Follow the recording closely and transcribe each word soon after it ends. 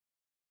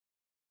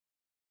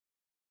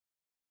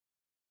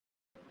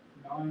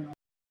Tell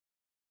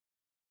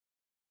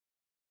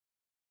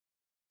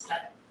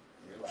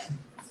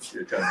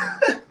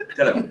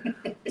him.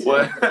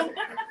 What?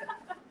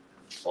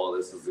 Oh,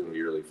 this is going to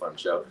be a really fun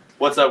show.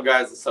 What's up,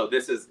 guys? So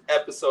this is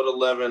episode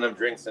 11 of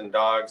Drinks and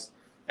Dogs,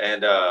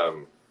 and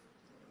I'm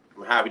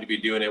happy to be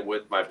doing it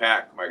with my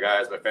pack, my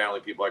guys, my family,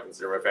 people I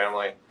consider my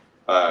family.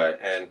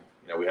 And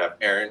we have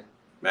Erin,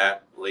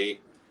 Matt, Lee.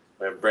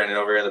 We have Brandon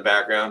over here in the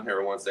background.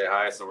 Everyone say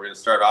hi. So we're going to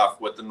start off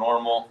with the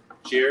normal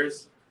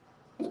cheers.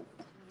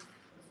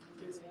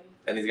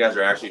 And these guys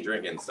are actually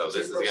drinking, so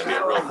this is going to be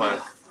a real fun.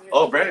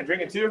 Oh, Brandon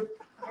drinking too?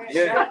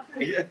 Yeah.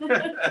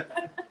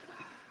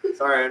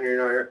 Sorry, Andrew, you're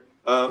not here.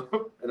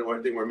 And then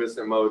one thing we're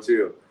missing Mo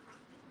too.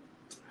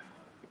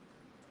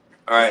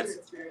 All right.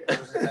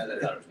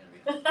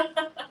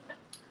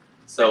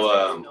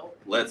 So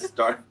let's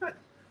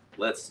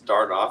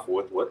start off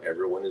with what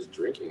everyone is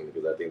drinking,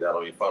 because I think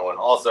that'll be a fun one.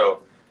 Also,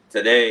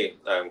 today,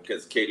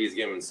 because Katie's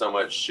giving so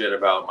much shit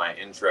about my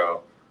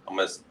intro, I'm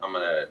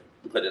gonna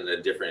put in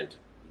a different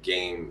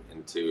game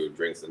into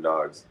Drinks and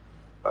Dogs.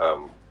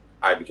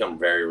 I become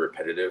very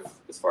repetitive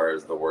as far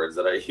as the words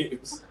that I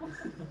use.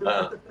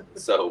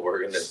 So we're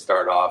going to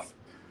start off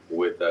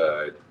with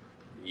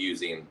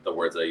using the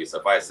words that I use. So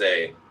if I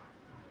say,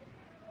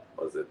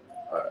 what is it?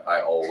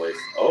 I always,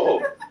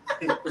 I'm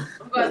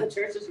glad the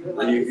church is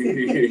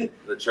realizing.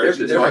 The church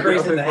is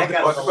raising the heck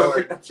out of the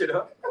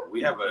Lord.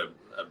 We have a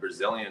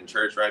Brazilian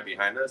church right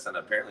behind us, and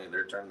apparently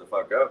they're turning the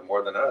fuck up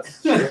more than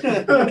us.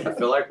 I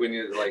feel like we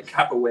need to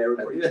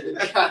capoeira.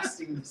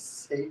 Casting the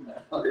Satan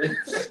out.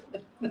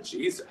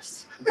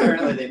 Jesus.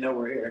 Apparently they know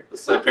we're here.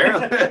 So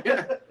apparently,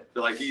 they're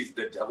like,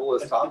 the devil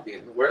is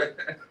talking.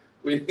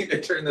 We need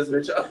to turn this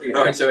bitch up.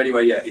 All right. So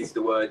anyway, it's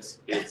the words.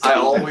 I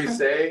always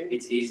say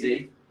it's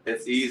easy.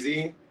 It's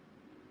easy.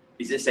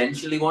 Is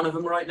essentially one of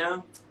them right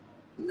now?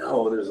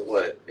 No, there's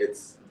what?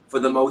 It's for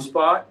the most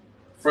part.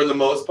 For the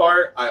most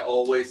part, I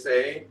always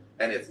say,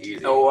 and it's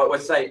easy. Oh,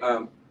 let's say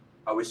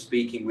I was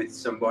speaking with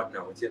somebody.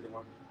 No, what's the other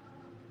one?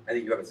 I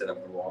think you haven't said that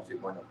for a while, so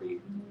it might not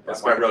be.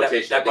 That's my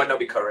rotation. That might not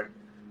be current.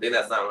 I think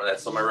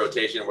that's on my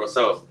rotation. Well,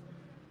 so,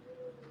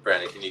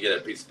 Brandon, can you get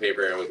a piece of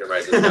paper and we can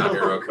write this down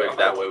here real quick?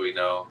 That way we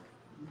know.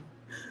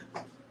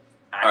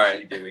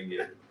 Actually doing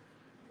it.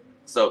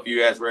 So if you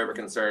guys were ever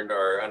concerned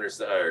or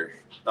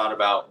thought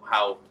about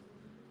how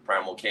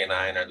Primal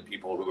Canine or the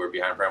people who were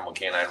behind Primal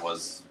Canine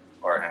was,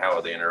 or how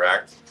they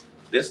interact,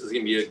 this is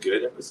going to be a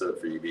good episode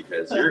for you,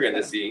 because you're going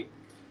to see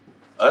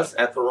us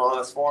at the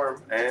rawest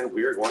form, and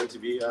we're going to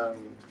be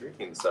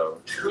drinking, so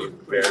it'll be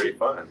very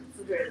fun. It's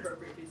a very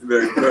appropriate piece.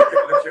 Very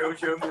perfect.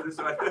 Show me this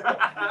one.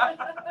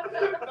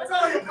 That's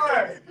all you're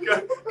for.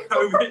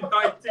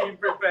 COVID-19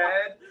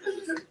 prepared.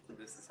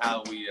 This is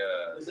how we.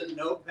 There's a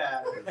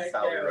notepad. This is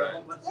how we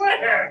run.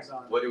 Where?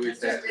 What do we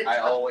say? I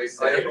always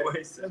say.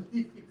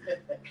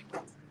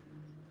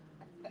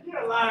 You're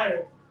a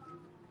liar.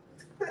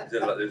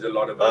 There's a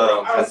lot of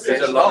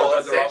there's a lot of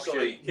other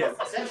options. Yes.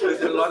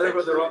 There's a lot of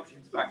other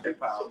options back there,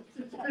 pal.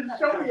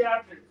 Show me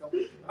after.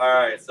 All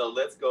right, so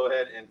let's go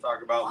ahead and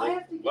talk about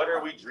what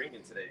are we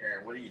drinking today,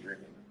 Erin? What are you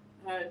drinking?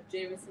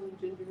 Jameson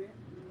ginger beer.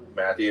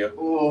 Matthew.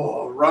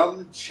 Oh,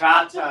 rum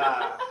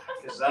chata.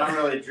 Because I don't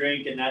really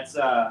drink, and that's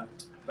about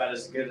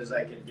as good as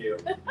I can do.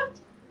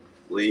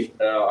 Lee.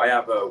 I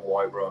have a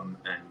white rum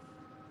and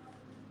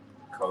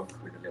Coke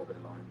with a little bit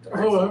of lime. Then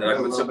I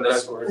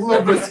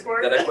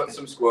put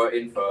some squirt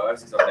in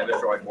first, because I've never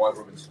tried white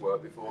rum and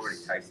squirt before, and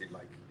it tasted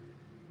like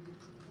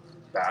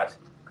bad.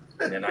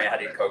 And then I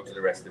added Coke to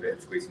the rest of it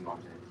and squeezed some lime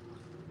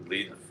in.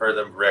 Lee, for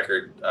the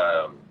record,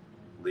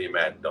 Lee and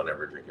Matt don't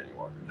ever drink any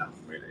water. No.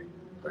 Really.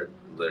 But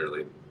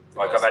literally.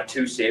 Like I've had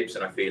 2 sips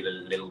and I feel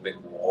a little bit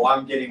Oh, warm.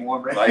 I'm getting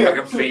warm right Like I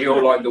can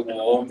feel like the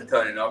warmth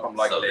turning up. I'm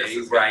like, So this Lee,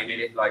 is rein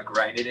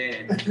it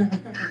in.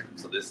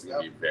 So this is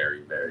going to be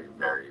very, very,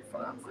 very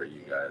fun for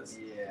you guys.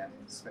 Yeah,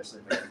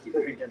 especially if I keep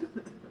drinking.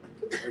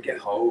 We get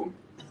home.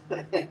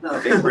 I think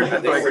we're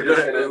just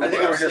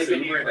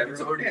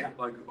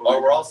Ubering.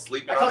 Oh, we're all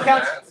sleeping on the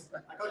mats. I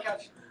go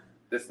couch.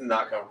 This is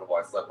not comfortable.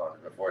 I slept on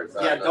it before. It's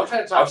Yeah, don't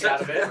try to talk me out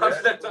of it. I've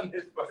slept on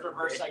this. It's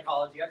reverse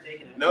psychology. I'm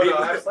taking it. No,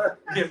 I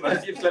slept. Yeah,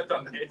 Matthew slept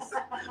on this.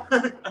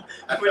 When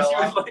she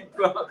was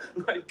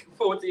like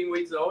 14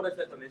 weeks old, I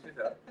slept on this with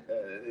her.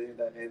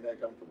 Ain't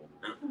that comfortable.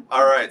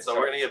 All right, so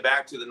we're gonna get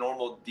back to the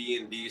normal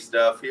D&D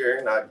stuff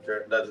here, not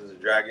Dungeons and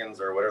Dragons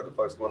or whatever the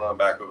fuck's going on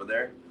back over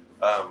there.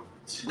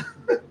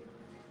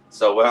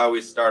 So how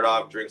we start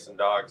off Drinks and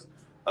Dogs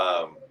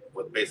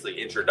with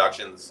basically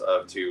introductions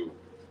to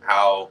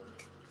how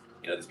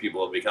these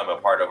people have become a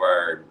part of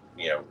our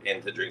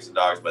into Drinks and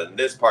Dogs. But in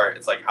this part,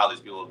 it's like how these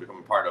people have become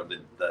a part of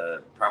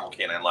the Primal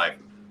Canine life.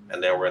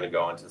 And then we're going to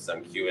go into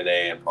some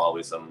Q&A and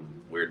probably some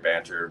weird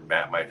banter.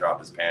 Matt might drop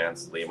his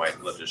pants. Lee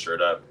might lift his shirt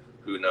up.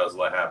 Who knows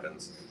what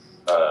happens.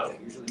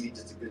 Usually means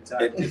it's a good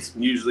time. It's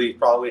usually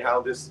probably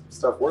how this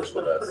stuff works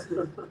with us.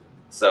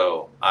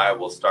 So I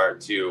will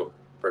start to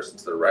person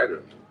to the right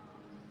of me.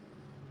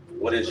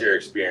 What is your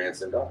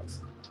experience in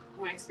dogs?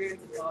 My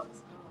experience with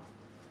dogs.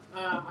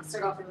 I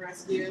started off in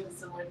rescue,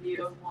 similar to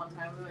you, a long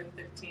time ago, like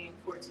 13,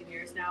 14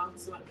 years now.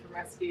 So went from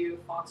rescue,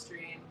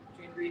 fostering,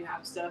 doing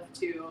rehab stuff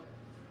to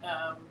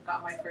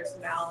got my first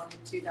mal in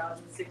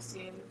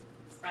 2016.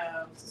 So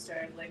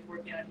started like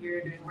working out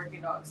here, doing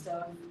working dog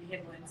stuff,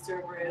 handling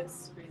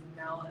Cerberus, raising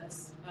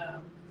Malice.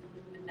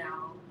 And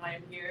now I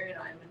am here and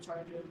I'm in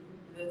charge of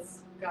this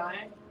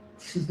guy.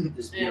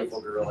 This beautiful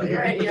gorilla here.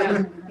 Right,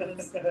 yeah.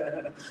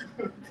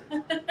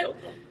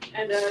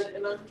 and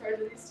I'm in charge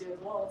of these two as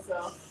well,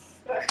 so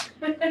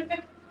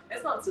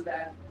it's not so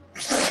bad.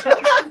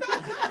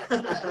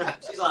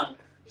 She's lying.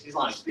 She's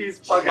lying. She's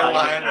fucking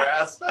lying her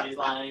ass. She's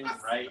lying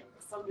right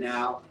Somebody-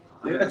 now.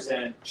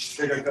 100%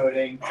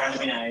 sugarcoating, trying to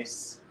be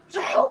nice.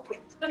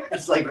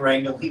 It's like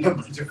wrangling a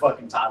bunch of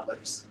fucking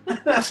toddlers.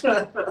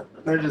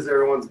 They're just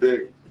everyone's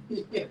big.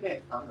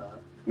 I'm not.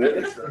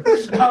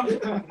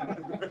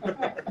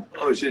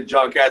 Oh shit,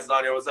 John Katz is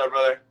on here. What's up,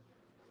 brother?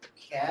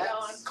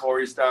 Cats.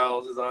 Corey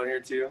Styles is on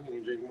here too. Can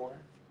you drink more?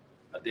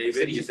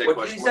 David, you said What did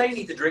question you say? You marks?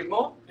 need to drink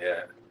more?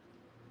 Yeah.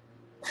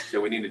 Yeah,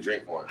 we need to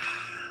drink more.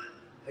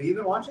 Have you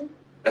been watching?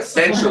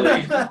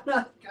 Essentially. God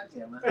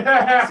damn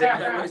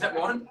it. Is that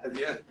one?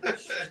 Yeah.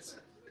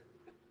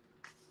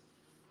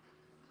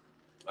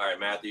 All right,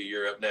 Matthew,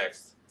 you're up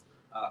next.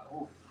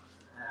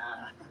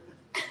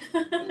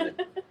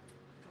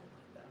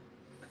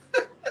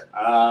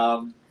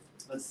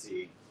 Let's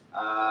see.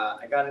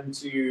 I got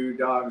into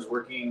dogs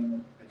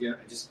working. I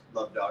just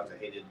love dogs. I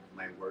hated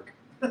my work.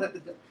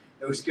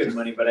 It was good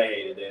money, but I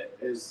hated it.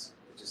 It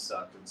just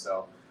sucked, and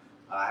so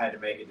I had to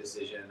make a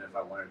decision if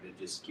I wanted to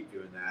just keep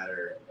doing that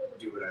or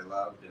do what I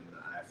loved. And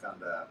I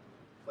found a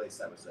place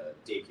that was a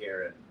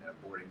daycare and a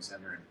boarding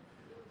center, and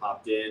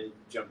hopped in,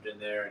 jumped in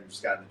there, and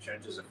just got in the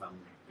trenches. If I'm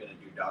gonna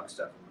do dog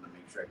stuff, I'm gonna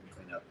make sure I can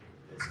clean up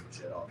this and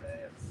shit all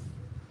day.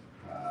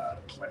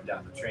 And went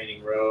down the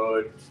training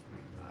road.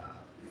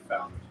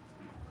 Found.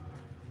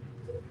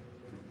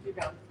 You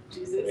found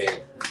Jesus.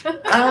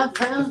 I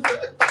found.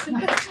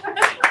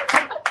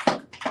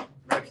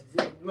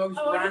 Most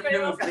Oh, everybody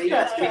random else got things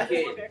that. kick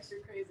in. Look extra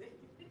crazy.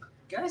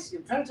 Guys,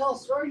 I'm trying to tell a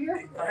story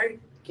here. Right?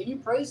 Can you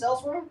praise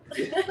elsewhere?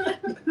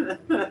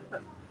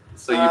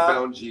 So you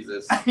found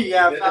Jesus.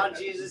 Yeah, I found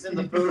Jesus in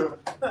the poop.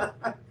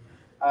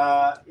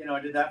 I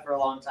did that for a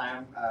long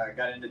time.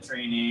 Got into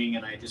training,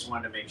 and I just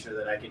wanted to make sure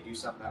that I could do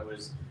something that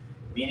was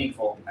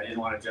meaningful. I didn't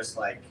want to just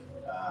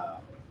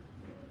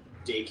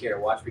daycare,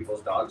 watch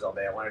people's dogs all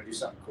day. I wanted to do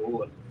something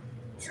cool and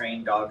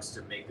train dogs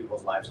to make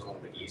people's lives a little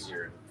bit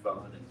easier and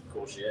fun and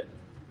cool shit.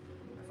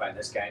 I find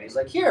this guy, and he's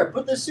like, "Here,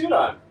 put this suit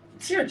on.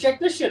 Here, check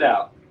this shit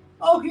out.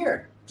 Oh,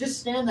 here, just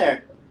stand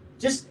there.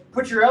 Just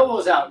put your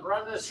elbows out and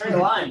run in a straight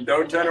line.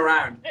 Don't turn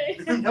around.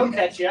 He'll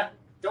catch you.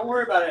 Don't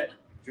worry about it.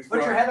 Just Put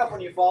your run. head up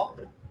when you fall."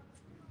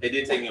 It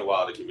did take me a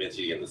while to convince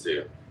you to get in the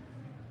suit.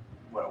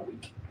 What, a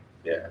week?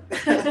 Yeah.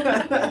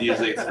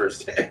 Usually it's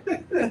first day.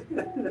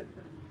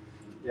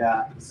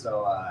 Yeah,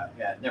 so,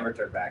 never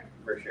turned back,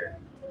 for sure.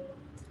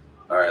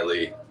 All right,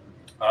 Lee.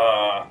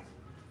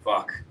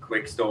 Fuck.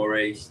 Quick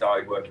story.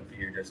 Started working for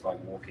you, just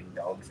like walking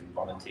dogs and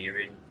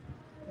volunteering.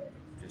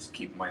 Just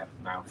keeping my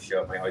mouth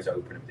shut, my eyes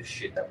open of the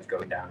shit that was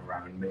going down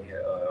around me.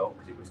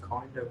 Because it was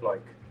kind of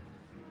like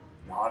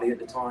gnarly at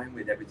the time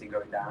with everything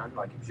going down.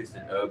 Like it was just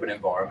an urban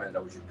environment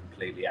that was just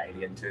completely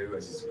alien to.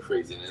 And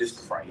Craziness.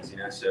 just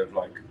craziness of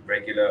like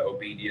regular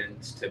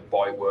obedience to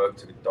bite work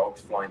to the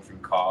dogs flying through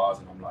cars,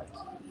 and I'm like,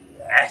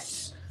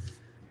 yes.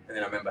 And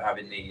then I remember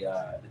having the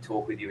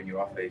talk with you in your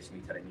office,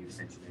 me telling you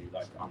essentially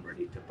like I'm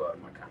ready to burn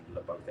my candle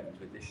at both ends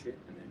with this shit.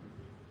 And then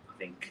I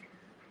think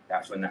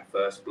that's when that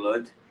first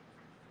blood.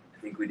 I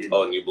think we did.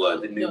 Oh, New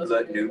Blood. The new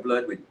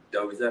blood with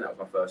Dozer. That was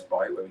my first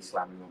bite where he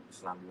slammed me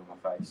on my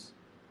face.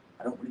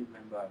 I don't really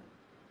remember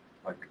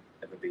like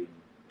ever being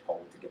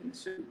told to get in the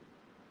suit.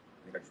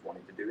 I think I just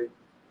wanted to do it.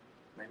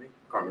 Maybe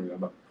can't really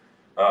remember.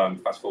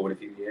 Fast forward a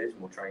few years,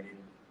 more training.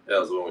 That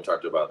was when we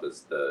talked about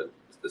this the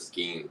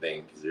skiing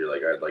thing, because you're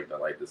like, I'd like to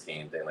like the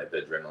skiing thing, like the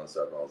adrenaline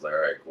stuff. And I was like, all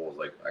right, cool. I was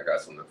like, I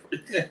got something for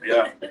you.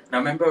 Yeah. I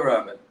remember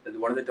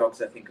one of the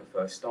dogs I think I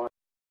first started.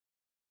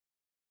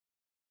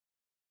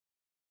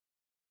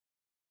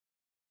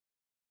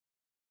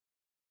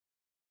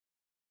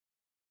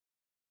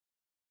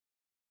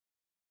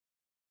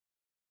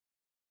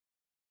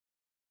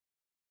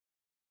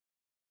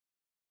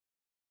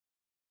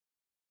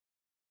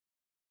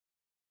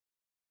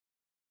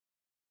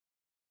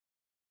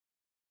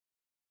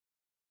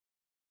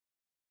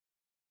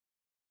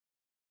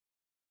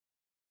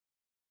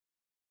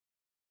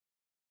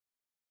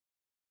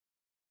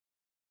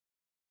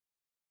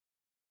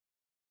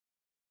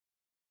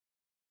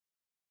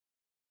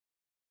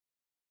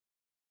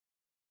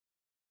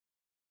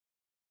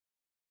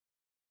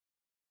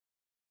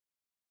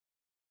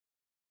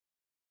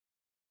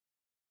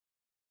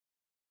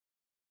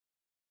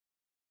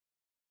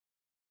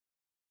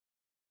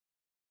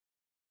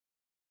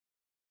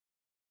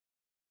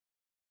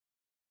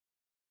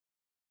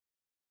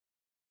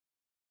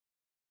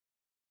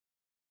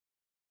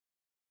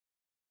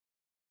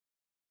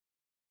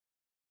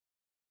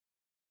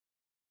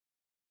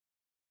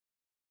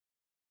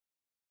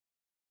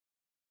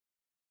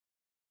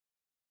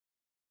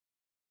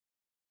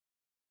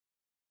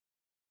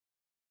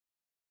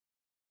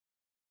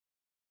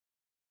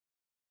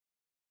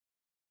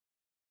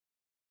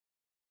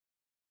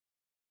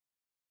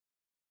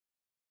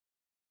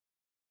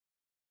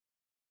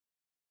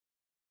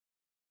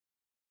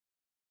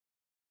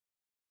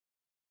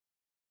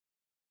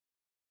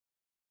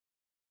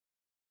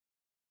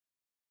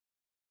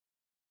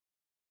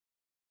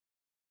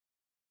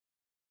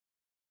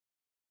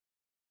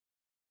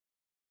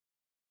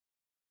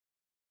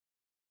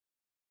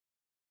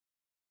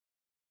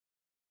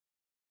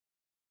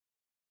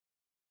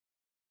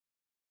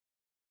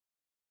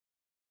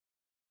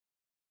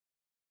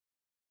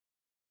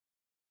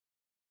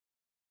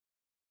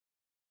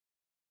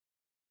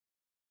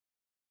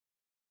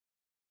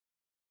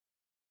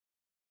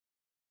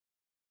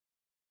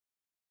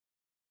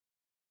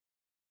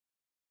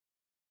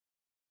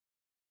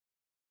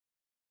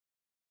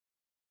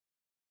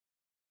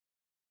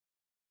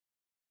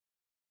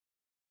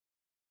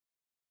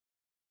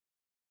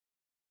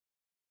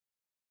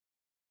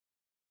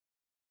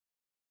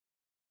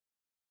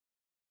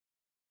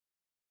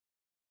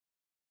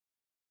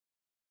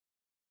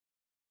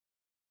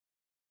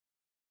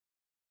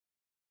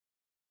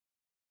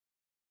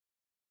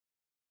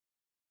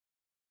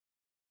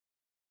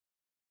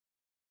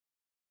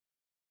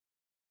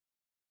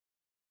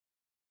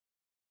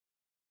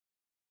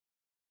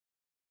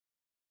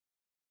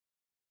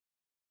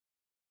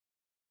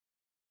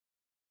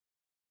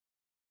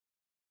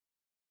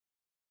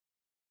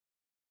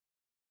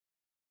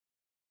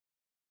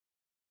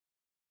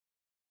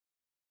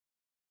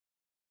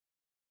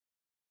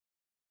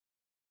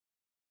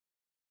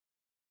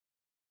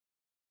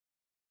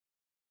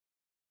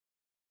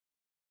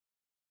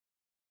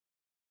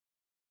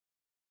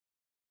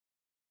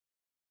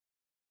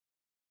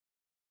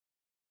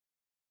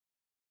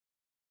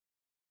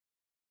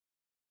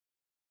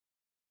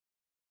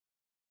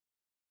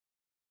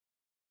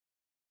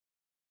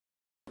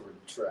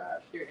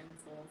 Trash. Your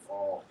insults.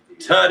 Oh, dude.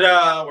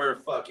 Ta-da! We're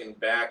fucking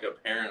back,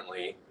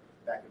 apparently.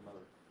 Back in mother.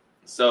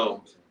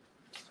 So,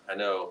 I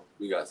know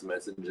we got some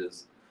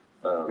messages.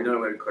 We don't know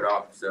where to cut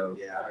off, so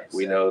Yeah.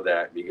 We know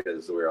that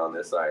because we're on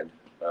this side.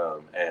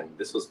 And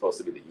this was supposed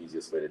to be the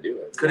easiest way to do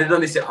it. could have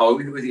done this at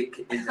home with the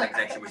internet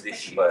connection was this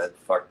shit. But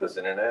fuck this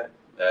internet.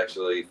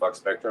 Actually, fuck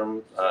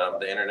Spectrum,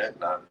 the internet,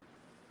 not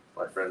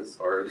my friends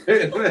or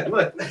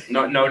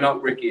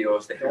not Ricky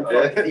or Stephen.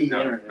 Don't fuck the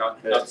No, internet.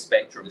 not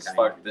Spectrum. just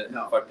Canine.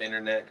 fuck the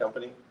internet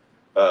company.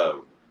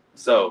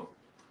 So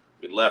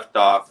we left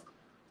off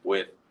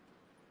with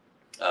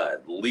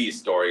Lee's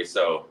story.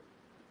 So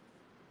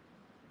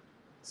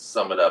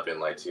sum it up in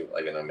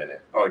in a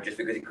minute. Oh, just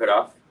because he cut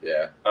off?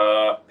 Yeah.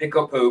 Pick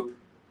up poop,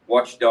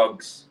 watch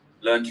dogs,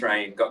 learn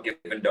train, got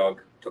given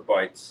dog, took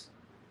bites,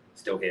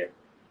 still here.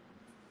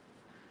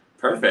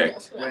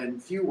 Perfect. When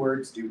few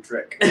words do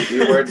trick.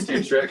 Few words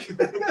do trick.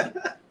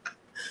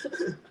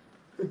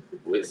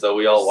 So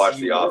we all watch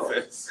See The world.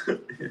 Office.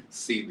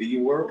 See the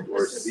world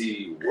or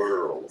see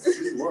world?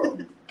 See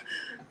world.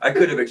 I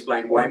could have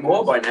explained way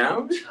more by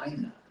now.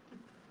 China.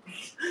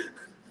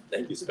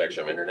 Thank you,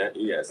 Spectrum Internet.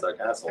 You guys suck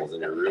assholes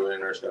and you're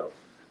ruining our show.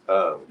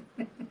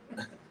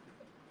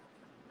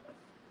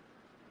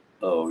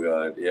 Oh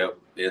god, yep.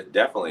 It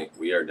definitely.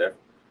 We are definitely.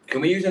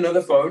 Can we use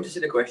another phone to see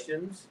the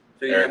questions?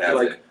 So you Aaron don't have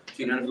to has like, so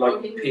you don't have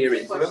to like peer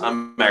into them?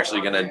 I'm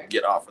actually gonna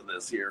get off of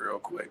this here real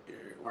quick.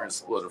 Here. We're gonna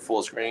split a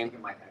full screen. It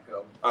might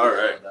echo. All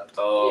right.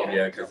 Oh Yeah.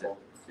 yeah, because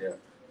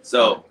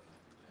So,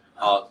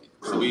 so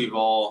we've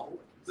all.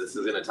 This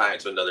is gonna tie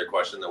into another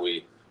question that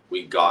we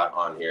got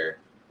on here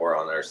or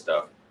on our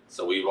stuff.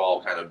 So we've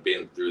all kind of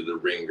been through the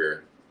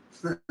ringer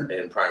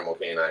in Primal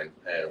Canine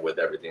and with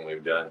everything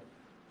we've done.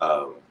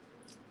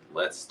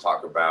 Let's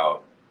talk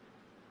about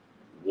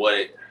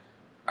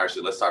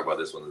actually, let's talk about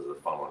this one. This is a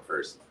fun one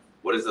first.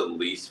 What is the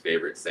least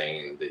favorite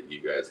saying that you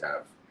guys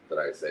have that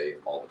I say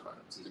all the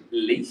time?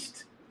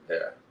 least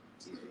Yeah.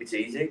 it's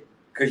easy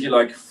because you're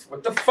like,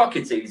 what the fuck?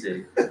 It's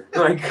easy.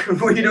 Like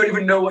when you don't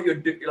even know what you're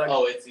doing. Like,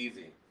 Oh, it's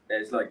easy.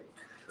 it's like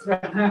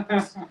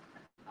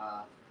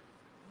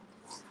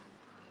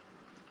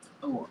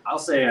I'll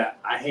say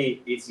I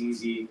hate It's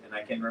Easy, and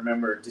I can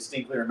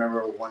distinctly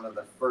remember one of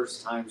the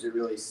first times it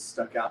really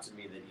stuck out to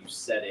me that you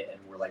said it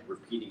and were like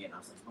repeating it, and I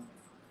was like, oh.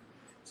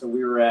 So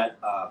we were at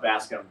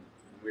Bascom, and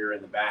we were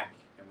in the back,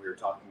 and we were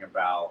talking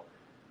about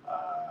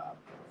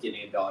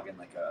getting a dog in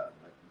like a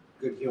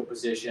good heel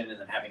position and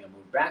then having him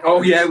move back.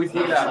 oh yeah, with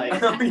And I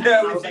was Hila. like- Oh yeah,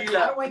 I was with like, Hila.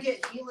 how do I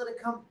get Hila to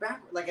come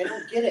back? Like, I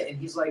don't get it. And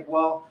he's like,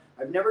 well,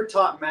 I've never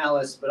taught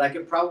Malice, but I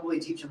could probably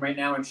teach him right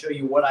now and show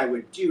you what I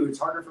would do. It's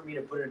harder for me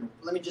to put it in.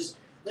 Let me just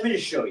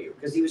show you.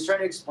 Because he was trying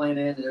to explain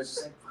it, and it was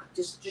just like, fuck,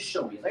 just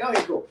show me. He's like,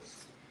 okay, cool.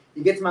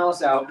 He gets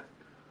Malice out,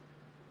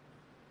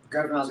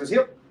 grabs Malice, goes,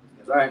 yep. He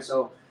goes, all right,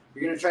 so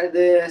you're going to try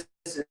this,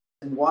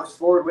 and walks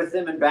forward with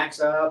him and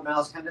backs up.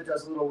 Malice kind of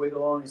does a little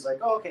wiggle, and he's like,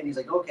 oh, okay. And he's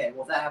like, okay,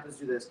 well, if that happens,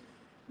 do this.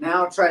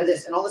 Now try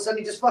this. And all of a sudden,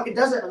 he just fucking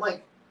does it. And I'm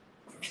like,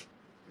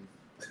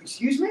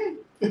 excuse me?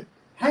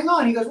 Hang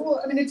on. He goes, well,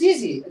 I mean, it's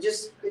easy. It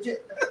just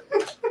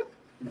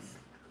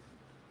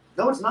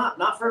no, it's not.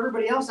 Not for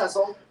everybody else,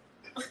 asshole.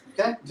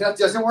 Okay? It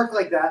doesn't work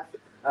like that.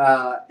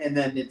 And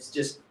then it's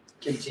just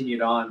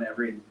continued on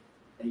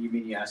you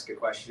mean you ask a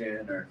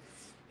question or,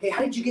 hey,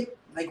 how did you get,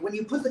 like, when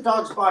you put the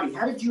dog's body,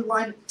 how did you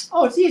line,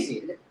 oh, it's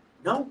easy.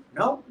 No,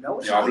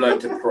 it's Yeah, I've not.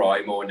 learned to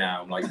pry more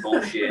now. I'm like,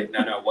 bullshit.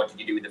 No, what did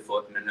you do with the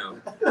foot? No.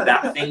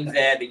 That thing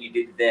there that you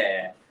did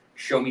there,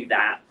 show me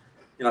that.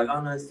 You're like,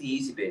 oh no, it's the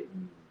easy bit.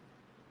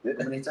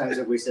 How many times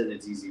have we said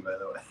it's easy, by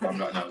the way? I'm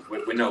not, no,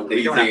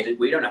 we don't have to.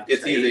 We don't have to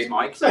It's say easy. It's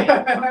Mike saying it.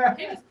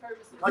 Okay, just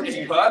purposely. Not just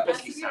say it. purposely Has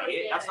to be say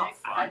it, that's not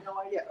organic. I had no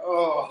idea.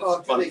 Oh,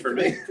 It's fun for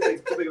me.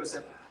 Too big of a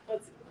sip.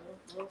 Let's-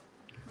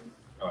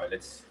 All right,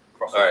 let's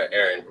cross. All right,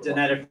 Aaron.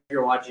 Danette, if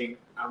you're watching,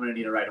 I'm gonna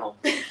need a ride home.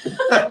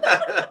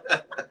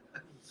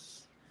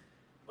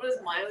 What is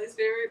Miley's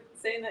favorite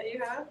saying that you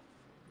have?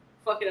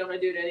 Fuck it, I'm gonna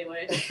do it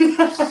anyway.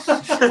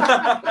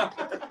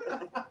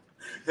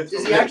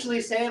 Does he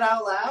actually say it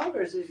out loud,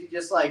 or is he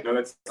just like? No,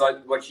 it's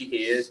like what she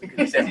hears because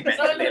he says he Sometimes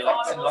mentally it's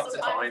lots and audible, lots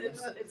of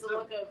sometimes times. it's a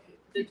look of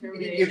He gives you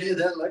determination.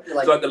 that look. You're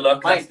It's like, like the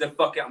look. Mike, That's the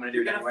fuck it. I'm gonna do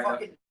you're it gonna anyway.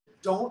 fucking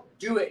don't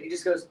do it. And he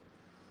just goes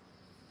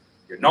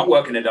You're not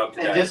working it up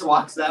and today. just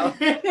walks out.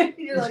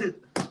 You're like,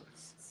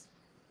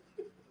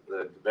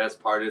 The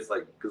best part is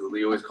because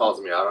Lee always calls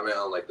me out on it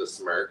on the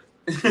smirk.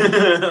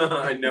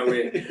 I know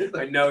it.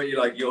 I know it. You're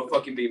like, you're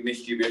fucking being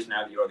mischievous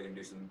now that you're either gonna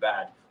do something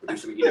bad or do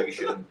something you know you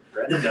shouldn't.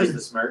 Brandon does the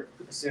smirk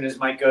as soon as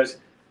Mike goes.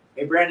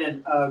 Hey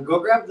Brandon, go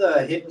grab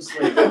the hip and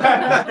sleeve,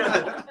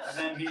 and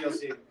then you'll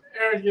see.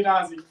 Aaron, get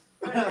Ozzy.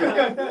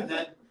 And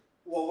then,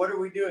 well, what are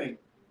we doing?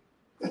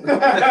 Here's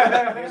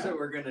what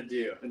we're gonna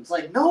do. And it's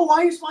like, no, why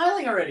are you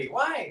smiling already?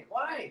 Why?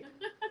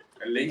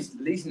 At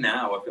least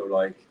now I feel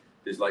like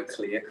there's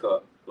clear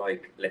cut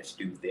let's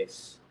do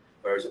this.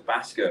 Whereas at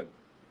Basco,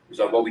 it's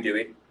like, what are we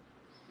doing?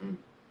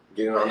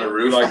 Getting on the We're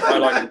roof.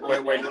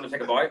 wait, you want to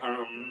take a bite?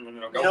 Go,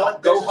 You know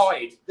what? go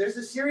hide. There's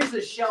a series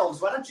of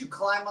shelves. Why don't you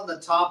climb on the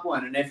top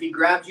one? And if he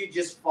grabs you,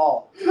 just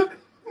fall.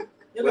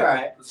 You're all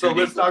right. So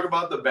let's talk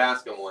about the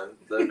Bascom one.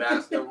 The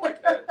Bascom, talk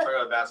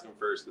about Bascom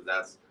first,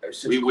 because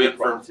we went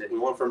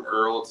from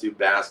Earl to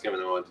Bascom,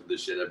 and then we went to the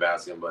shit at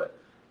Bascom. But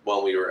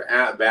when we were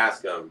at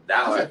Bascom,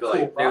 I feel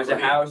like there was a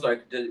house,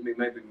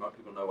 maybe more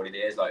people know what it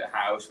is, like a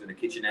house with a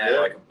kitchenette,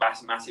 like a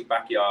massive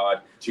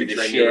backyard, two with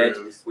a shed.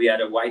 We had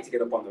a way to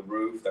get up on the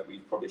roof that we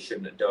probably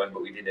shouldn't have done,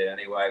 but we did it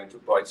anyway. We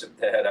took bites up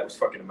there. That was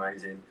fucking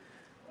amazing.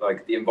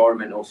 Like the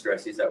environmental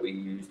stresses that we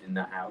used in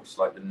that house,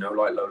 like the no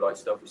light, low light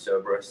stuff with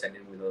Cerberus,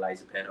 sending with a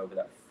laser pen over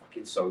that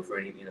fucking sofa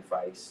and hitting in the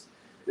face.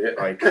 Yeah.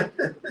 Like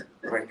there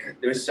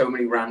was so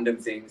many random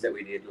things that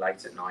we did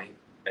late at night,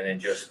 and then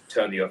just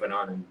turn the oven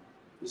on and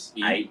just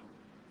ate.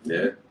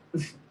 Yeah.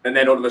 And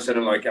then all of a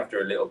sudden, like after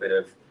a little bit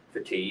of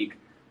fatigue,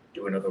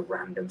 do another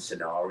random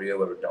scenario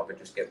where a dog would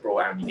just get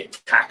brought out and you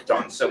get tacked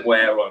on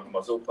somewhere or a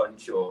muzzle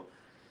punch or.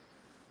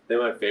 Then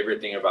my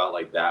favorite thing about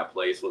that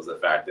place was the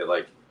fact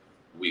that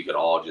we could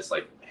all just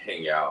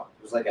hang out.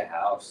 It was like a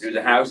house. It was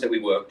a house that we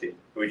worked in.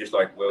 We were just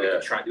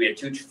we had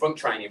two front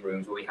training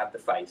rooms where we had the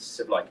face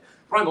of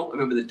Primal. I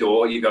remember the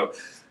door. You go,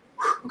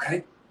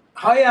 okay,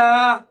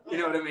 hiya. You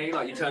know what I mean?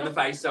 You turn the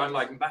face on.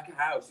 In back of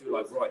house, you were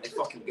right. Let's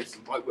fucking get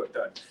some white work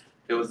done.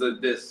 It was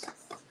this.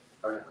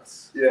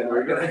 Yeah,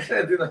 we're gonna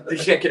do that. To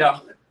check it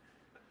out.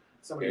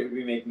 Somebody would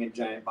be making a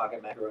giant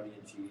pocket macaroni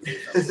and cheese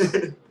or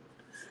something.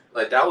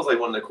 That was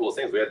one of the coolest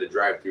things. We had the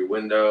drive-through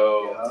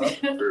window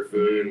for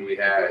food. And we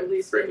had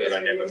freaking. That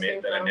I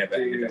never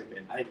ended up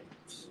in.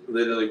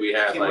 Literally, we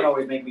had Kim would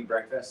always make me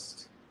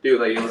breakfast.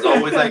 Dude, it was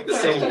always the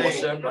same thing.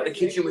 Awesome. The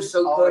kitchen was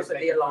so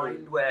perfectly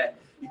aligned where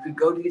you could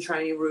go to your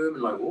training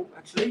room and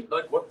actually,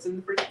 what's in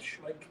the fridge?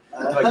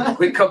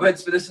 Quick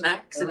cupboards for the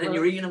snacks, and then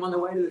you're eating them on the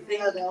way to the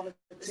thing.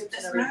 The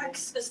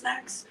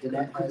snacks.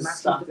 Danette has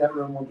stocked that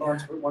room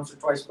once or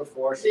twice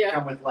before. She'd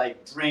come with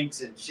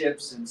drinks and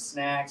chips and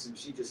snacks, and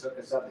she just hooked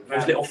us up.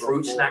 Those little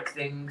fruit snack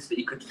things that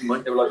you could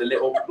munch. They were the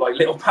little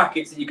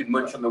packets that you could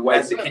munch on the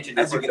way to the kitchen.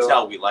 As you can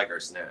tell, we like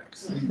our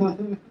snacks.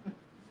 Definitely.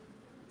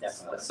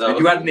 So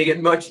you hadn't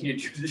eaten much, and you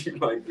just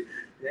hey.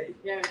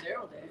 Yeah, there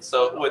all day.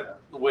 So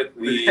with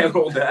there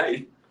all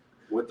day.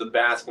 With the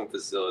Bascom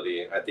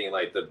facility, I think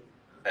in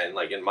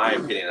my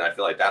opinion, I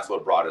feel that's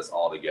what brought us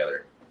all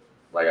together.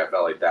 I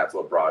felt that's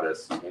what brought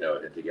us,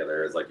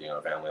 together as a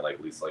family, at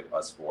least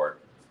us four,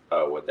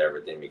 with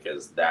everything,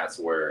 because that's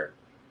where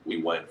we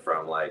went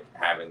from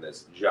having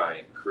this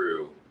giant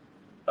crew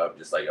of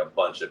just a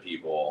bunch of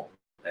people,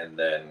 and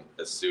then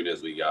as soon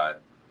as we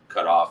got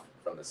cut off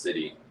from the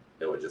city,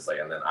 it was just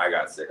and then I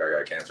got sick, I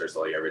got cancer,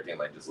 so everything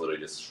just literally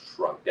just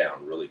shrunk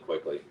down really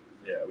quickly.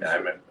 Yeah, I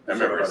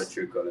remember the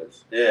true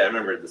colors. Yeah, I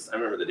remember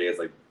the days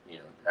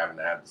having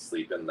to have to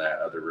sleep in that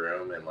other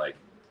room, and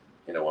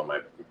when my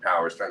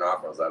powers turned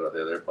off, I was out of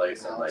the other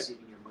place, and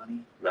eating your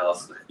money.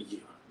 Malice,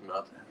 you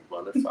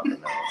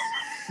motherfucking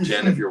Malice.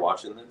 Jen, if you're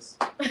watching this,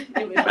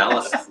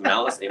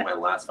 Malice ate my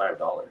last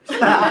 $5.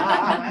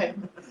 I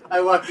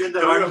walked in the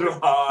room.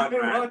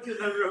 I walked in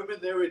the room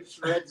and there were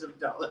shreds of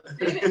dollars.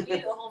 You didn't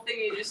eat the whole thing.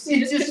 You just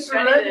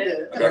shredded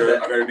it. I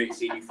got to admit,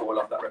 seeing you fall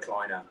off that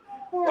recliner,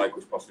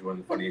 was possibly one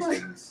of the funniest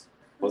things.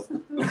 Was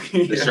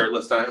the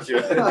shirtless time?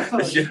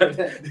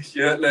 The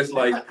shirtless,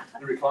 the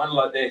recliner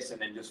like this, and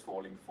then just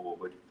falling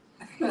forward.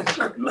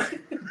 Because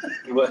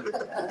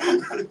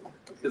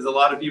a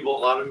lot of people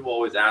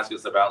always ask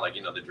us about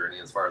the journey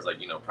as far as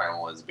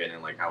Primal has been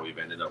and how we've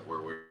ended up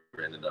where we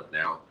ended up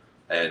now.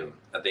 And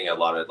I think a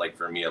lot of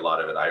for me, a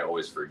lot of it I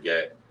always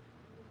forget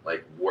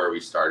where we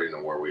started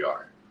and where we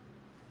are.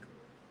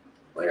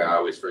 I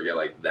always forget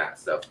that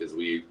stuff, because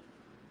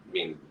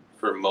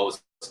for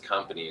most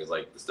companies,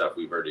 the stuff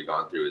we've already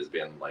gone through has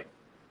been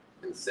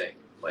insane.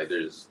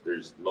 There's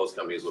most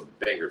companies with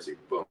bankruptcy,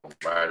 boom,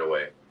 right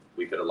away.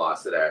 We could have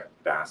lost it at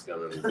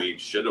Bascom, and we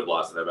should have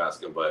lost it at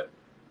Bascom, but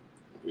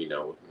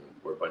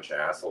we're a bunch of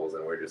assholes,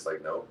 and we're just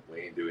no,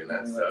 we ain't doing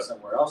that stuff.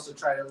 Somewhere else to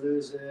try to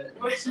lose it.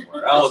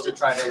 Somewhere else to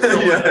try to lose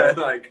it.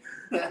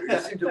 We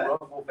just seem to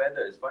ruffle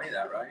feathers. Funny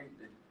that, right?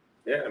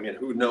 Yeah,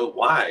 who knows?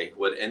 Why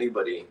would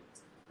anybody?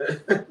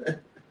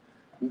 The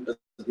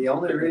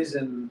only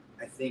reason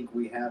I think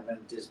we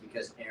haven't is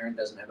because Erin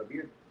doesn't have a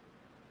beard.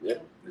 Yeah.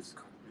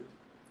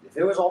 If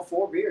it was all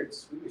 4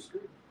 beards, we were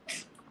screwed.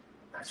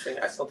 I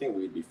still think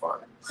we'd be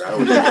fine.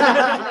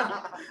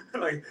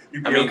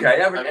 You'd be okay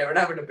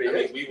having a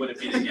beard. We wouldn't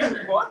be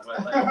together. What?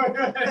 But I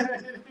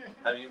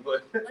know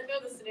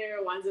the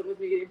scenario winds up with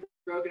me getting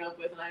broken up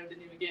with, and I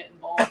didn't even get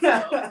involved.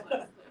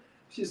 So.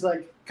 She's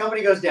like,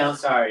 company goes down.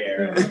 Sorry,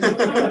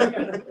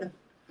 Erin.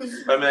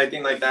 I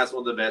think that's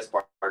what the best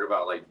part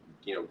about I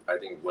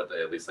think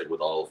at least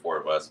with all 4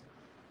 of us,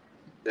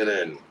 and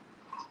then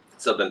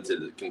something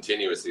to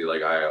continuously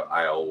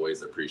I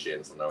always appreciate,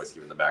 and something I always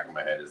keep in the back of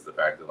my head, is the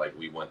fact that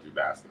we went through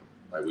Bascom.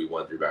 We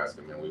went through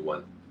Bascom, and we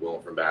went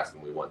from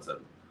Bascom, we went to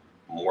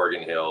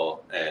Morgan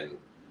Hill, and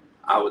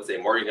I would say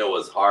Morgan Hill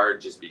was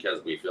hard just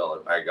because we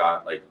feel I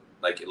got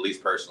at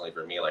least personally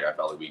for me, I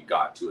felt we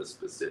got to a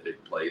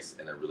specific place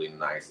in a really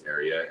nice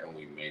area, and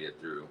we made it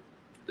through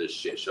the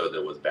shit show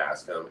that was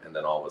Bascom, and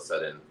then all of a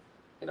sudden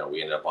you know,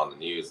 we ended up on the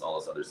news. All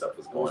this other stuff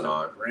was going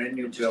on. Brand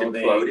new It just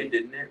building. imploded,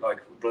 didn't it? Like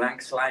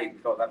blank slate. We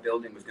thought that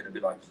building was going to be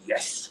like,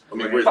 yes. I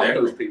mean, we're we're gonna there.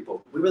 fuck those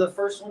people. We were the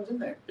first ones in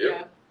there.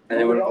 Yeah. And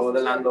then Nobody all else the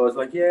was there. landlords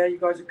like, yeah, you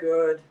guys are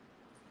good.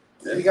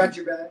 We got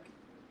your back.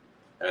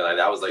 And like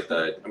that was like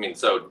I mean,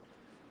 so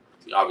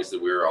obviously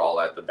we were all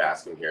at the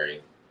Bascom hearing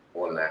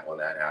when that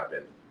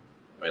happened.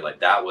 I mean, like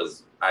that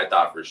was, I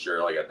thought for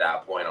sure, like at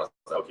that point, I was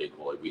like, okay,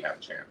 cool, like we have a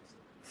chance.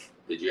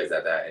 Did you guys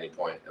at that any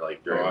point,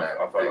 like during that?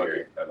 I felt like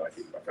it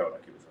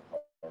was a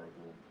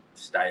horrible,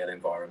 stale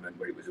environment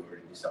where it was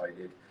already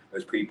decided.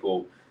 Those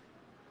people,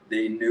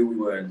 they knew we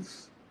weren't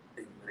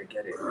going to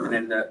get it. And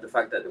then the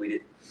fact that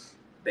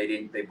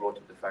they brought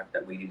up the fact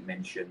that we didn't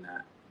mention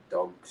that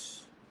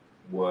dogs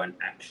weren't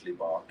actually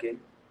barking.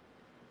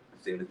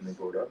 That's the only thing they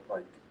brought up.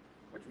 Like,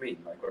 what do you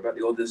mean? Like, what about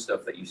the other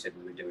stuff that you said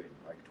we were doing?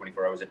 Like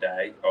 24 hours a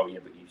day? Oh yeah,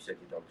 but you said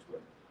your dogs were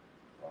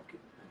barking.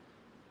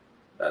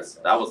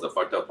 That was the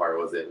fucked up part.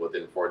 Was it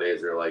within 4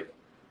 days? They're like,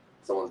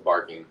 someone's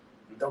barking,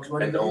 Dogs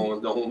weren't and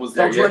even no one was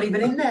there dogs yet. weren't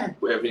even in there.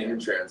 We haven't even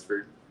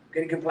transferred.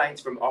 Getting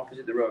complaints from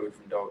opposite the road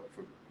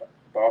from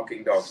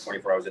barking dogs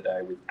 24 hours a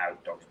day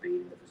without dogs being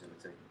in the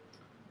facility.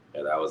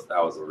 Yeah, that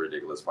was a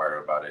ridiculous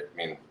part about it. I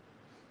mean,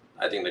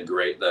 I think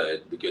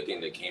the good thing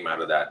that came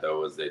out of that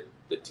though was that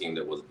the team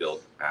that was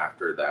built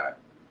after that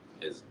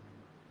is,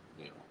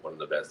 you know, one of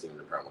the best teams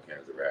the Primal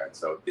Canines ever had.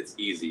 So it's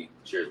easy.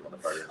 Cheers,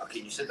 motherfucker.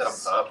 Okay, you said that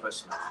on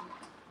purpose.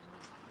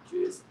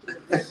 Cheers.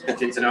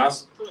 Kids and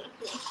us.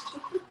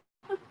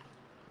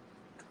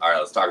 All right,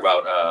 let's talk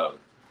about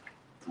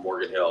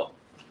Morgan Hill.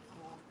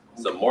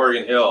 So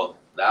Morgan Hill,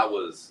 that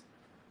was,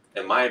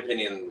 in my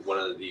opinion, one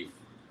of the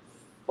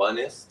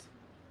funnest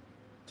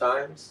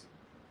times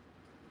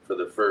for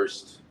the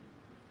first.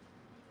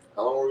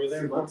 How long were we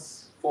there?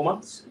 4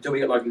 months until we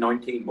got like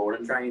 19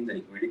 boarding trains and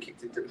it really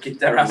kicked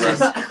their asses.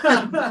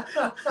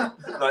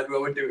 Like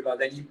what we're doing, like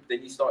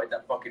then you started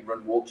that fucking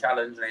run walk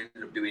challenge and I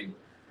ended up doing.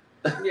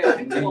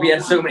 Yeah. We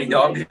had so many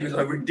dogs, it was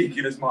like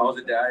ridiculous miles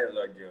a day. I was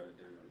like, yeah,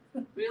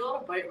 dude. We had a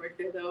lot of bite work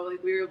there though.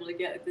 Like we were able to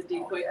get like, the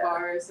decoy yeah.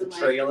 bars The and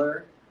like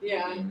trailer.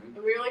 yeah, Mhm. and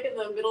we were like in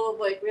the middle of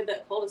like we had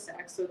that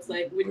cul-de-sac, so it's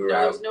like We were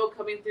there was out. no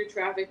coming through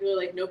traffic. We were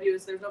like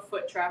there's no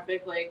foot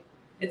traffic. Like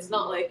it's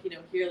not like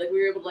here like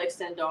we were able to like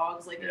send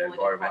dogs like, Yeah, like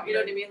you know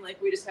what I mean. Like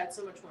we just had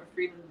so much more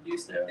freedom to do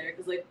stuff Yeah. there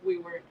because like we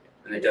weren't.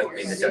 And the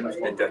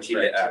Dutchy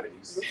litter.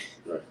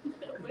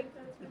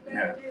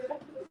 Yeah.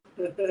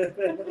 And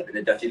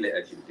the Dutchy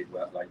litter did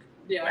well. Like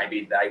Yeah.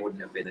 maybe they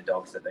wouldn't have been the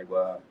dogs that they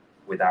were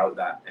without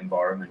that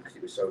environment because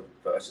it was so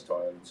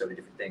versatile and so many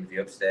different things. The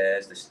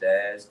upstairs, the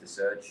stairs, the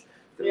search.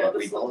 Yeah,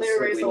 we they were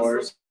raising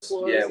floors.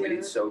 floors. yeah, we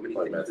did so many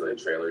Like things. that's a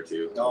trailer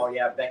too. Oh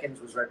yeah,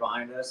 Beckons was right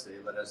behind us. They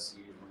let us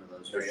use one of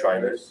those Those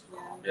trailers.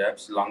 trailers.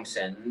 Yep, long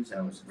sends That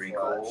and was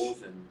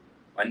recalls and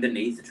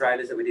underneath the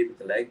trailers that we did with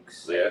the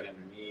legs. Yeah. Sitting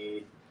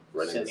underneath,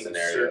 Running the sending,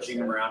 scenarios. searching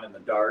them around in the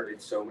dark.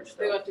 Did so much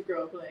They stuff. got to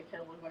grow up in like a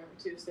kennel environment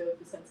too, so they have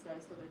to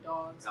sensitize for their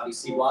dogs. Out in people.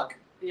 C Block.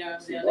 Yeah,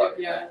 C yeah, block.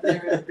 yeah.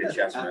 They're, Did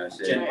Chas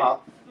Mercy. Gen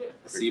Pop.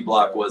 C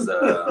block was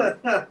the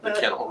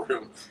kennel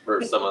room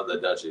for some of the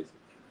Dutchies.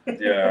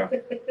 Yeah,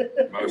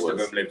 most of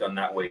was. them lived on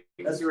that wing.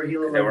 That's where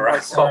Hilo They would were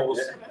assholes.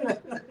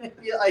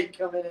 Yeah, I'd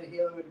come in and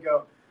Hilo would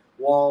go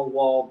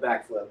wall,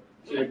 backflip.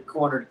 She would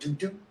corner, do,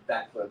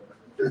 backflip.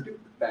 Do,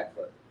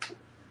 backflip.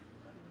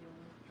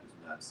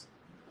 Nuts.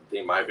 I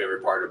think my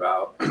favorite part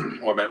about, I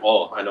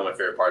know my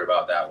favorite part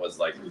about that was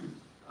like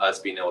us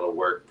being able to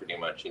work pretty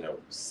much,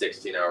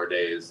 16-hour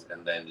days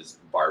and then just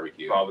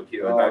barbecue.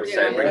 Barbecue. Oh, I was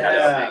about to say, bring that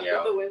yeah. up. Hang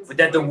out. the winds. But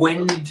then the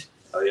wind.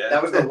 Oh yeah.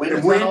 That was the The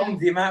wind. wind,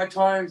 the amount of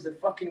times the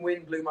fucking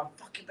wind blew my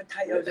fucking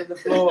potatoes on the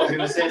floor. We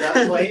would say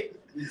that plate.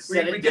 You'd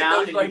set We it did down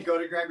those, and like- you'd go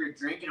to grab your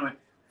drink and it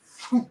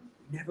went.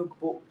 Never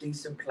bought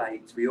decent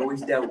plates. We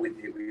always dealt with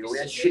it. We always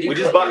had shitty. We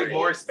just bought cutlery.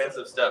 more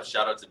expensive stuff.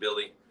 Shout out to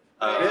Billy.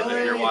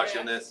 If you're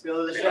watching this.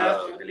 Billy the Yeah.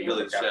 chef. Billy Billy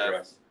looked after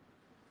Chef. us.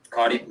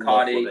 Cardi,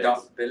 Multiple days.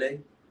 dot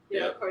Billy. Yeah,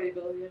 Yeah. Cardi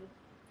Billion.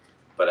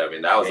 But I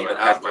mean, that was Yeah, my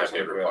that's my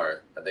favorite grill.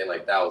 part. I think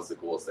like that was the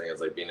coolest thing is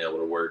like being able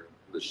to work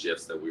the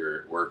shifts that we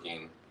were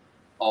working,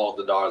 all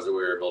the dogs that we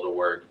were able to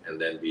work, and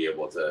then be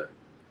able to,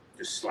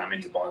 Just slam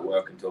into by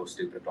work until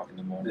stupid o'clock in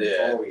the morning.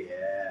 yeah, Oh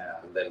yeah.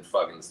 and then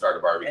fucking start a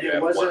barbecue And it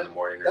at 1 in wasn't- the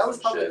morning or That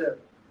was some probably shit.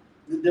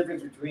 the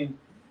difference between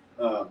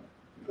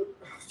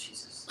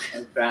Jesus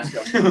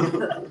Basco.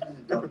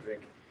 Don't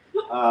drink.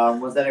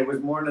 Was that it was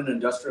more in an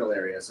industrial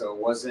area, so it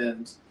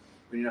wasn't.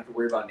 We didn't have to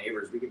worry about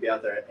neighbors. We could be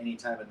out there at any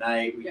time of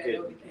night. We Yeah, could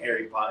nobody cared.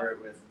 Harry Potter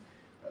it with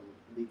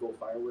legal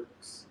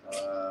fireworks.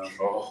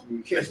 Oh,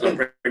 You let's could-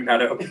 not bring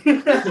that up.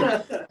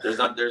 There's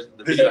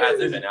the video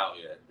hasn't been out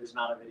yet. There's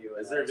not a video.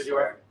 Is there a I video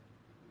swear.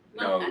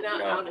 No,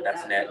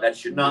 that's net. That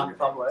should Not be.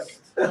 public.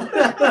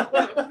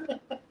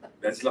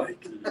 That's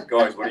like,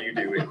 guys, what are you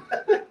doing?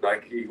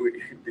 Like,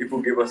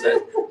 people give us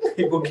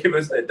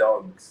their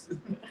dogs.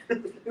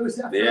 It was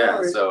after Yeah,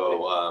 hours.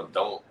 so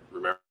don't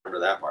remember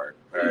that part.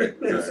 All right.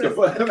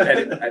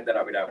 Edit that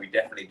out. We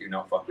definitely do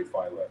not fuck with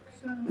fireworks.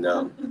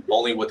 No,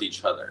 only with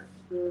each other,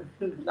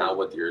 not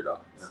with your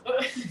dogs.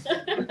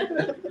 They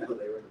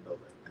were in the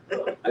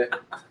building.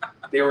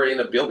 They They were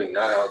in a building,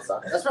 not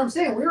outside. That's what I'm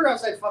saying. We were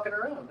outside fucking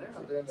around. They're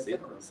not in the See?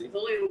 living room. See? It's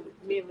only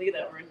me and Lee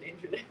that were in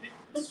danger there.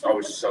 I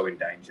was so in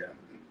danger.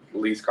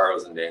 Lee's car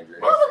was in danger.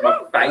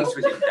 My face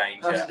was in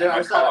danger.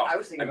 I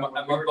was thinking And my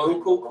about when we were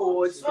vocal doing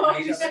cords Oh, were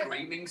really yeah.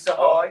 screaming so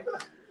high.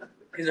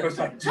 Because I was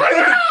like,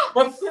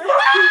 my fucking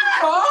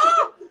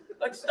car!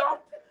 Like,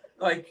 stop!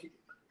 Like,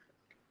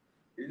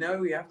 you know,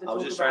 we have to I talk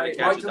was just about trying it. to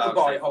catch I a took dog a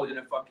bite safely. holding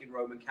a fucking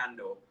Roman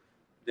candle.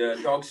 The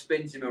dog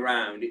spins him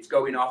around. It's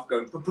going off,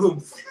 going plump,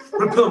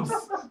 plump,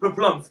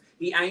 plump.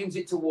 He aims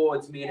it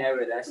towards me and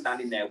Erin. They're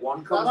standing there.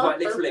 One comes Not on like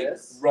literally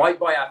purpose. right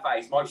by our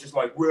face. Mike's just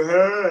like,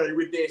 "Way!"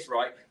 with this,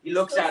 right? He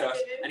looks at us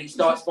and he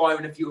starts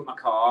firing a few at my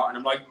car, and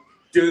I'm like,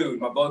 "Dude,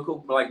 my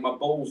my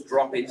balls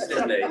drop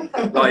instantly."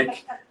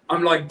 Like,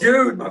 I'm like,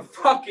 "Dude, my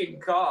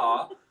fucking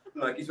car."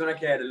 Like, it's when I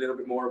cared a little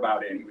bit more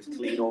about it, and he was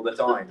clean all the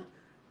time.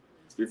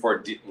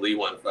 Before Lee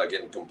went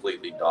fucking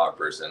completely dog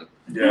person.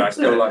 Yeah, I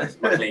still liked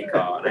my clean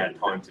car, and I had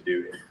time to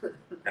do it.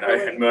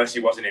 And Mercy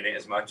wasn't in it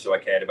as much, so I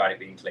cared about it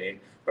being clean.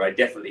 But I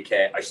definitely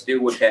care. I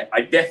still would care. I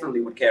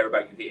definitely would care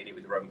about you hitting it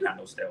with the Roman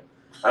candle still.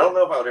 I don't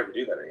know if I would ever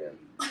do that again.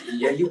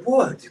 Yeah, you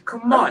would.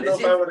 Come I on. don't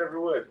know if I would ever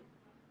would.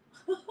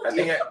 I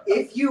think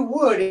If you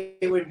would,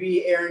 it would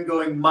be Aaron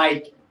going,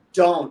 Mike,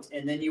 don't.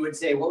 And then you would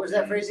say, what was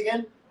that phrase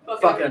again?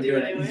 Fuck it, I'm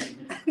doing it.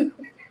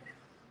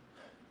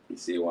 you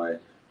see why.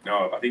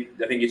 No, I think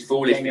it's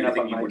foolish. Hanging I up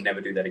think on you Mike. would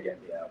never do that again.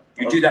 Yeah.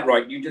 You do that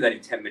right. You do that in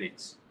 10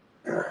 minutes.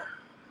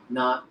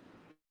 Not.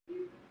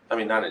 I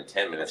mean, not in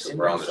 10 minutes because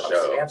we're on the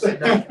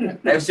show.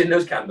 I've seen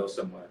those candles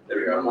somewhere.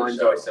 They're in my mind's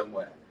eye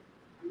somewhere.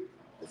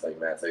 It's like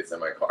Matt says in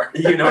my car.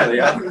 You know they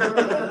are.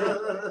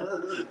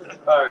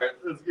 All right,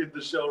 let's get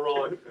the show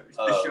rolling. It's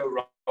the show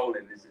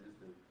rolling. This is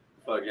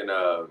Fucking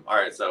all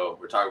right, so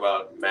we're talking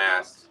about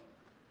masks.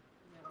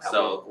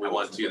 So we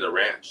went to the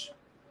ranch.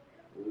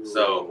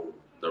 So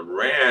the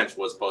ranch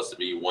was supposed to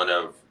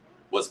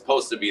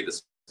be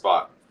the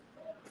spot.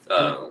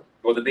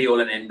 or the be all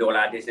and end all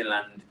at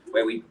Disneyland,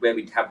 where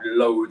we'd have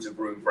loads of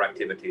room for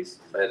activities.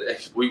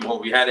 We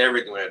had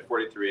everything. We had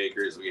 43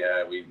 acres.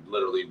 We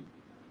literally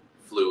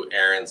flew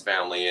Erin's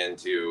family in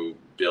to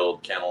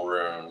build kennel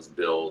rooms,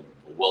 build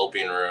a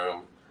whelping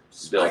room,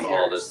 build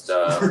all this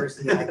stuff. There's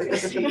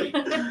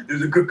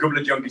There's a good couple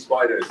of junky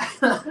spiders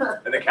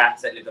and the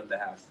cats that lived on the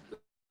house.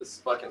 The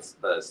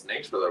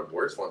snakes were the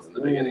worst ones in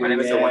the beginning. I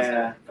never saw one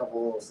a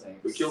couple little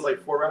snakes. We killed like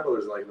 4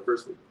 rattlers in the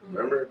first week.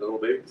 Remember the little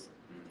babies?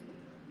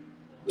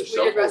 The We did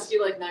shovels.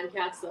 rescue like 9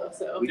 cats though,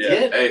 so. We Yeah.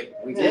 did. Hey,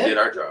 We we did. did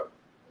our job.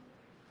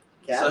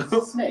 Cats,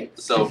 So-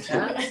 snakes. so-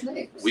 Cats,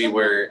 snakes.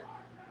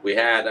 We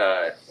had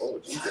oh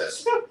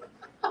Jesus.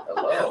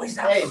 Hello. How is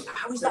that? Hey,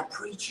 How is that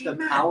preaching, The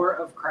man? power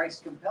of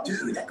Christ compels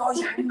Dude, you. that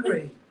guy's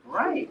angry.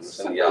 Right. I'm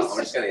just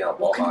gonna yell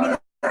What can you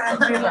Baja.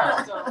 be angry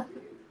about? So,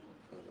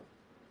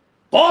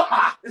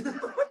 Baja!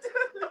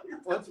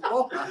 What's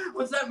Boca?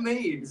 What's that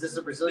mean? Is this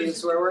a Brazilian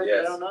swear word?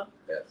 Yes. I don't know.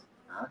 Yes.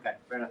 Okay,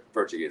 fair enough.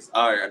 Portuguese.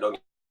 All right, don't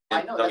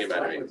I know get that's mad the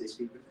at me. language they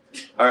speak.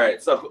 All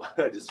right, so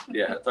it's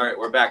all right.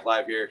 We're back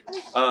live here.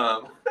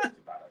 All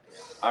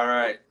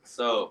right,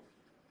 so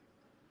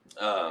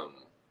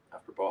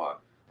after Baja,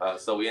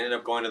 so we ended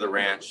up going to the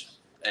ranch,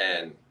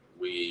 and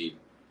I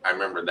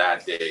remember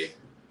that day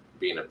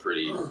being a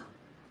pretty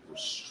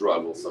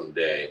strugglesome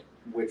day.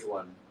 Which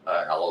one?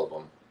 All of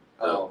them.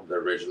 Oh. The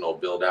original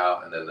build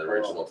out, and then the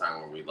original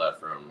time when we left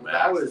from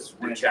That Max. was The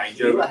when changeover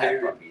Sheila had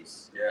period.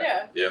 puppies.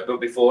 Yeah. yeah. But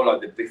before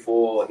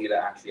before he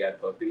actually had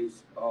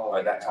puppies, Oh,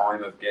 like that yeah.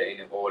 time of getting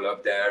it all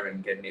up there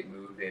and getting it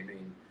moving.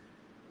 And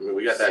I mean,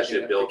 we got that Setting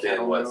shit up built the in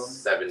kennel what room.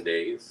 7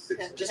 days?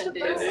 6 10 just days. a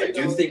bit. I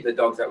do think the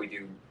dogs that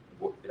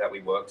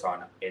we worked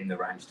on in the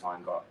ranch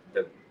time got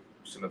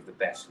some of the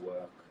best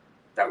work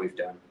that we've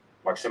done.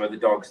 Like some of the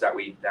dogs that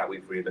we've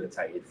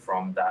rehabilitated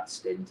from that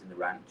stint in the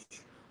ranch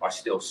are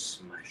still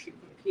smashing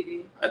it.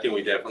 PD. I think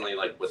we definitely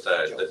with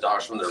the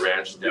dogs from the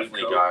ranch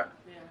definitely got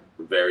Yeah.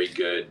 very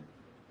good.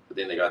 I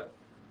think they got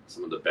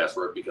some of the best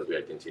work because we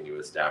had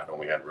continuous staff and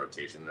we had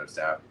rotation of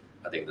staff.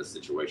 I think the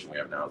situation we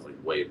have now is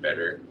way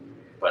better.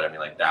 But I mean,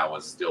 that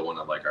was still one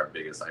of our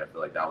biggest. I feel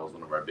like that was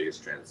one of our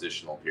biggest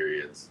transitional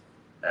periods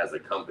as a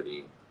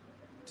company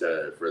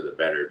for the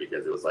better,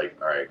 because it was all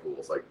right, cool.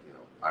 It's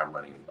I'm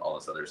running all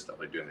this other stuff,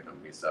 doing the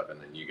company stuff,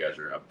 and then you guys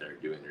are up there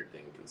doing your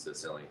thing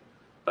consistently.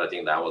 But I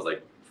think that was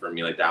for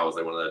me, that was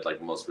one of the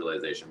most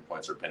realization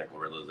points or pinnacle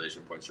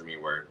realization points for me,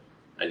 where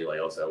I knew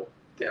also,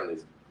 damn,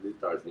 these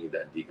dogs need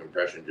that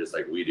decompression just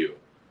like we do.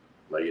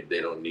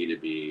 They don't need to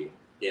be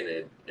in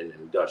an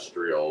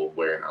industrial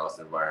warehouse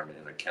environment,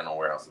 in a kennel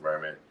warehouse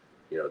environment.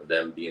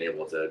 Them being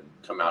able to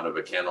come out of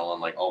a kennel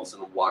and all of a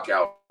sudden walk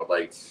out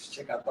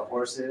Check out the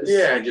horses.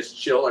 yeah, and just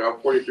chill on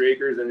 43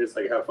 acres and just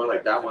have fun.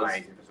 That was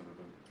Amazing for some of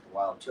them.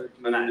 Wild turkey.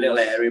 And that little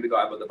area we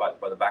got out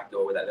by the back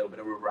door with that little bit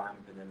of a ramp,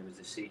 and then there was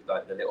a seat,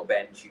 the little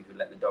bench you could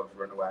let the dogs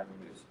run around.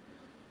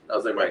 that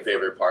was my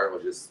favorite part,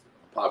 was just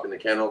popping the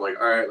kennel. All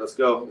right, let's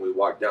go. And we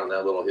walked down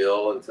that little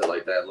hill into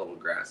that little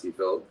grassy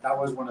field. That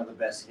was one of the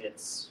best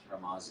hits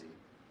from Ozzy.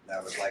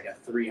 That was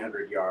a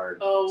 300-yard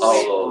Oh,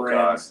 Oh, sprint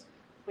God.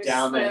 we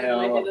down the slammed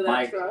my hill. into that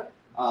Mike truck.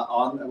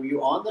 Were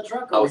you on the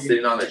truck? Or I was were you...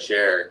 sitting on the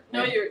chair.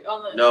 No, you're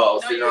on the. No, I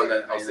was sitting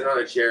on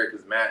the chair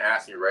because Matt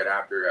asked me right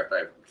after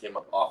I came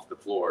up off the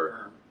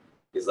floor.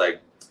 He's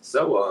like,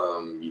 "So,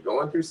 you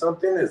going through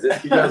something? Is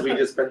this because we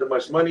just spent too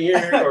much money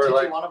here, or did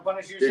like, you want to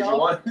punish did you yourself?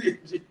 want?"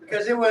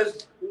 Because it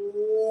was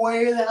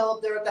way the hell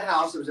up there at the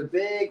house. There was a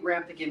big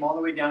ramp that came all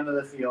the way down to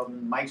the field,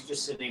 and Mike's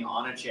just sitting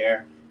on a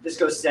chair. Just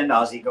go send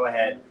Ozzy, go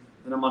ahead.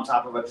 And I'm on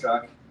top of a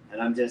truck,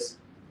 and I'm just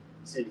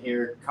sitting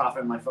here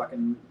coughing my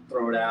fucking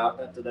throat out.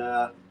 Da, da,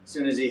 da. As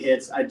soon as he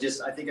hits, I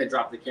think I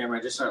dropped the camera.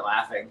 I just start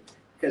laughing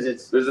because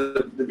it's. There's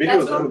the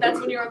video. That's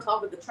when you're on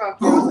top of the truck.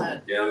 You're on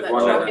that, Yeah, on that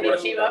one truck, that and you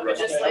rush- came up and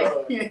just like.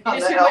 Yeah, You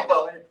just the hear like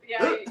elbow.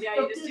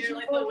 you just hear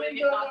like the wind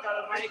get knocked out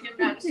of Mike, and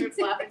Matt just starts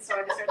laughing, so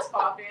I just starts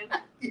coughing.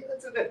 Yeah,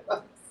 that's what it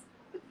was.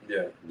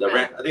 Yeah.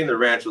 I think the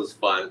ranch was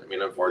fun. I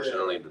mean,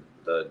 unfortunately,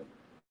 the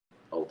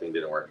whole thing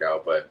didn't work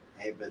out, but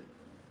Hey, but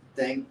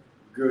thank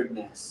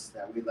goodness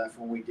that we left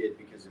when we did,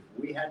 because if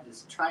we had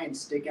to try and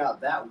stick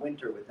out that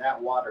winter with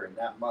that water and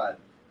that mud,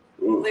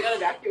 ooh. They got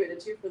evacuated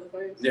too for the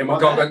fires. Yeah, my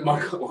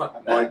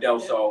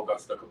Del Sol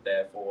got stuck up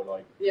there for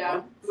like.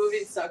 Yeah,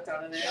 moving sucked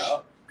out of there.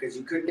 because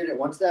you couldn't get it.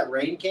 Once that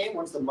rain came,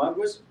 once the mud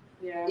was,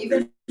 Yeah.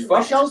 even It's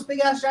fucked. Michelle's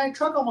big ass giant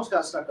truck almost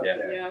got stuck up Yeah.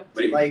 there. Yeah.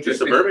 But Like, the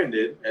Suburban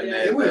did, and Yeah.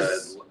 then It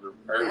was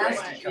the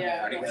nasty.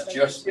 Yeah. And it was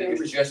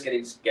Yeah. just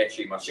getting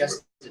sketchy. My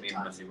Just me in and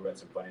my time.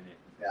 cigarettes and putting it.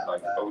 Yeah,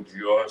 Like that- oh,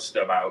 just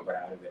about got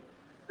out of it,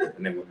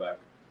 and then we're back.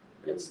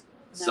 Yes.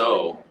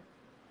 So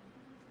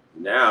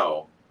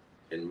now,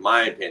 in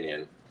my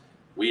opinion,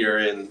 we are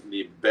in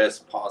the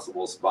best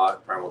possible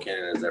spot Primal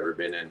Canine has ever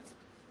been in,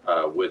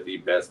 with the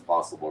best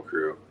possible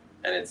crew,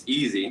 and it's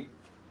easy.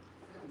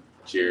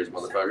 Cheers,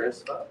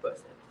 motherfuckers.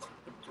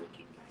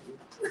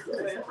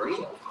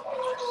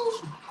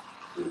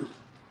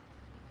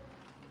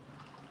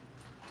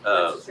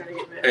 Just trying to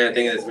get Matt. And I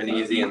think it's been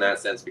easy in that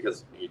sense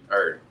because,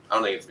 or I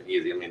don't think it's been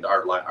easy. I mean,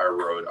 our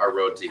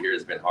road to here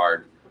has been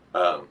hard.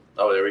 Oh,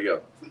 there we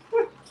go.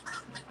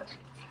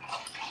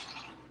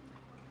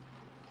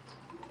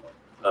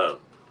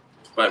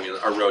 But I mean,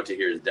 our road to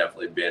here has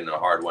definitely been a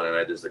hard one, and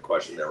I just a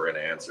question that we're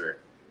going to answer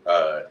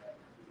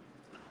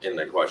in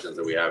the questions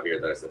that we have here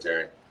that I sent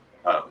Erin.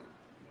 But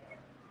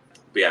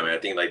yeah, I mean, I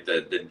think like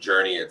the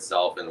journey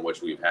itself in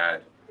which we've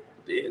had.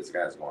 This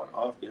guy's going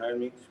off behind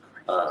me.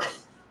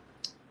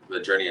 The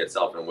journey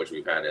itself in which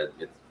we've had I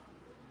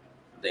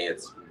think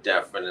it's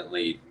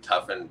definitely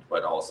toughened,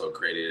 but also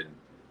created,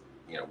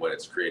 what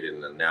it's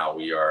created, and now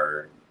we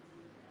are,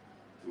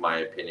 in my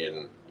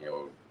opinion,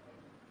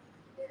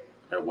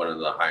 at one of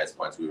the highest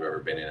points we've ever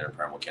been in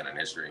Primal Canine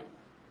history.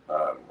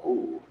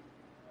 Ooh,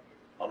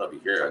 I don't know if you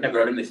hear it. I've never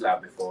heard in this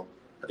lab before.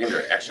 I think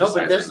they're No, exercising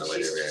but there's the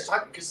lady over here. she's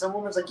talking because some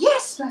woman's like,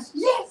 yes,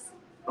 yes.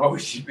 Oh,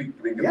 she's big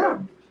Yeah.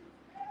 about.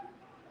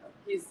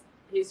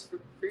 He's for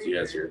free. Do you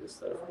guys hear this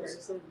stuff?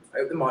 I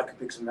hope the mic can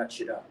pick some of that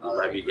shit up. You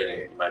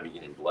might be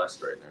getting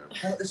blessed right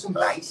now. There's some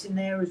bass in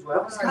there as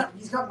well.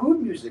 He's got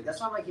mood music. That's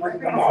not like he might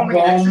be Come performing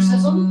an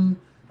exorcism.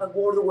 Like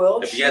War of the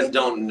Worlds. If you guys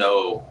don't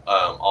know,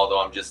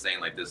 although I'm just saying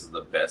like this is the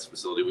best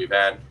facility we've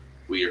had,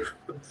 we're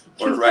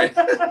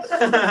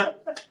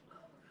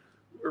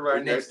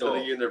right next to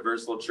the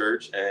Universal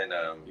Church, and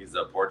he's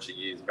a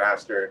Portuguese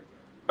pastor.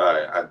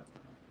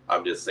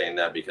 I'm just saying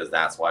that because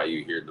that's why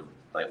you hear the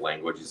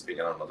language he's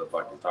speaking. I don't know what the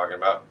fuck he's talking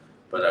about,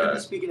 but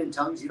He's speaking in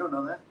tongues. You don't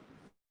know that.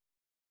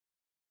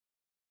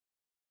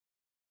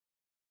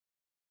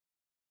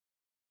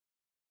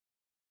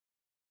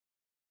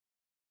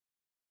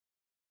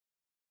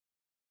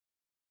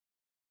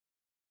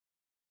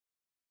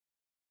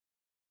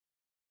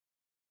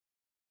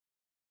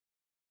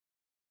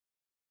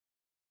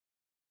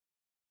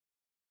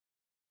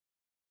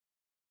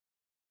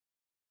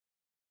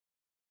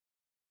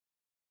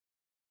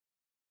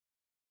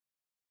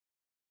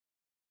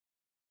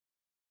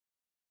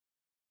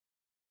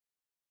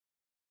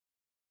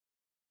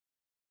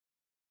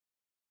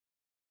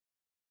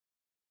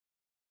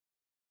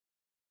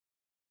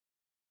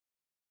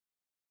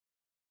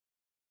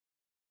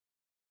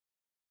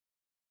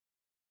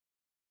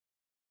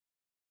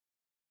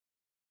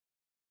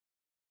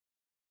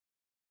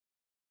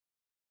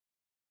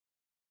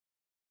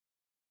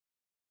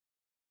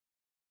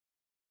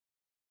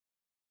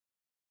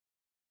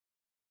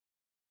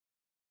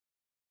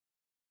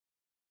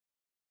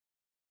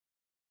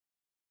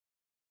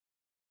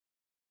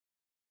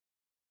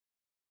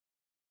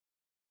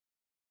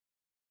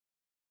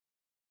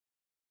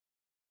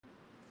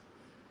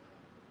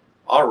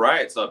 all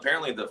right. So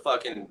apparently the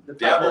fucking The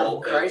power devil,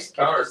 of Christ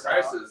power of kicked us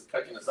Christ, off. is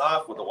kicking us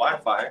off with the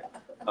Wi-Fi.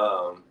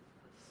 I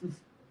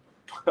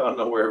don't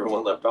know where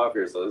everyone left off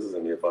here, so this is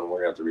gonna be a fun one. We're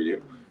gonna have to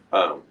redo.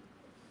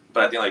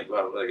 But I think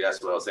I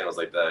guess what I was saying was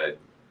like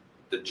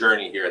the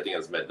journey here. I think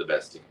has meant the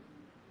best team.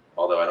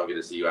 Although I don't get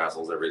to see you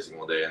assholes every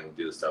single day and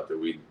do the stuff that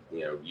we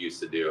used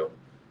to do,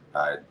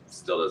 it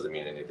still doesn't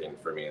mean anything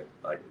for me.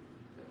 Like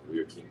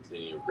we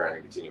continue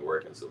grinding, continue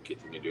working, so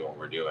continue doing what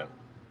we're doing.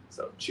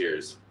 So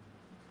cheers.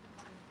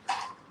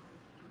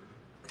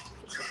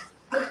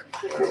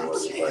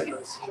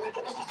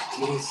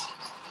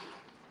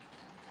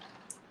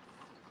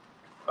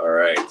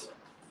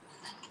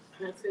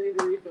 Matt's gonna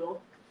need a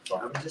refill.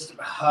 I'm just.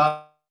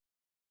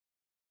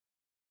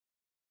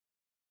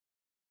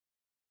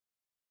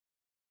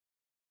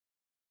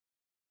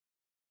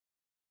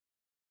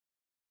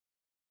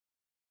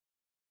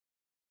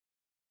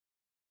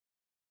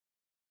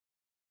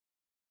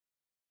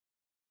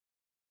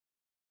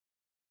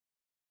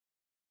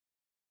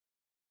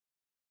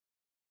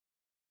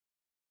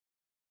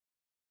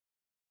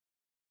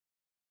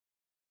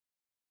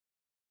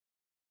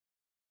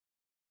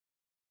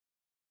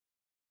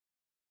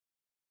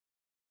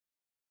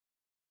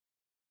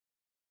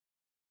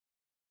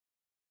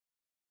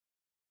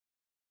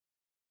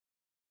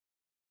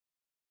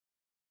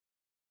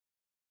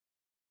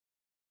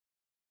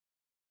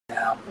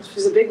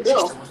 She's a big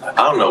girl. I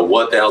don't know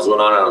what the hell's going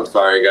on. I'm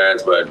sorry,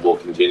 guys, but we'll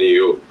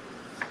continue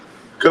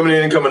coming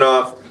in and coming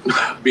off,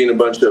 being a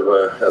bunch of,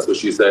 that's what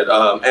she said.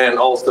 And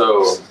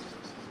also,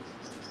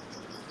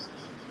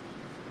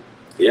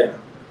 yeah,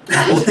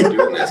 we'll keep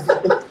doing this.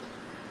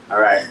 All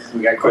right,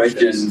 we got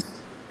questions.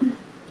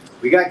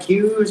 We got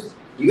Q's.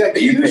 You got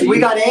Q's. We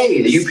got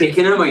A's. Are you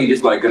picking them, or are you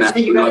just like gonna I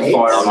think you got like, A's.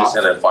 fire I'm them just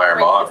off? gonna fire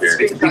them off here.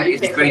 It's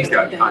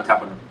screenshot. You can't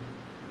tap on them.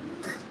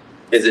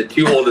 Is it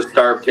too old to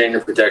start training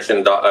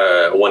protection,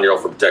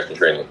 1-year-old for protection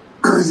training?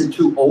 Is it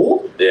too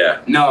old?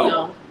 Yeah,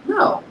 No.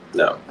 No.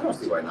 no. I don't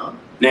see why not.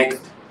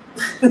 Next.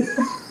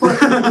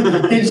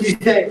 Did you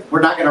say we're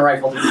not gonna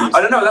rifle through these?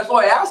 I don't know. That's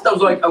why I asked. I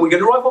was like, "Are we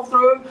gonna rifle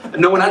through them?"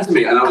 And no one answered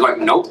me. And I was like,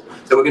 "Nope."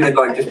 So we're gonna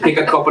like just pick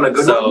a couple of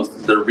good So ones.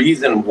 the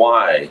reason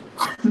why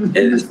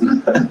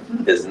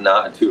it is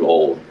not too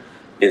old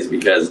is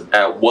because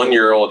at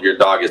 1-year-old, your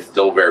dog is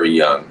still very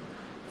young.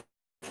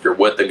 If you're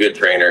with a good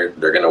trainer,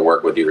 they're going to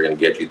work with you, they're going to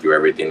get you through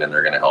everything, and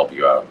they're going to help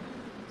you out.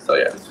 So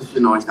yeah, It's just a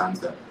nice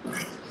answer.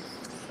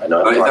 I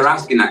know. But if they're How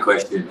asking that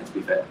question, let's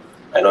be fair.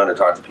 I know how to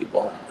talk to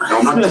people. No,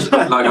 I'm not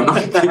I'm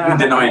not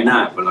denying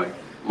that, but like,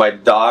 My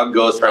dog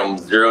goes from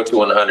 0 to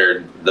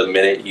 100 the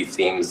minute he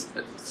seems.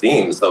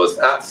 So it's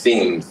not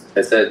seems.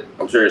 It said,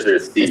 I'm sure it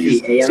says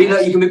sees. see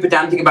that you can be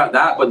pedantic about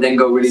that, but then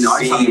go really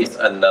nice on Sees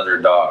it. another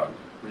dog.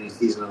 When he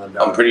sees another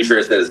dog. I'm pretty sure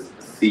it says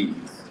sees.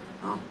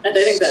 And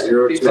I think that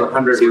 0 would be to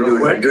 100 So you're real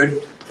doing quick.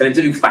 good. Tell him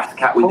to do fast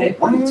cat with it.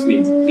 Which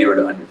means 0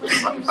 to 100.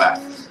 Fucking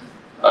fast.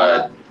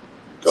 Go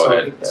so,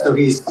 ahead. So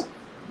he's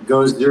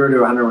goes 0 to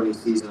 100 when he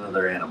sees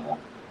another animal.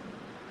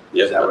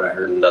 Yep, Is that what I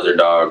heard? Another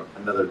dog.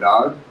 Another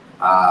dog.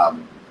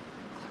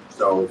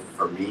 So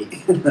for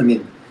me, I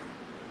mean,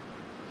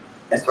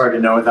 it's hard to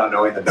know without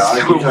knowing the dog.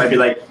 Usually I'd be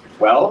like,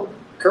 well,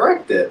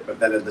 correct it. But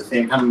then at the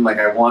same time, like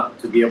I want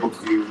to be able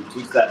to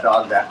teach that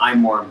dog that I'm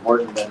more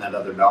important than that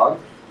other dog.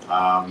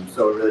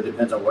 So it really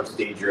depends on what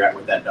stage you're at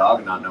with that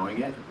dog, not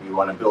knowing it. You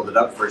want to build it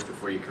up first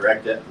before you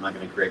correct it. I'm not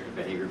going to correct the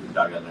behavior if the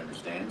dog doesn't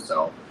understand.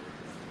 So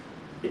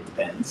it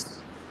depends.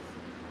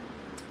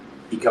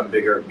 Become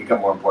bigger, become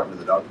more important to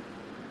the dog.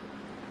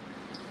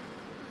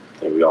 I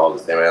think we all have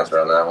the same answer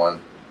on that one.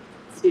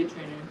 see a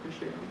trainer for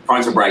sure.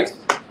 Find some breaks.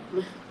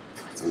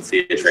 And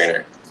see a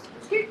trainer.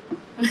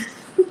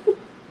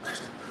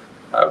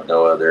 I have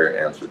no other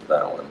answer to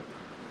that one.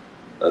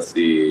 Let's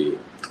see.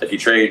 If you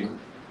train,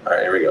 all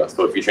right, here we go.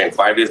 So if you train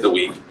 5 days a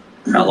week,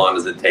 how long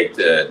does it take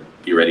to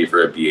be ready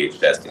for a BH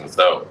testing?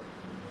 So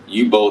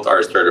you both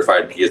are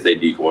certified PSA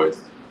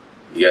decoys.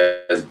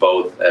 You guys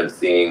both have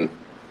seen,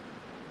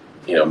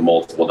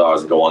 multiple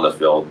dogs go on the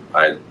field.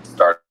 I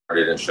started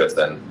in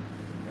Schutzen,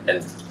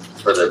 and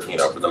for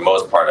the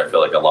most part, I feel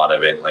like a lot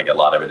of it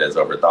is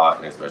overthought,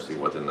 and especially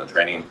within the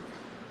training.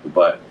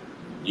 But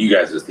you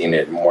guys have seen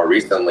it more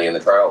recently in the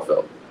trial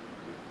field.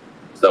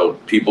 So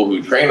people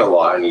who train a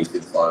lot, and you see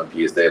a lot on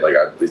PSA, like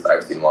at least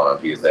I've seen a lot on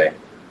PSA,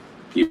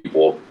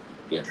 people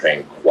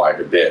train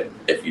quite a bit.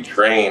 If you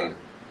train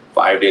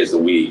 5 days a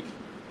week,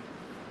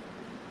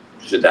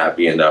 should that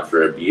be enough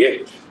for a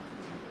BH?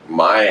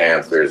 My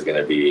answer is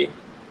going to be,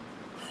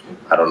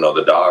 I don't know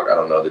the dog, I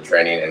don't know the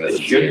training, and It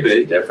should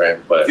be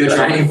different. But if you're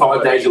training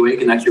 5 days a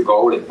week and that's your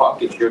goal,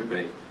 it should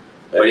be.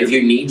 But if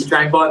you need to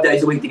train 5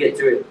 days a week to get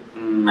to it,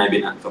 maybe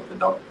that's up to the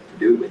dog to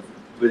do it with.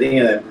 But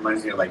then that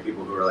reminds me of like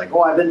people who are like,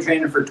 oh, I've been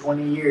training for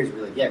 20 years.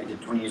 We're like, yeah, we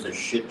did 20 years of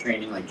shit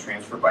training, like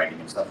transfer biting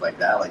and stuff like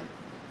that. Like,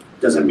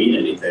 doesn't mean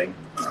anything.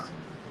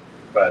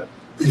 But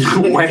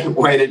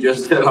way to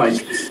just like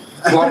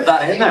swap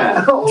that in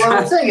there. well,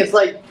 I'm saying it's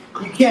like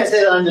you can't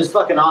say that I'm this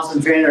fucking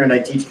awesome trainer and I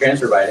teach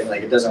transfer biting.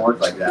 Like, it doesn't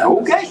work like that.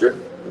 Okay. Sure.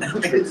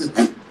 It's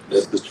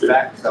This is true.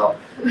 fact. So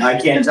I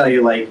can't tell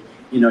you like,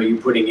 you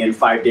putting in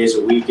 5 days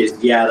a week is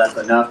that's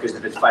enough. Because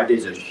if it's 5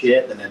 days of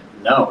shit, then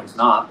no, it's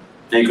not.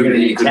 It could, You're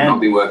gonna it could need not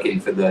be working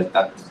for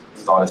that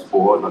style of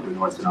sport, not doing the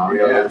right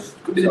scenarios.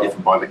 Yeah. Could be the So-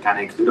 different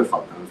biomechanics. Who the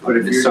fuck knows? But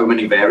if There's you're- so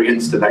many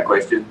variants to that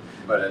question.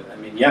 But I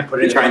mean, yeah,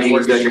 put If it you're in training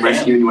as much with as search and you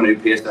rescue can. and you want to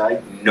do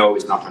PSA, no,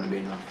 it's not going to be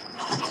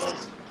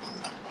enough.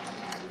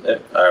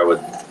 I would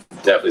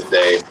definitely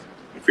say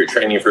if you're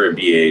training for a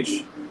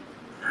BH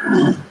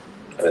and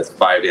it's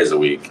 5 days a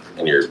week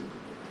and you're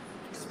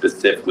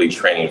specifically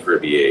training for a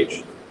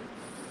BH,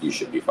 you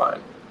should be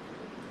fine.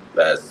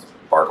 That's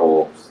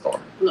Sparkle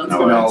Storm. No,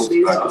 No, it's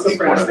I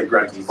think one of the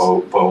grunties.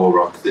 Bo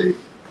Roxy.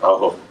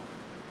 Oh,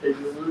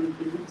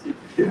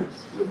 Yeah,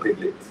 little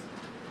piglets.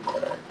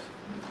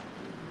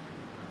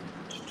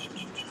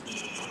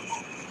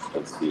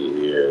 Let's see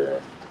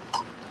here.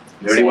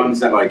 The only ones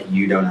that like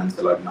you don't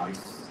answer like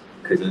nice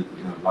because you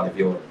know a lot of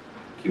your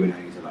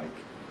Q&As are like.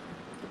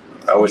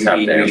 I always have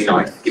being to really answer.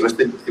 nice. Give us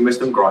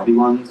some grindy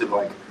ones of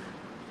like.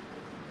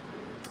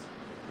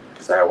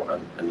 Because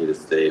I need to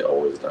stay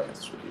always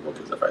nice for people.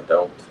 Because if I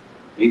don't,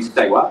 You need to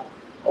say what?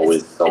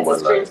 always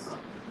someone nice.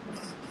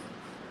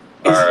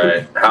 All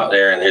right,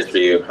 Erin, here's for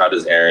you. How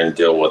does Erin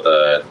deal with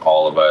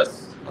all of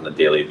us on a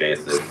daily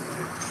basis?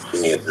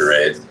 She needs to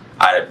raise.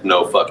 I have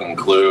no fucking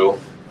clue.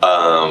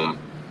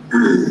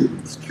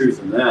 It's truth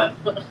in that.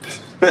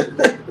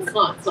 It's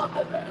not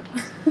that bad.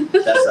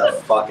 That's a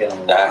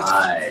fucking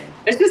lie.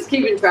 It's just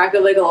keeping track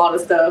of like a lot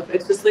of stuff.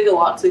 It's just like a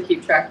lot to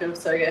keep track of.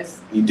 So I guess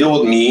You deal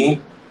with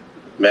me,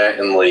 Matt,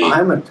 and Lee.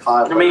 I'm a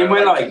toddler. I mean, we're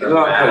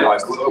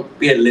relax. we'll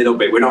be a little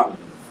bit. We're not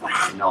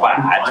No,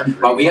 bad,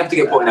 but we have to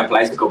get put in a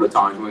place a couple of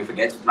times when we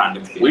forget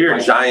random shit. We are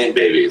giant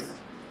babies.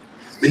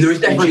 I mean, there is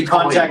Did definitely you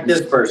contact times-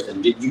 this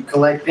person? Did you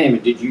collect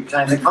payment? Did you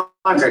sign the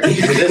contract? Did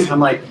you do this? I'm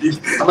like,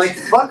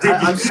 fuck.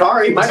 I'm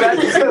sorry. My bad.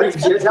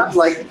 I'm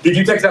like, Did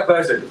you text that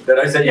person that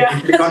I said Yeah.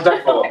 you the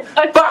contact for?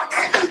 Fuck!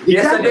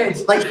 Yes, I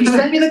did. Like, he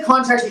sent me the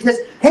contract. He says,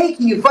 hey,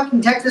 can you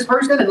fucking text this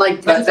person? And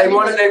like, They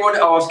want it.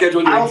 Oh, I'll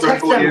schedule your I'll intro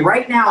text for them you.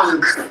 right now.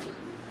 did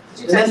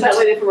you text that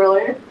lady from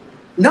earlier?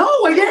 No,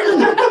 I didn't.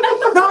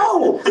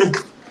 No.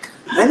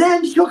 And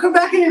then she'll come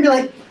back in and be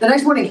like, the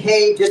next morning,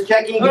 hey, just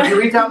checking. Did you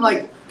reach out? I'm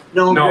like,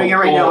 no, I'm doing it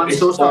right now. I'm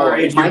so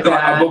sorry. It's my I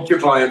bad. booked your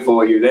client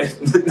for you.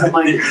 I'm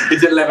like,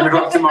 It's 11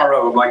 o'clock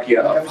tomorrow. I'm like,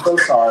 yeah. I'm so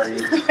sorry.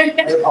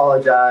 I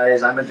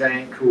apologize. I'm a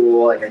giant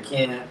cool. Like, I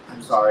can't.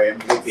 I'm sorry.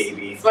 I'm a big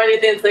baby. It's funny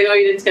thing. It's like, oh,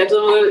 you didn't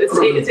schedule it. It's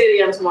 8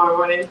 a.m. tomorrow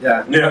morning.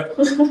 Yeah. Yeah.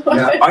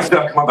 I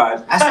stuck. My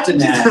bad. Ask the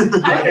Nat. I've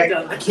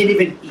done I that. can't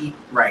even eat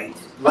right,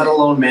 let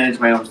alone manage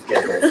my own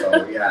schedule.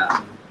 So,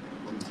 yeah.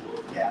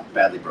 Yeah,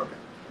 badly broken.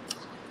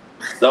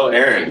 So,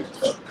 Erin,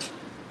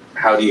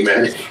 how do you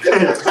manage?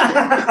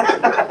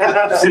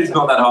 It's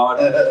not that hard.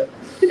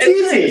 It's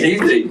It's easy.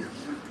 easy.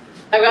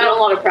 I've got a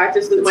lot of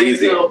practice with It's my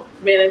easy. so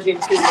managing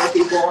 2 more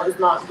people is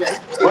not good.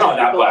 We're not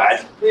that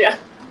bad. Yeah.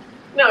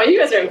 No, you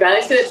guys aren't bad.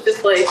 I said it's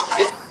just like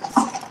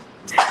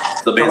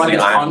So basically,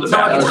 I'm the It's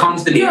not like bad it's one.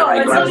 constantly No,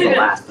 like it's That's not the even-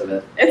 last of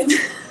it. it's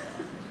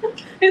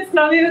it's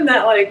not even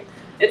that like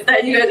it's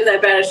that you guys are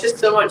that bad. It's just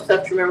so much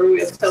stuff to remember. We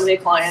have so many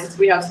clients.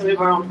 We have so many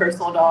of our own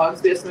personal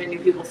dogs. We have so many new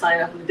people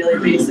signing up on a daily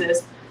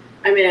basis.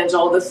 I manage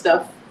all this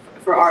stuff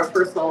for our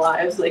personal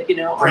lives, like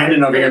our-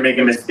 Brandon over here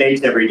making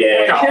mistakes every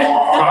day.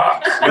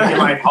 Making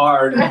life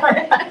hard.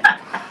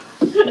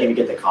 Can't even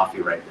get the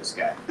coffee right, this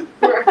guy.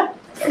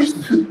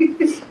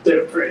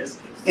 Depressed.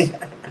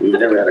 We've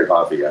never had a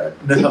coffee guy.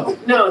 No.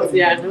 No, we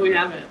haven't. You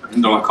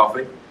don't like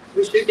coffee?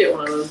 We should get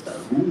one of those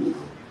though. Ooh.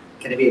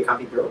 Can it be a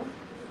coffee girl?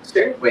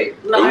 Sure. Wait.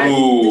 No,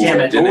 Ooh, Damn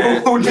it.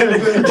 Jeanette. Oh,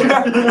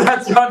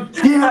 that's not.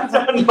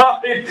 That's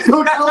not it.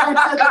 Don't tell her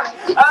I said that.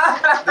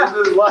 This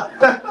is what.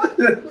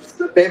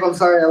 Babe, I'm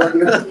sorry. I love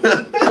you. Matt,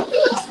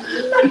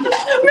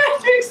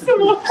 drink some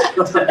more.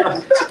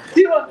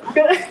 Do you want?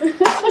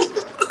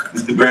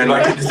 It's the Brandon.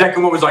 Like the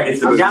second one was like it's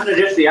the I'm booze. down to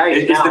just the ice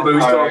It's the now.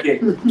 booze All right.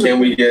 talking. Can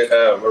we get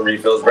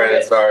refills,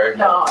 Brandon? Sorry.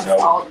 No, it's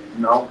all.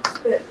 No.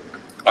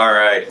 All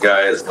right,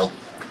 guys.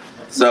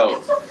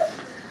 So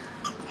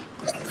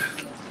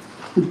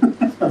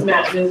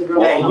Matt is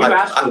real. Hey, you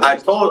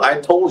asked for I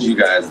told you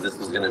guys this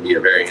was going to be a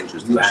very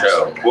interesting You asked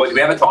show. What do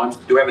we have a time?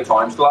 Do we have a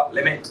time slot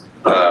limit?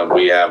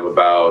 We have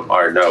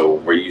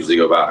we usually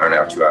go about an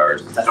hour, 2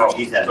 hours. That's what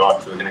she said. So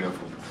we're gonna go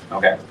for.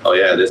 Okay. Oh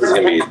yeah,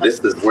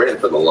 we're in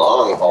for the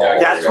long haul.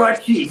 That's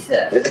what she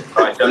said.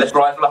 All right. So let's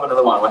rifle up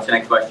another one. What's the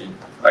next question?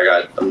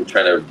 I'm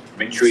trying to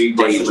I'm intrigued.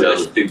 What's Stage the of-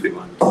 stupid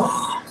one?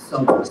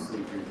 So good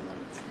sleep.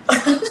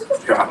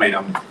 I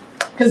mean,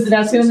 Because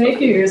that's gonna make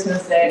you. You're just gonna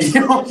say.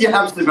 Yeah,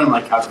 I'm sleeping on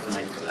my couch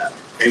tonight for that.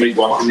 anybody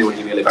wants to do when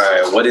you all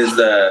right,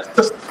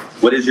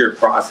 what is your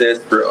process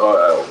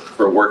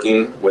for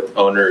working with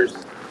owners?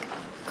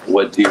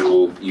 What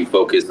do you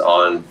focus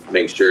on?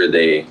 Make sure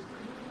then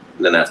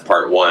that's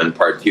part one.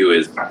 Part two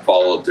is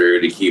follow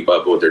through to keep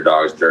up with their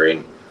dogs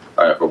during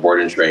for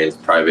board and trains,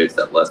 private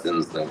set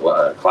lessons, and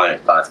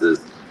client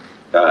classes.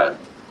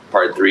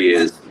 Part three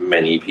is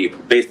many people.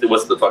 Basically,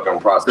 what's the fucking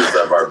process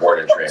of our board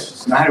and train?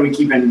 So how do we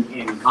keep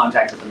in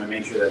contact with them and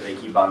make sure that they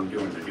keep on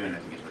doing what they're doing? I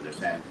think is what they're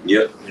saying.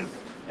 Yep.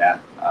 Yeah.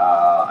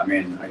 I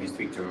mean, I can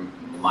speak to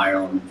my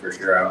own for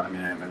sure. I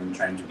mean, I'm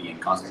trying to be in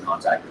constant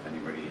contact with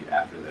anybody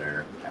after they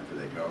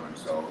go, and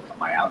so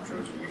my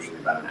outros are usually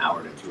about an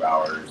hour to 2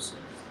 hours.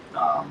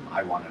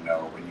 I want to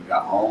know when you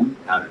got home,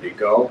 how did it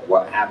go,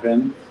 what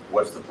happened,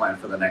 what's the plan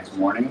for the next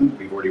morning.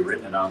 We've already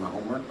written it on the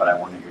homework, but I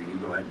want to hear you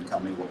go ahead and tell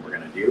me what we're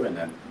gonna do, and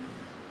then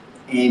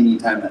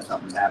anytime that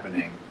something's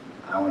happening,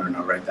 I want to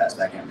know right that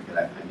second because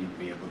I need to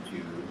be able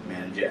to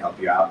manage it, help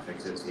you out,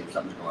 fix it, see if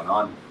something's going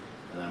on,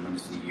 and then I'm going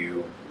to see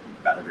you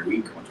about every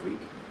week, once a week.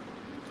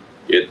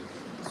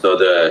 So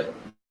the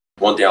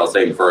one thing I'll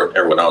say before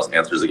everyone else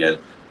answers again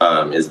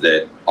is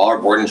that all our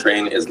board and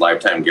train is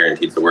lifetime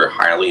guaranteed. So we're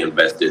highly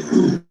invested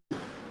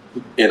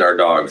in our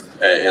dogs,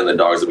 and the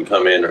dogs that we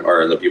come in,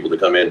 or the people that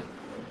come in,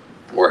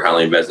 we're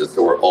highly invested,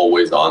 so we're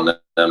always on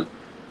them.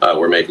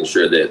 We're making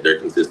sure that they're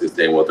consistently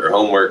staying with their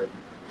homework.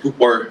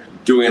 We're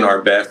doing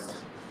our best,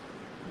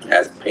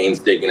 as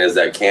painstaking as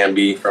that can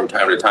be from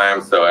time to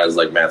time. So as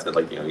like Matt said,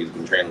 like, he's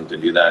been training to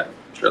do that.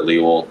 Surely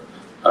will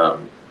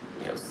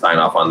sign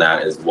off on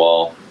that as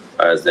well,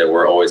 as that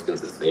we're always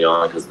consistently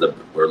on, because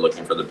we're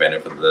looking for the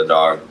benefit of the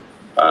dog.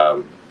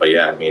 But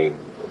yeah, I mean,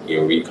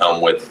 we come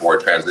with 4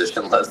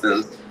 transition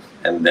lessons,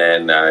 and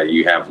then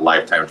you have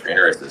lifetime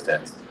trainer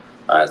assistants.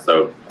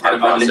 So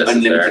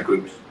unlimited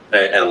groups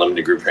and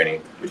unlimited group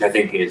training, which I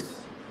think is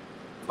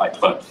like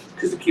clutch,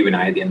 because the Q&A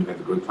at the end of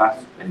every group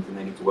class, anything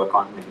they need to work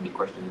on, any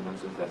questions and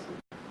answers,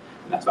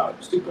 and that's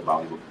super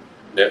valuable.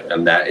 Yeah,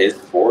 and that is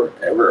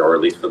forever, or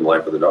at least for the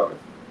life of the dog.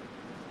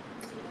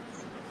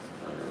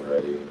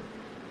 Alrighty.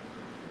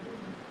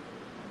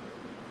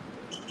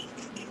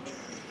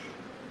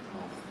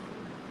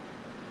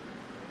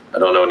 I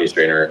don't know any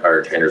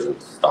trainers in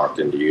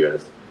Stockton. Do you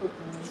guys?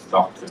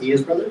 Stockton.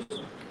 Diaz Brothers?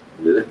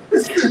 Did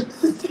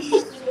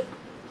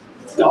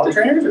Dog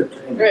trainers or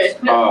trainers? Right.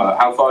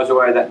 How far is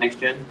away that next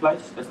gen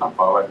place? That's not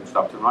far away from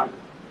Stockton, right?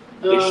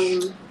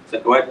 Is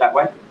that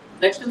way?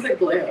 Next gen's like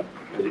Vallejo.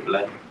 Is it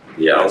below?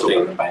 Yeah, I That's don't all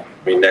think. over the bank.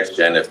 I mean, next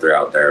gen, if they're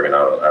out there,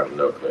 I have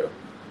no clue.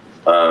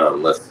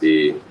 Let's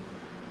see.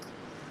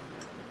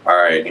 All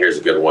right, here's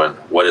a good one.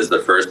 What is the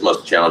first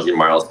most challenging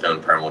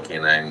milestone Primal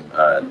Canine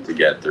to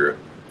get through?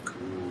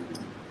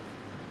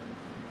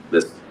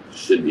 This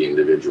should be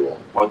individual.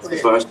 What's the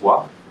first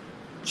what?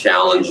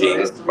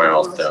 Challenging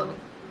milestone.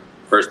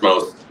 First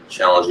most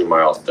challenging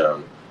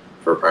milestone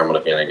for Primal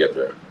Canine to get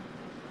through.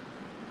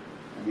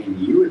 I mean,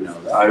 you would know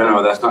that. I don't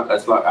know. That's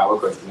like our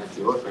question. That's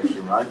your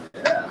question, right?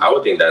 Yeah. I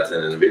would think that's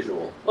an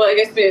individual. Well, I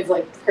guess it's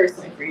like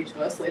personally for each of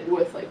us, like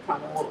with like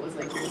Primal, what was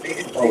like your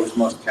biggest What was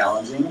most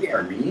challenging Yeah.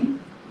 for me?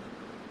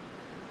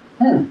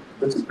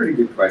 That's a pretty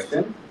good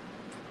question.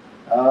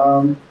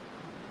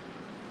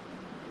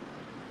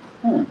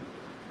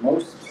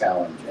 Most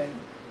challenging.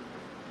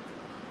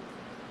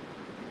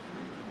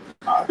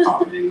 I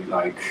can't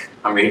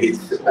really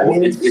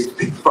it's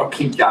been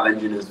fucking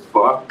challenging as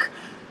fuck.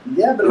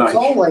 Yeah, but it's Like-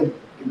 all like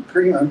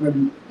pretty. I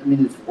mean,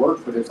 it's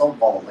work, but it's all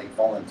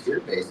volunteer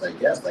based, I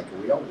guess. Like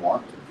we all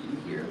want to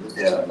be here. This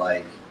isn't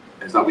like,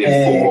 It's not being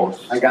hey,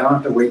 forced. like I don't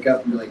have to wake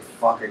up and be like,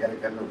 fuck, I gotta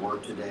come to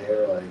work today,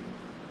 or like,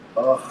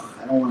 ugh,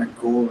 I don't want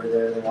to go over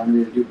there. They wanted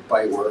me to do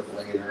bite work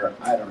later.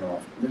 I don't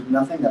know. There's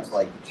nothing that's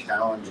like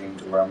challenging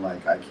to where I'm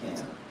like, I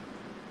can't.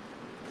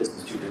 This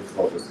is too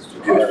difficult. This is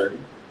too hard.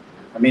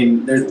 I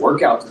mean, there's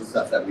workouts and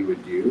stuff that we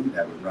would do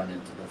that would run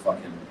into the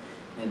fucking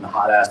in the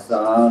hot ass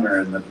sun or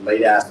in the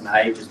late ass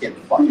night, just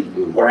getting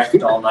fucking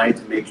wrecked all night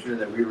to make sure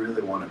that we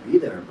really want to be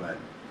there. But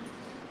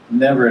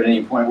never at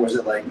any point was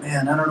it like,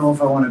 man, I don't know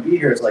if I want to be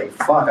here. It's like,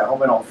 fuck, I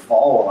hope I don't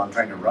fall while I'm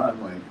trying to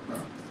run. Like,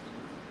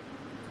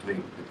 I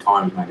think the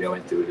times maybe I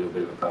went through a little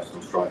bit of a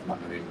personal strife,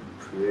 not knowing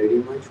pretty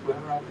much where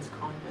I was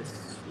kind of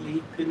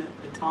sleeping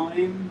at the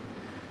time.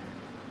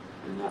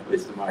 And that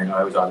was the moment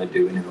I was either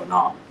doing it or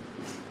not.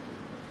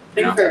 I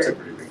think that's a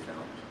for pretty big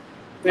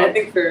challenge. I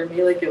think for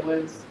me, like it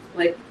was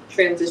like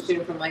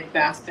transitioning from like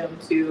Bascom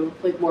to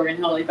like Morgan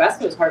Hill. Like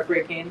Bascom was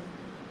heartbreaking,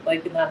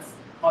 like, and that's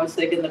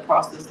obviously like in the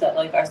process that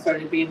like I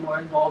started being more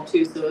involved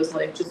too. So it was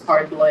like just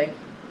hard to like,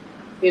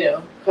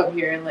 come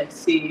here and like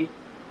see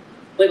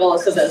like all the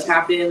stuff that was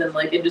happening, and then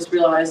like and just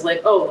realize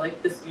like, oh,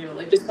 like this,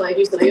 like just like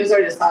you said, like, it was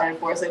already decided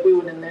for us. Like we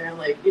went in there and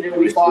like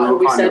we fought,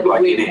 we said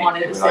what we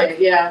wanted to say,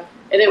 yeah.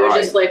 And it was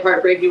just like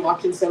heartbreaking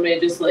watching somebody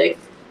just like,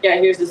 yeah,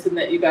 here's this thing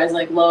that you guys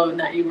like love and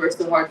that you work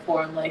so hard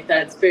for, and like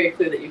that it's very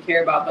clear that you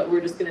care about, but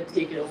we're just gonna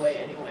take it away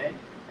anyway.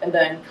 And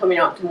then coming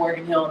out to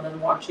Morgan Hill and then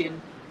watching,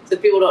 so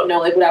people don't know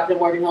like what happened in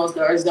Morgan Hill is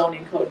that our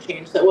zoning code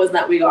changed. So it wasn't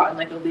that we got in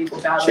like a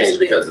legal battle. Changed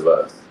because of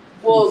us.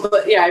 Well,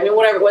 but yeah, I mean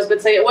whatever it was,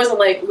 but say it wasn't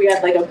like we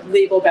had like a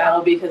legal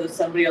battle because of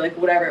somebody or like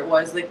whatever it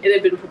was. Like it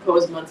had been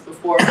proposed months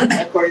before,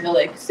 according to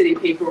like city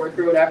paperwork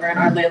or whatever, and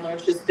our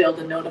landlords just failed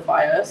to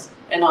notify us,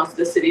 and also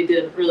the city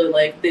didn't really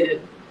they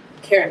didn't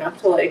care enough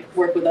to like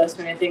work with us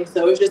or anything.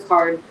 So it was just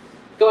hard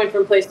going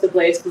from place to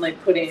place and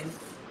like putting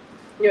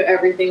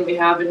everything we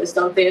have into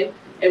something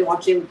and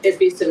watching it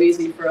be so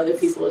easy for other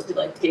people to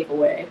like take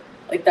away.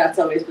 Like that's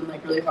always been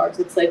like really hard.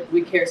 So it's like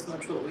we care so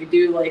much what we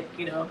do, like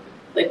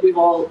like we've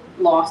all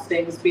lost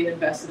things being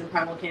invested in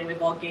Primal Canine,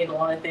 we've all gained a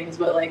lot of things,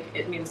 but like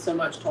it means so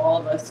much to all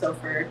of us. So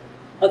for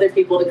other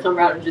people to come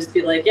around and just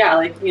be like, yeah,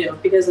 like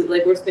because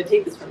like we're just gonna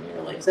take this from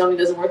you, like zoning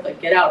doesn't work, like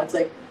get out. It's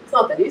like it's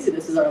not that easy.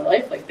 This is our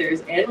life. Like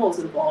there's animals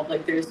involved.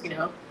 Like there's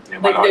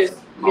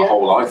my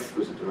whole life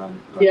was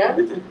around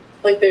everything.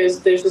 Like there's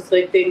just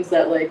like things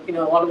that like a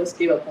lot of us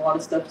gave up a lot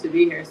of stuff to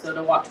be here. So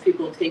to watch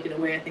people take it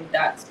away, I think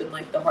that's been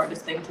like the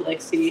hardest thing to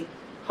like see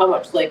how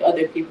much like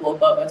other people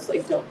above us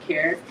like don't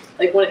care.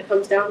 Like when it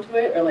comes down to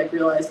it, or like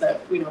realize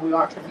that we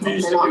aren't trying to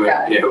help. We're not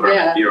bad.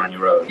 Yeah, you're on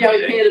your own. Yeah,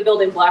 we painted a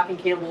building black in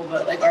Campbell,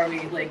 but like, are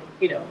we like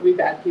we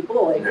bad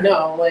people? Like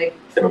no, like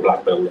a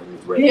black building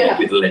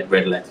with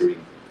red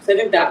lettering. So I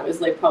think that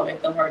was like probably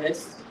the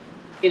hardest,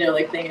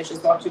 like thing is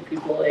just watching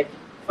people like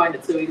find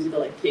it so easy to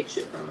like take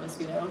shit from us,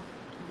 you know.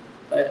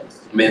 But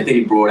I mean, I think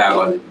he brought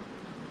out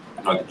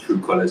like the true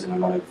colours in a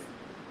lot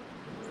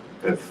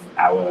of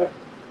our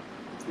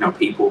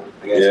people.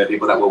 I guess the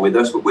people that were with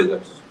us.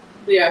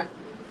 yeah,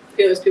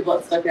 there's people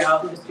that stuck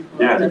out, and there's people.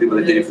 The people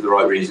that did it for the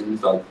right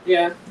reasons. Like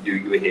you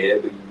were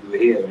here, but you were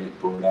here, and it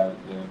brought out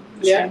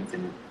the strength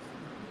in it.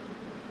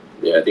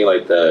 Yeah, I think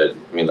like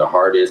the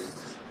hardest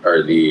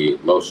or the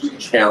most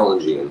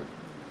challenging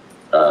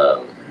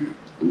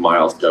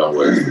milestone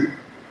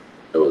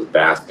was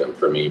Bascom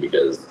for me,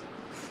 because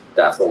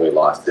that's when we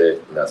lost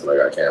it, and that's when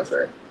I got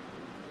cancer.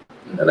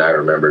 And I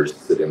remember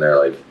just sitting there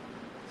like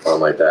on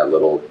like that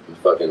little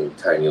fucking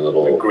tiny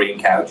little green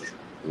couch.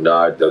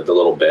 No, the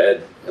little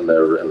bed in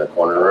the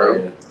corner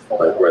room,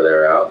 like where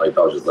they're out. Like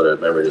I was just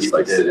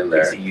like sitting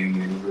there.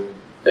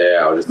 Yeah,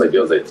 I was just like, he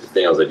was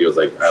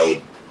like, I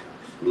would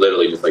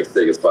literally just like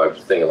sick as fuck,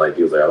 just thinking like,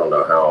 he was like, I don't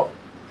know how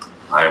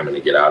I'm gonna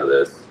get out of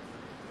this.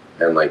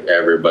 And like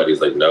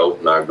everybody's like,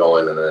 nope, not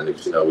going. And then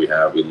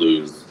we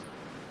lose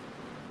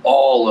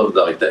all of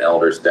the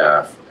elder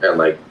staff. And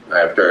like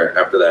after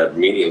that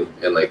meeting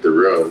in like the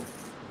room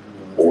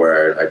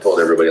where I told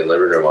everybody in the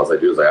living room, I was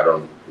like, dude, I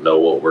don't know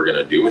what we're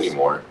gonna do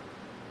anymore.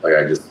 Like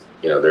I just,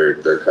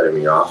 they're cutting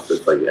me off.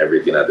 Just like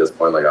everything at this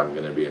point, like I'm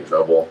gonna be in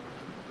trouble.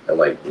 And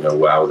like,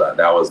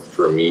 that was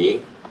for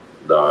me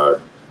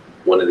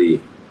one of the,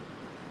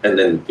 and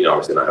then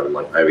obviously not having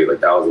like Ivy, like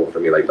that was for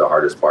me like the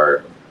hardest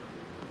part.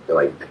 And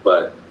like,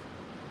 but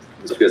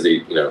it's because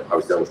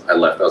obviously I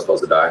left, I was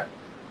supposed to die,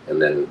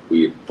 and then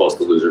we were supposed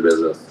to lose our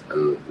business,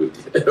 and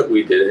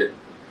we did it.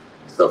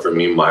 So for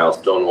me,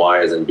 milestone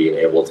wise, and being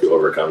able to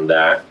overcome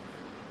that's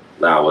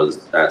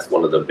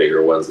one of the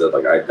bigger ones that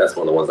that's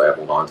one of the ones I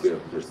hold on to.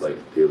 I'm just like,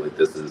 dude, like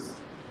this is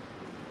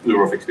a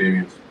rough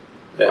experience.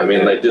 Yeah, I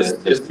mean, like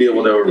just be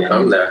able to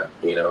overcome that,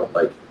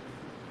 like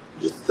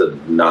just to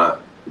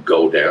not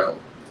go down,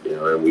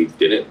 and we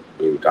didn't.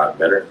 We got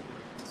better.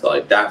 So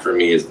like that for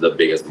me is the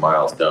biggest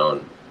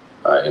milestone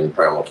in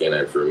Primal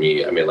Canine for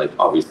me. I mean, like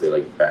obviously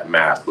like that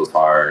mask was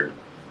hard,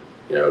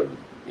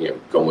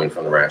 going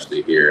from the ranch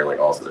to here, and like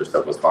all this other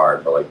stuff was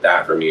hard. But like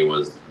that for me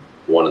was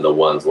one of the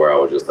ones where I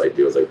was just like,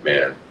 dude, was like,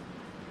 man,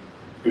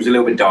 it was a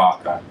little bit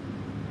darker.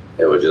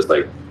 It was just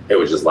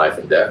life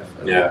and death.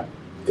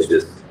 It's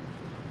just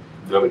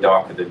a little bit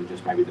darker than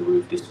just maybe the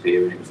roof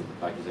disappearing. It was,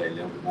 like you say, a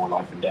little bit more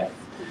life and death.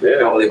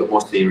 Yeah, a little bit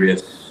more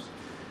serious.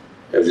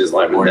 It was just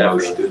life and death.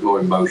 There was more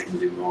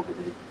emotions involved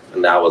with it.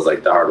 And that was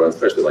like the hard one,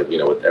 especially like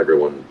with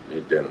everyone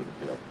doing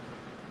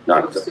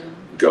not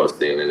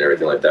ghosting and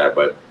everything like that.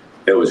 But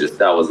it was just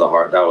that was the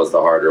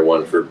harder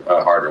one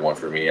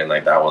for me, and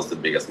like that was the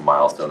biggest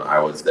milestone I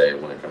would say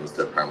when it comes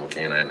to Primal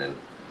Canine and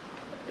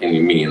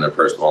me in the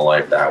personal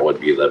life. That would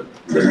be the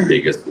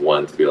biggest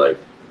one to be like,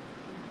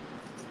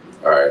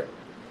 all right,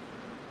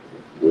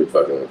 we've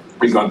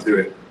gone through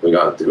it. We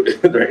got through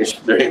it.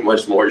 there ain't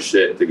much more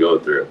shit to go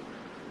through.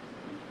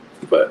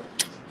 But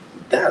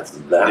that's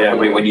that. Yeah,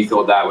 when you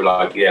thought that, we're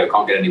like, yeah, it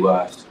can't get any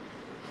worse.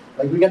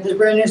 Like, we got this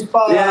brand new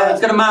spot. Yeah,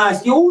 it's got a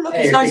mask. Oh, look,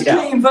 it's nice and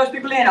clean. First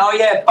people in. Oh,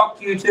 yeah, fuck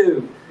you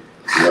too.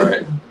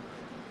 Right.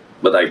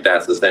 But like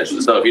that's essential.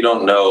 So if you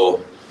don't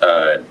know,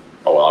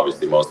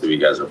 obviously most of you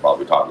guys are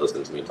probably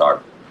listening to me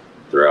talk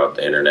throughout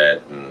the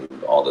internet and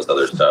all this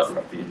other stuff.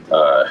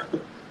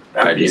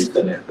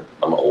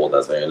 I'm old,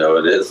 that's how you know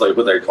it is. Like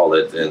what they call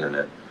it, the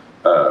internet.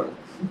 I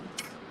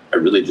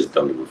really just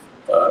don't give a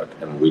fuck,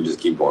 and we just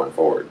keep going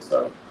forward.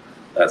 So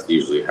that's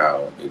usually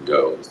how it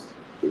goes,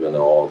 even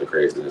though all the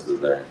craziness is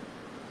there.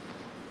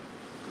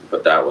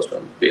 But that was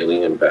from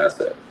Bailey and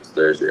Bassett. So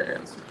there's your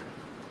answer.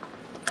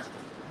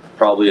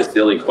 Probably a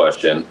silly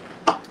question,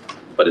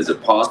 but is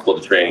it possible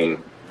to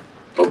train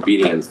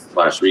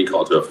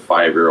obedience/recall to a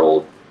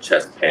 5-year-old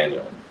chest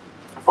panel?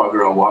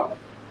 5-year-old what?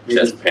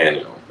 Chest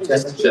panel.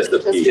 Chest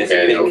of P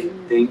panel.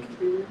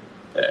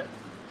 Yeah.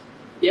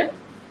 Yeah.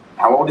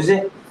 How old is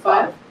it?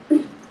 5.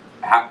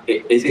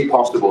 Is it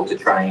possible to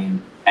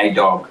train a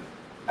dog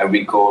a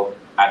recall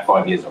at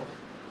 5 years old?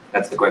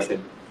 That's the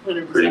question.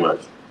 100%. Pretty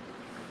much.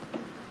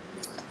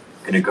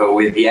 Gonna go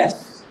with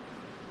yes.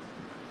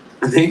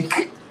 I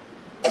think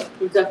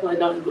We've definitely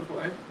done it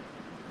before.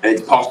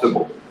 it's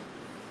possible.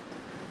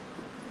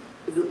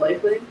 Is it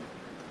likely?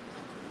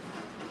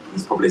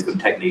 There's probably some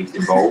techniques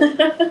involved.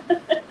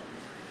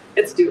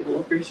 It's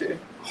doable for sure.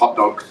 Hot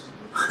dogs.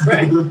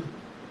 Right.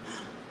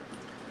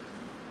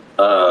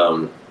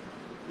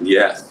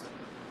 Yes.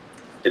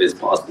 It is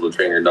possible to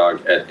train your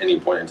dog at any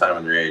point in time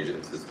in their age.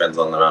 It just depends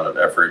on the amount of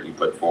effort you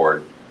put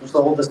forward. What's the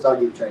oldest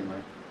dog you've trained,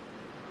 Mike?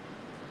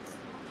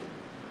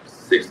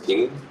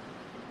 16?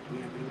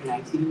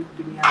 I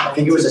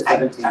think it was a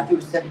 17. I think it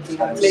was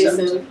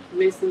 17.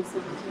 Mason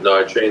 17. No,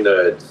 I trained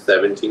a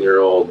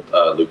 17-year-old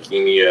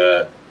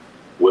leukemia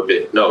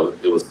whippet. No,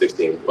 it was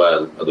 16,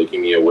 but a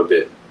leukemia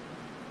whippet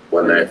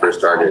when I first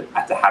started. I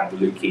had to have the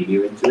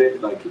leukemia into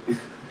it, like.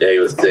 Yeah, he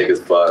was sick as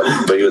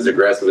fuck, but he was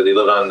aggressive. They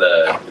lived on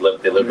the.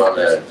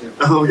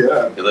 Oh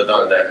yeah. He lived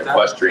on the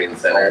equestrian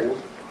center.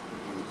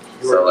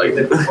 So like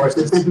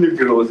horses. Look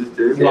at horses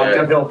too. He walked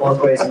uphill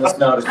both ways in the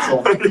snow to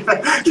school.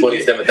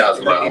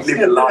 27,000 miles.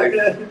 Living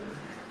life.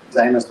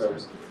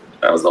 Dinosaurs.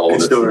 That was the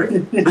oldest.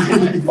 Story.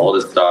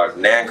 Oldest dog.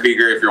 Nan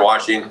Krieger, if you're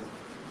watching,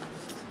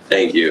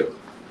 thank you.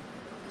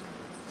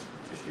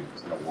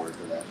 An award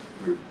for that.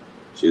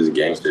 She was a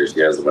gangster. She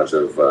has a bunch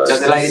of. So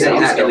the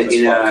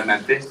lady in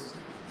Memphis?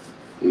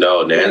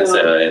 No, Nan's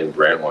in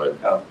Brentwood.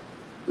 Oh.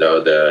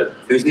 No, the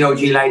Who's the OG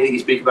lady that you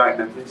speak about in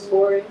Memphis?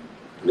 Lori.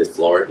 Miss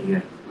Lori.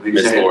 Yeah.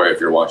 Miss Lori, if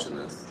you're watching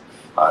this,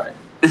 hi.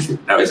 That was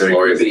Miss very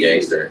Lori is a creepy.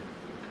 gangster.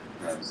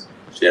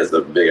 She has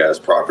the big ass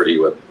property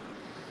with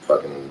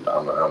fucking I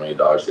don't know how many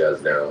dogs she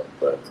has now,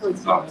 but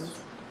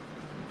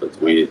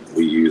we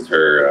use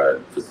her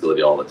Charlie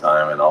facility all the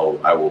time, and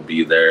I will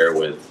be there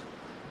with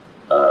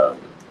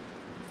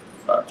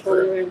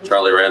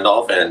Charlie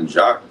Randolph and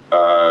Jacques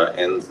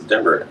in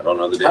September. I don't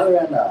know the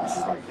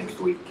date. Like next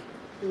week.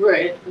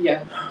 Right,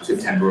 yeah.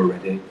 September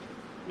already.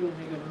 You want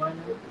me to go to mine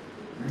now?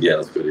 Yeah,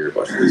 let's go to your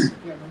questions.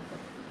 Yeah,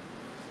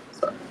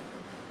 Sorry,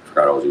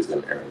 forgot I was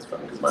using Erin's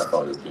phone because my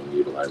phone is being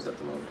utilized at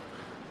the moment.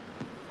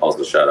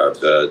 Also, shout out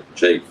to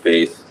Jake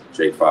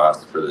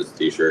Foss for this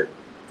T-shirt.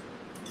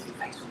 It's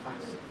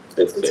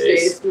it's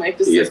Face. Face. Mike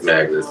just He gets said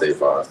mad because something they say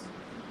Foss.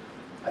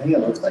 I think it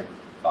looks like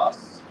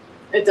Boss.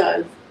 It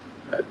does.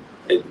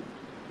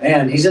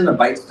 Man, he's in the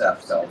bite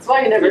stuff, so. That's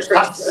why he never There's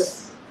corrects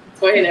us.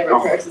 That's why he never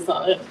Oh. corrects us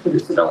on it. You're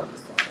selling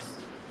this Foss.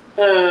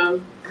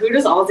 Who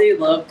does Ozzy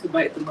love to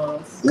bite the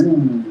most?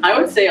 Ooh. I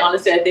would say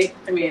honestly, I think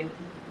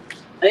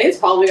it's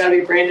probably gotta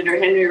be Brandon or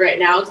Henry right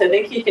now because I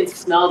think he can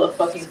smell the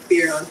fucking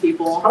fear on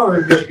people. It probably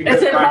is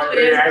Brandon.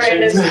 It I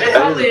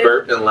probably just is.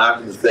 burped and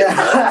laughed at the same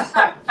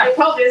time. It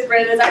probably is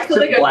Brandon. There's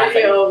actually like a Laughing.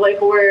 video of like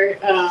where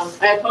I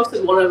had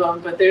posted one of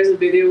them, but there's a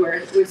video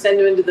where we send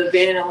him into the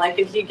van and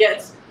he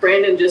gets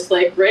Brandon just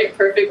like right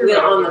perfectly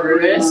on the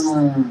wrist.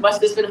 Must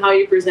have just been how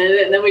you presented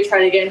it, and then we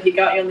tried again. He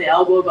got you on the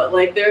elbow, but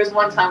like there was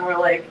one time where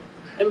like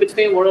in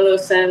between one of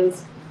those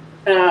sends,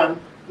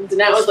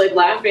 Danette was like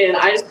laughing, and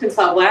I just couldn't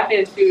stop laughing,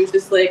 and she was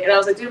just like, and I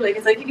was like, dude, like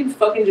it's like you can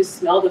fucking just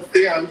smell the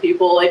fear on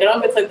people. Like I don't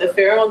know if it's like the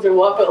pheromones or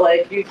what, but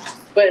like you.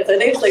 But I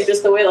think it's like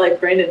just the way like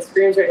Brandon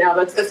screams right now.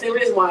 That's the same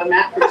reason why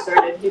Matt first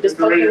started. He just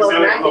fucking loved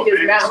Matt because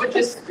Matt would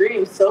just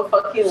scream so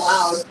fucking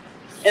loud,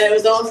 and it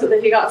was almost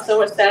that he got so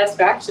much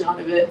satisfaction out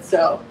of it.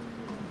 So,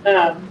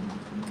 I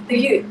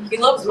think he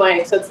loves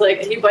Mike. So it's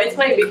like he bites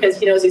Mike because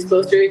he knows he's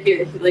supposed to.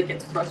 He like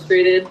gets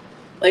frustrated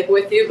like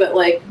with you, but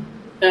like,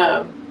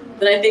 then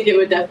I think it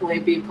would definitely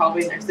be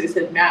probably next to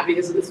said Matt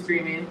because of the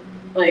screaming.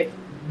 Like,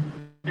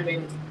 I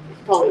mean.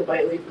 Probably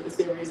bite Lee for the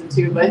same reason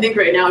too, but I think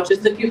right now it's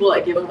just the people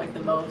that give him like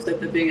the most, like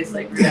the biggest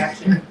like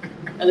reaction,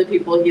 are the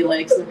people he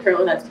likes. And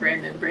currently that's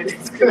Brandon.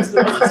 Brandon screams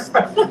the most.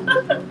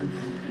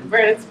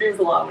 Brandon screams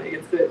a lot when he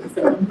gets bit.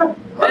 So and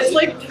it's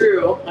like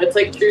true. It's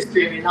like true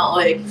screaming, not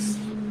like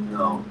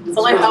No. it's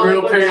not like how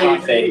real like,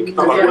 pain. Fake.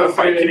 I'm Yeah. gonna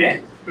fight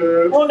it.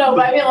 well, no,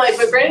 but I mean like,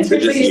 but Brandon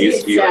screams like just he's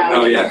used being to you. stabbed.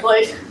 Oh, yeah.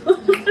 Like,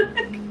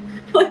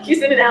 like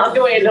he's in an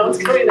alleyway and no one's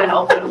coming to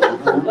help him.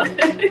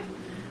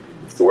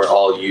 So we're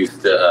all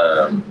used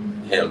to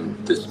him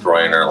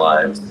destroying our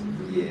lives.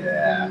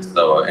 Yeah.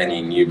 So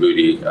any new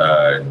booty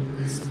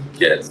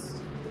gets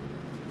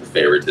the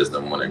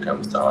favoritism when it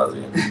comes to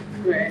Ozzy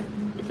Right.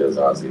 because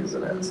Ozzy is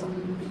an asshole.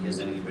 Because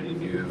anybody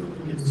new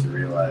gets to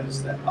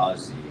realize that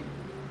Ozzy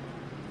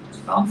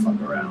does not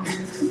fuck around.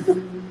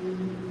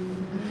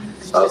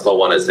 I also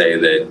want to say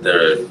that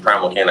the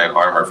Primal Canine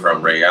armor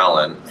from Ray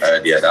Allen,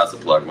 yeah, that's a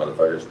plug,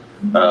 motherfuckers.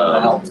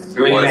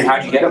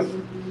 How'd you get him?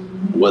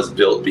 Was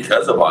built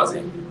because of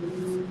Ozzy.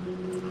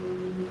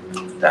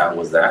 That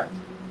was that.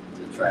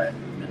 To try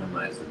and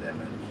minimize the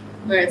damage.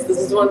 Alright, so this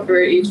is one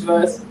for each of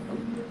us.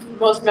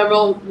 Most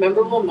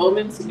memorable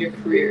moments in your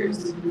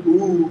careers.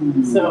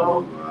 Ooh.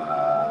 So,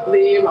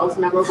 Lee, your most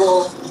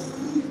memorable.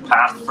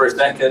 Pass for a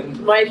second.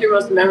 Mike, your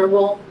most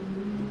memorable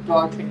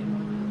dog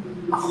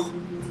training moment.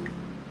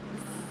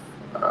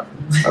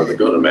 How's it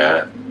go to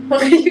Matt?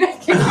 You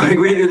guys can't. I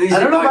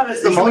don't know if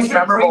it's the most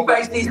memorable. We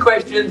face these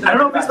questions. I don't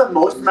know if it's the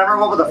most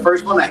memorable, but the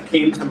first one that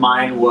came to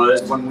mind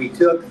was when we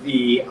took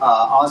the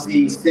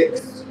Aussie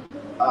 6,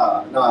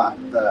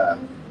 the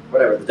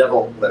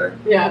devil litter.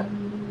 Yeah.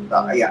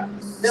 Yeah.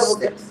 Devil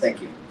Six,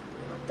 thank you.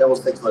 Devil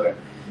 6 litter.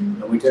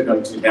 And we took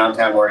them to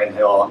downtown Morgan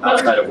Hill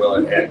outside of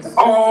Willard Hicks.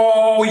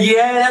 Oh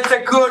yeah, that's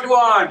a good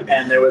one.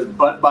 And there was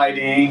butt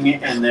biting,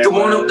 and there The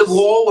was one up the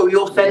wall where we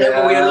all sat there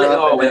and we had a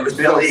little. It was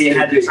Billy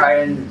had to try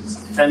and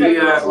send me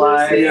a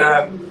slide.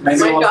 Yeah, that's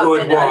Mike a got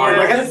good that, one.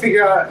 yeah. I gotta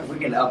figure out if we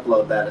can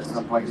upload that at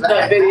some point. 'cause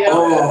That video.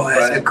 Oh,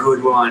 that's a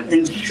good one.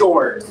 In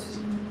short,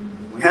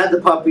 we had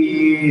the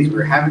puppies, we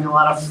were having a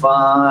lot of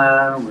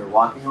fun, we were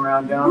walking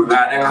around downtown. We've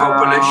had a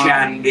couple of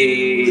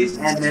shandies.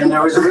 And then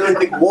there was a really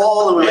big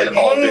wall, and we're like, And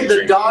all hey, big the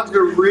drinking. dogs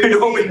are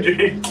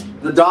really,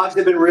 the dogs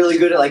have been really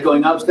good at like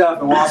going up stuff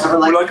and walls. And we're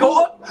like,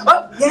 oh,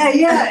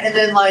 yeah. And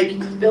then like,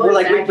 we're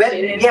like, we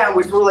bet, yeah,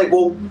 we're like,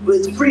 well,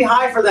 it's pretty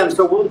high for them,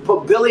 so we'll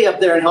put Billy up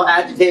there and he'll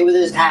agitate with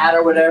his hat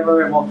or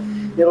whatever,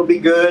 and it'll be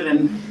good.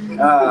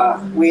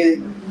 And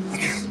we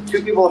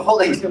two people are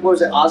holding, what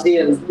was it,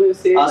 Ozzy and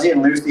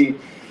Lucy.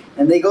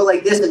 And they go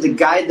like this, and to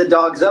guide the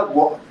dogs up.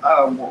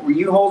 Were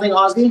you holding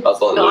Ozzy? I was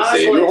holding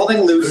Lucy. You were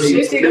holding Lucy.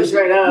 Lucy goes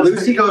right up.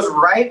 Lucy goes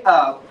right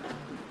up.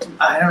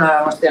 I don't know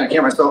how to stay on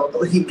camera. So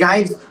he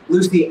guides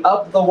Lucy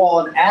up the wall,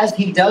 and as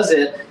he does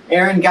it,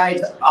 Erin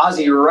guides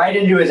Ozzy right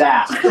into his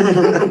ass.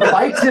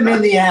 Bites him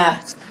in the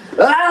ass.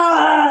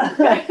 Ah!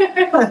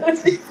 And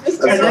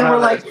then we're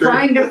like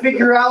trying to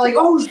figure out, like,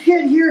 oh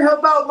shit, here, how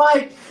about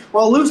Mike?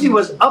 Well, Lucy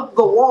was up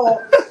the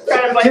wall,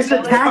 just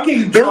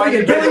attacking Billy,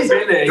 and Billy's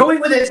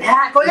going with his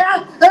hat, going,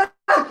 and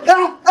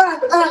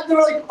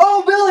we're like,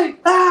 oh, Billy,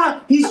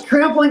 he's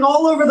trampling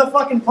all over the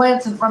fucking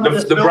plants in front of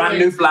this the building. brand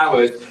new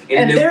flowers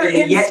in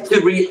the yet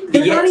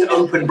to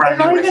open brand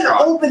new restaurant. They're not even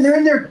open. They're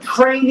in there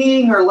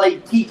training or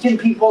like teaching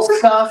people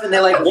stuff, and they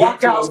like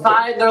walk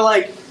outside and they're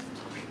like,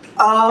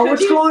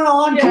 what's going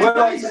on? Yeah. We're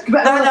like, no,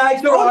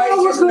 it's all right.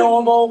 It's just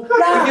normal. We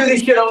do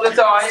this shit all the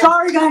time.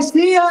 Sorry, guys,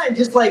 see ya. And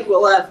just like we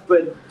left,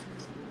 but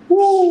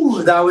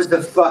woo, that was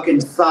the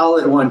fucking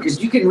solid one, because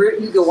you can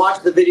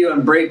watch the video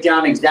and break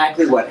down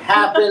exactly what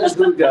happens,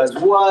 who does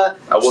what.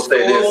 I will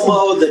say this.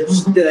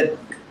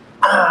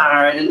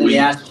 Right into the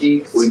ass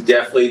cheeks. We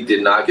definitely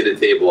did not get a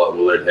table at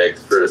Willard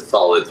Hicks for a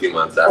solid 2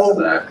 months after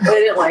that. They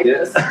didn't like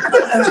this.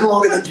 That was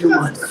longer than 2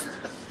 months.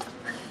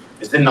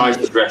 It's the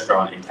nicest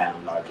restaurant in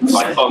town.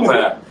 Like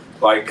upper,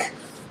 like.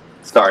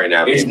 Sorry,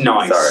 Nabby. It's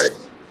nice. Sorry.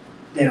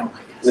 They don't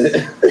like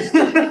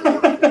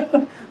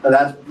us.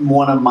 That's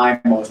one of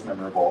my most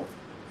memorable,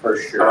 for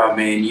sure. I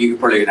mean, you're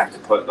probably gonna have to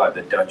put like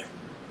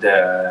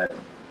the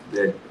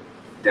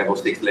devil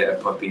 6 litter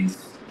puppies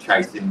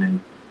chasing me.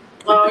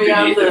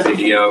 The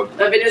video.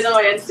 That video's on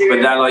my Instagram.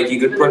 But that, like, you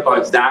could put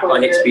like that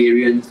like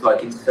experience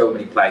like in so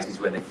many places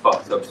where they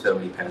fucked up so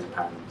many pairs of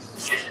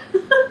pants.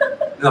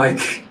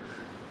 Like.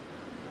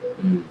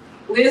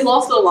 Lee's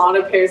lost a lot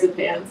of pairs of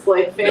pants.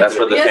 Like that's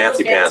where the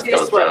fancy pants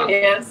comes from.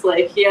 Sweatpants.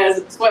 Like he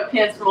has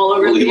sweatpants from all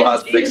over. Lee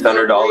lost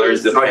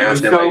 $600 in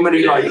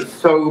pants.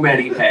 So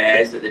many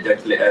pairs that the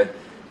Dutch litter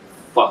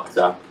fucked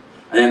up.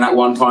 And then that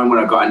one time when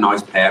I got a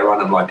nice pair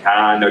on, I'm like,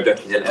 no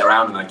Dutch litter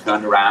around, and I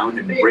turned around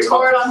and ripped it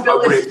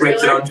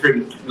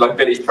onto like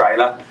Billy's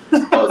trailer.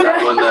 Oh,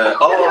 that one.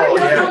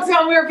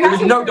 There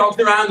was no dogs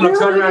around, and I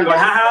turned around going,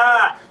 ha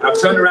ha! I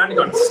turned around and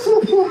going.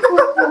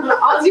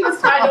 Ozzy was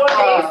tied to one of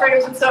the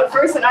A-frames and stuff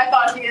first, and I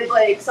thought he had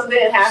like something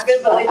had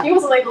happened, but like he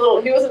wasn't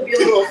being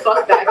a little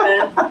fuck back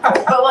then.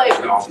 But like.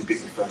 Ozzy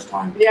bit me first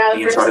time. Yeah,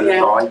 the inside of the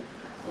thigh.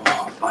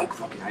 Oh, like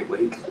fucking 8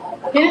 weeks. Oh,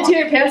 he didn't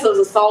tear your pants. It was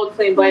a solid,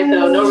 clean bite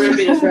though. No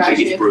ripping or scratching.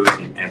 Biggest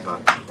bruising ever.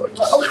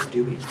 Oh,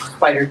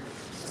 Spider.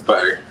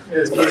 It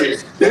was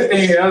cute.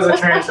 That was a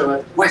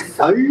tarantula. West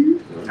Side.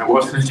 It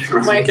wasn't a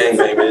tarantula.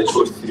 Gang,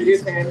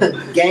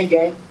 bitch.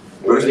 Gang.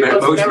 Most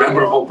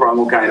memorable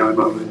Primal Canine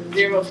moment.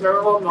 Your most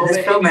memorable moment.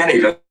 There's so many.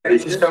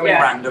 There's just so many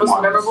random most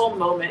ones. memorable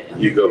moment.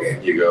 You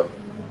go.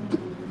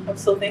 I'm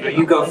still thinking. No,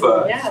 you go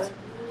first. Yeah.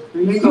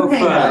 You go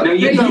first. No,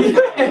 you go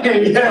first.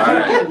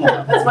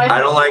 That's my I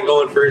don't like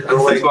going first. I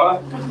don't like.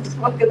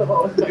 Fuck in the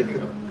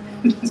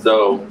moment.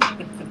 So,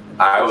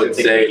 I would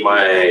say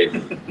my.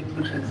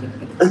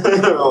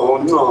 Oh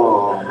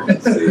no.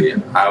 Let's see.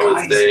 I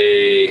would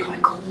say.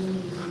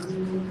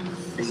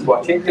 Is he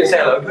watching? Can you say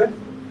hello?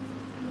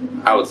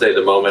 I would say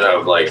the moment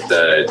of like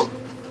the.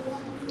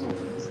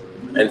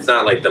 It's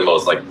not like the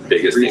most like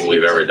biggest thing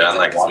we've ever done.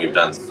 Like 'cause we've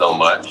done so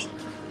much,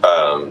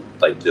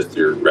 like just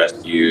through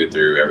rescue,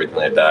 through everything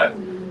like that.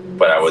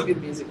 But I would.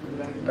 Good music from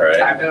the back. All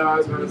right. I know, I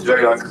was going It's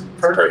very like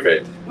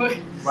Perfect.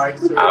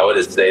 I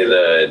would say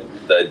the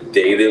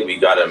day that we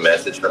got a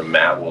message from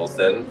Matt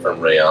Wilson from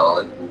Ray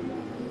Allen.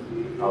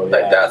 Oh, yeah.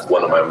 Like that's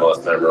one of my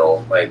most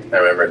memorable. Like I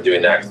remember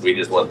doing that because we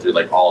just went through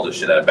like all the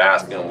shit at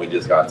Baskin. We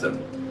just got to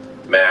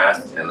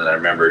Mass, and then I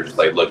remember just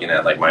like looking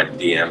at like my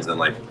DMs and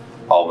like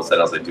all of a sudden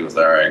I was like, dude, it's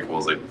like, all right, cool. I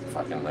was like,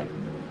 fucking like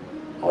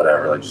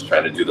whatever, like just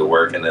trying to do the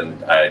work. And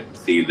then I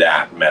see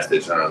that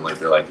message and I'm like,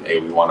 they're like, hey,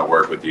 we want to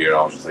work with you. And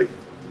I was just like,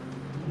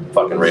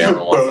 fucking Ray Allen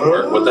wants to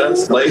work with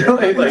us. Like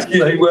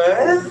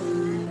what?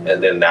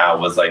 And then that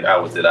was like, I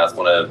would say that's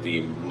one of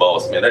the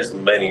most, man, there's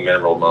many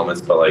memorable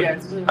moments, but like,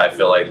 I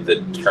feel like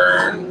the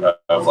turn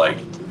of like,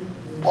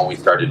 when we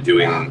started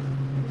doing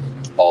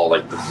all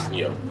like the,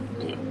 you know,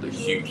 the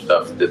huge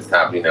stuff that's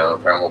happening now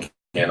in Primal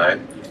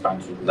Canine,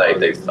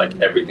 like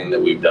everything that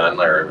we've done,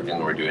 or everything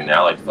that we're doing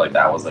now, like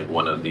that was like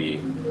one of the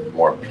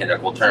more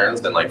pinnacle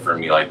turns. And like for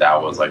me, like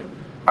that was like,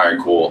 all right,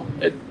 cool.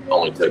 It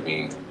only took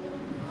me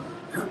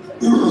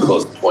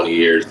close to 20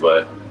 years,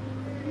 but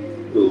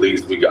at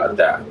least we got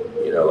that.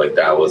 You know, like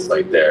that was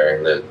like there.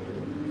 And then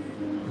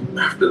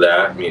after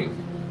that, I mean,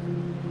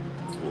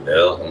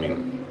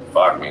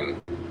 fuck, I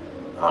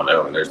don't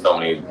know. There's so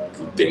many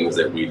things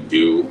that we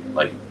do,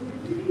 like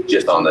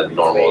just on the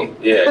normal,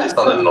 just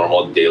on the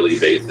normal daily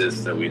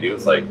basis that we do.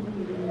 It's like,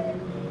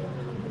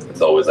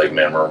 it's always like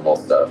memorable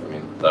stuff. I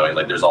mean,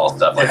 like there's all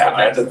stuff like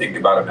I had to think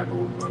about a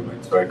memorable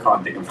moment, so I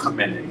can't think of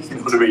many. You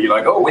know what I mean? You're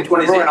like, oh, which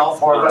one is it? And all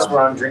four of us were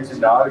on Drinks and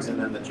Dogs, and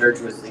then the church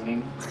was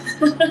singing.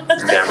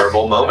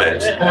 Memorable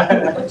moment.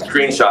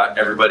 Screenshot,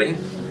 everybody.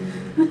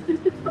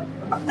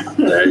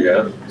 There you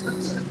go.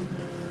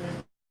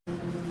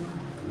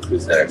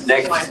 Who's next?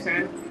 Next. My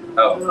turn.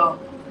 Oh.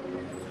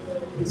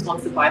 He just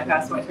wants to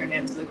bypass my turn to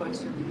answer the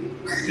question.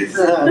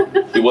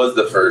 He was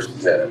the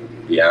first to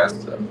be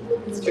asked, so.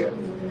 It's true.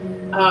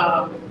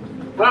 I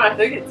don't know, I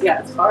think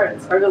it's hard.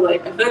 It's hard to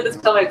like, I feel like it's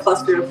kind of like a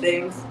cluster of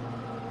things.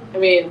 I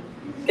mean,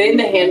 getting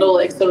to handle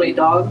like so many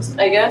dogs,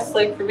 I guess,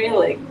 like for me,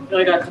 like,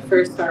 I got to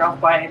first start off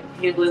by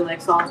handling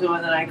like Santo,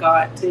 and then I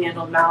got to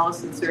handle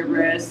Mouse and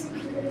Cerberus.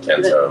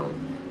 Kenzo.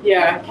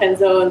 Yeah,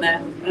 Kenzo, and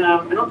then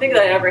I don't think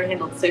that I ever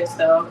handled Six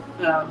though.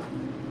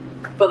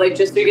 But like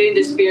just getting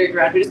to Spirit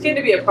Ground, just getting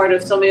to be a part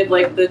of so many of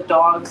like the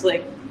dogs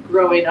like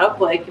growing up,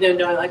 like, you know,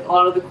 knowing like a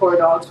lot of the core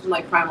dogs from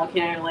like Primal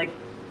Canine, like,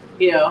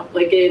 you know,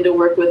 like getting to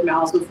work with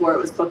Mouse before it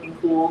was fucking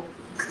cool.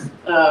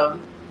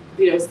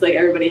 You know, it's like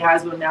everybody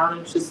has one now,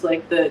 and it's just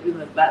like that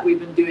we've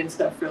been doing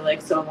stuff for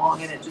like so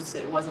long, and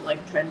it wasn't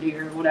like trendy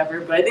or whatever.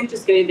 But I think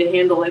just getting to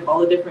handle like all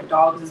the different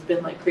dogs has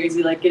been like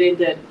crazy. Like getting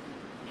to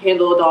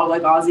handle a dog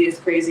like Ozzy is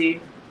crazy.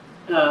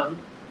 I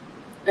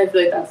feel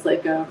like that's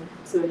like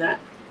something that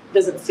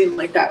doesn't seem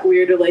like that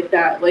weird or like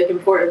that like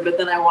important. But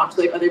then I watch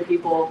like other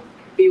people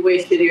be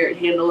way shittier at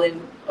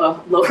handling a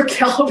lower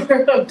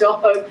caliber of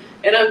dog,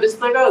 and I'm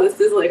just like, oh, this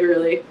is like a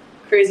really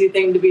crazy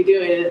thing to be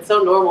doing, and it's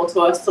so normal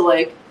to us to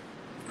like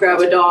grab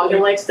a dog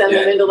and like send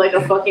them into like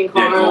a fucking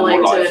car, to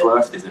like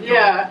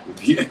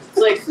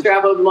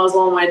strap a muzzle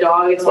on my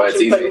dog and watch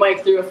him put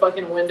Mike through a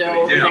fucking window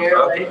over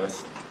there. Like,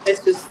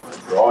 it's just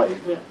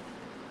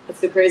it's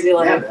the crazy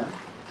life.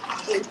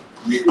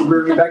 You can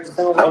bring me back to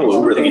town. I'll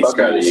Uber the fuck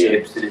out of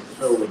you.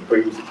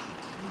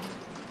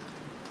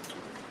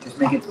 Just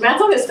make it.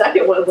 Matt's on his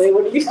second one. Lee.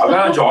 What are you? I'm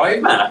gonna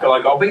drive, man. I feel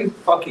like I'll be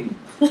fucking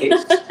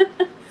pissed.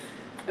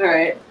 All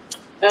right.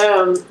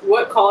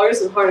 What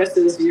collars and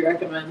harnesses do you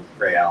recommend?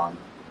 Ray Allen.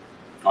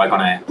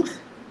 Icon Air,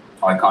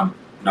 Icon,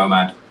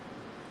 Nomad,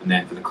 and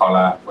then for the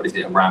collar, what is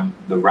it? The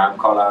ram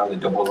collar, the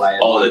double layer.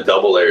 Oh, the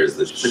double layers.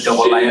 The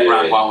double layer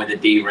ram one with the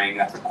D ring.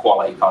 That's a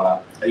quality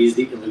collar. I use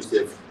the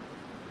Elusive.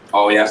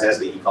 Oh yeah, It has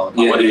the E collar.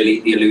 yeah.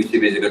 The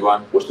Elusive is a good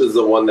one. Which is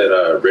the one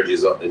that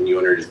Reggie's and you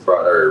and her just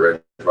brought, or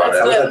Reggie brought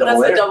out?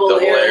 That's the double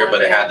layer,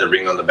 but it had the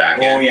ring on the back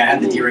Oh end. yeah, I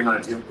had the D ring on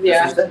it too.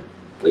 Yeah.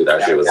 It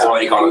actually was.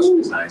 Quality collars.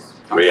 It's nice.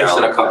 I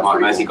should have cut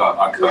mine. That's Mostly got.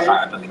 I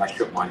Yeah. don't think I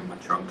shut mine in my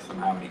trunk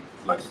somehow, and it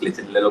like slid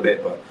it a little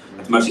bit, but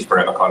it's mostly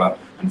forever collar.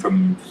 And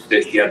from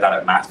she had that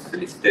at Mass,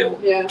 and it's still.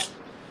 Yeah.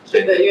 So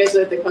You guys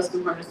like the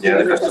custom harnesses? yeah,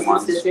 the custom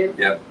ones. stitching?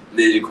 Yeah,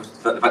 the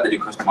fact they do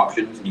custom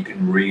options, and you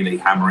can really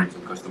hammer in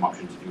some custom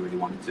options if you really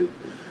wanted to.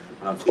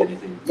 I don't see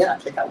anything. Yeah,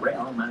 check out Ray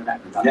Allen.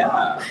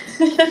 Yeah.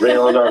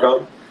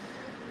 Rayallen.com.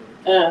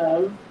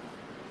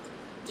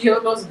 Do you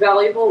have the most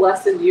valuable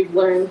lesson you've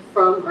learned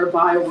from or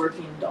by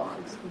working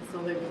dogs? That's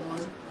another good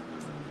one.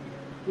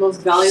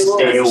 Most valuable.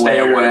 Stay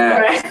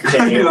aware. Right.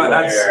 Stay Like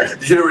aware.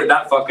 you should have written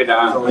that fucker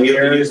down.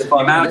 The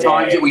amount of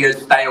times that we had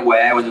to stay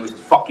aware when there was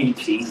fucking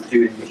cheese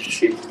doing this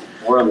shit.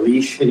 Or a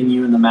leash hitting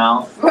you in the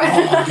mouth.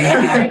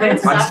 And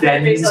slap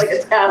their face like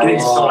a And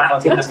it's towel.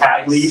 slapped in the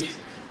face. Leash.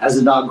 As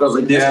the dog goes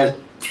like this. Yeah.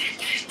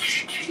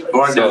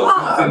 Or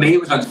no, for me, it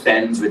was on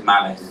Sens with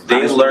Malice. They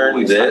Malice learned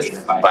always this slapped me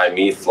in the face. by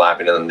me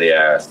slapping them in the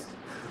ass,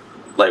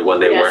 like when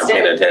they Yeah, weren't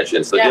paying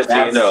attention. So Yeah. just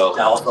so you know,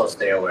 Also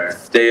stay aware.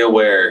 stay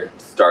aware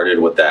started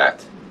with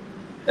that,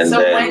 and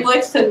So then Mike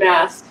likes to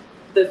mask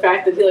the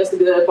fact that he likes to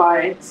do that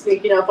by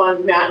sneaking up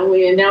on Matt and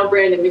Lee, and now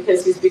Brandon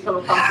because he's become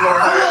a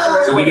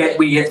comfortable So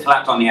we get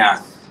slapped on the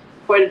ass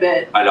quite a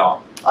bit. a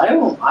lot, I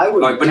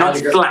would like, but not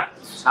slapped.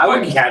 I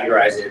wouldn't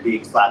categorize it as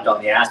being slapped on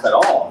the ass at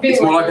all.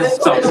 It's more like a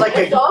stomp. It's like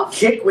a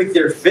kick with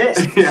your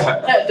fist.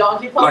 Yeah. Yeah,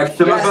 donkey punch. Like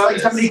some Yeah, of it's like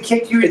us, somebody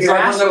kicked you in it's your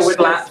like one ass of those with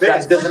their slaps that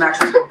fist. doesn't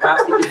actually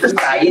pass your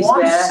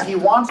face. He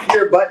wants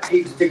your butt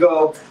cheeks to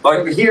go Like,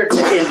 over here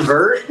to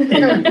invert and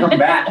then come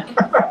back.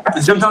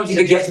 and sometimes you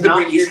forget to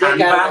bring your hand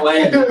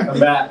back. Come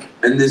back.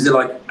 And there's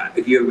like,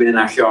 if you've ever been in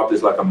our shop,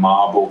 there's like a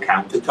marble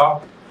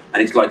countertop,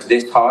 and it's like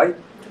this high.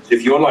 So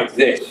if you're like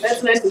this,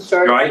 That's nice and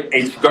sharp. right,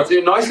 it's got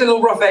a nice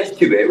little rough edge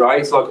to it, right?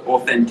 It's like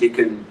authentic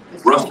and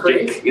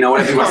rustic, you know,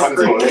 whatever you want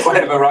to call it,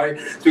 whatever, right?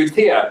 So it's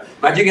here.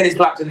 Imagine getting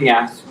slapped in the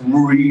ass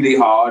really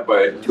hard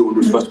by a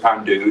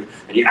 200+ dude,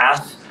 and your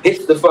ass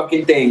hits the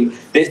fucking thing.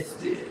 This.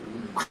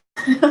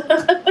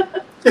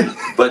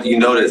 but you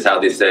notice how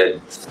they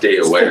said stay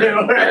aware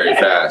very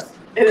fast.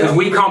 Because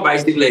we can't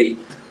basically,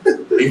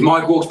 if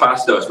Mike walks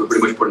past us, we're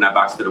pretty much putting our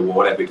backs to the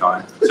wall every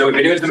time. So if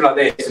you're doing something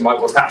like this and Mike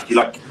walks past,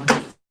 you're like,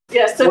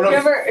 Yeah, so if you're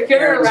ever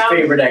Aaron's around,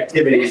 favorite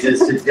activities is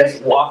to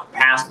just walk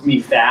past me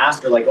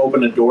fast or like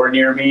open a door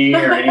near me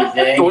or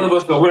anything. all of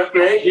us go, "What,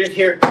 great?" You just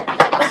hear.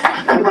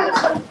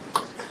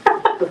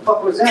 What the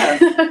fuck was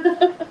that?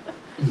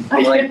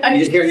 Like, you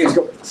just hear you just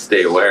go.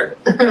 Stay aware.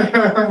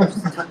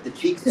 Tuck the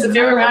cheeks so in. if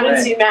you're around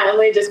and see Matt and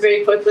Lee just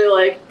very quickly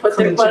like put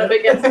their butt up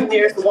against the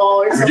nearest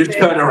wall or We something. just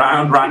turn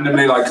around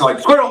randomly, like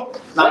squirrel.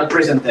 Not a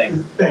prison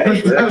thing. That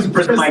was a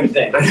prison mic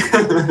thing.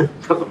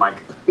 Prison Mike.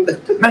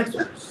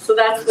 So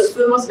that's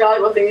the most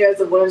valuable thing you guys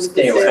have learned.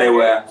 Stay Stay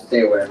aware.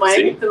 Stay aware. Mike,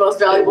 See? the most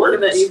valuable thing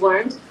that works. you've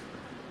learned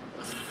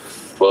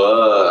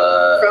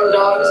But from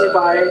dogs or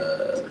by.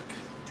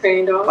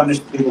 Training dogs. Punish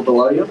the people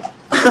below you.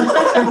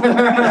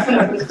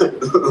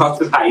 Lots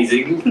of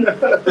hazing.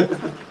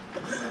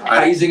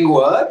 Hazing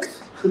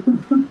works.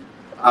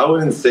 I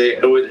wouldn't say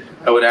I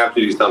would have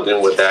to do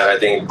something with that. I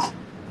think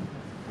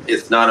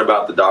it's not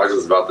about the dogs,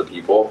 it's about the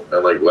people.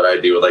 And like what I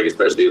do, like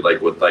especially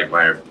like with like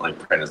my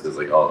like apprentices,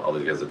 like all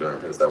these guys have been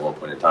apprentices at one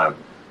point in time.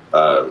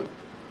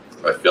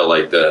 I feel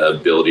like the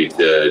ability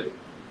to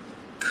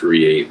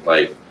create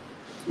like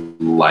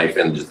life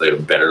and just like a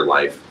better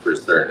life for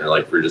certain,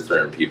 like for just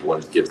certain people,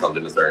 and just give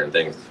something to certain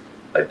things.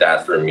 Like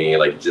that for me,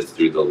 like just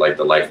through the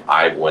life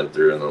I've went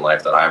through and the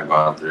life that I've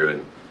gone through,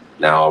 and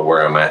now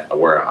where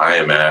I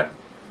am at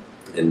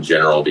in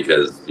general,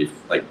 because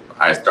like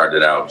I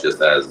started out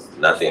just as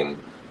nothing,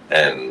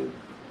 and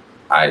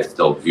I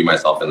still view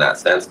myself in that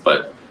sense,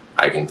 but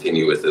I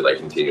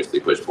continuously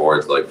push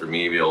forward. So like for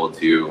me to be able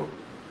to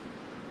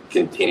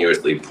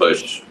continuously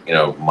push,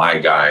 my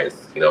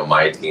guys,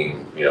 my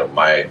team,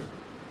 my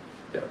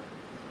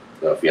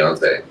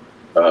fiance,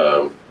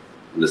 the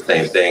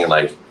same thing,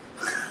 like,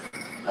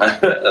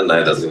 and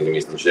that doesn't give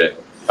me some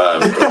shit.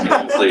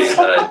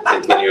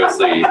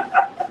 Continuously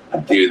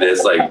do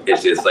this, like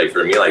it's just like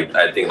for me, like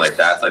I think like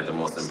that's like the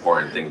most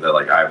important thing that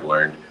like I've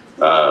learned,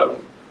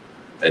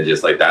 and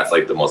just like that's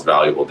like the most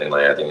valuable thing,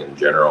 like I think in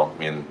general. I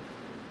mean,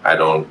 I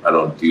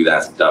don't do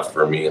that stuff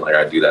for me, like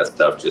I do that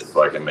stuff just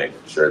so I can make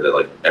sure that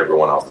like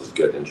everyone else is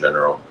good in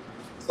general.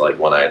 So like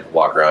when I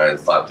walk around and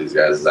slap these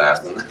guys'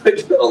 ass and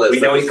all this, we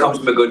know it comes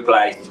from a good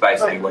place. It's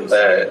basically what he's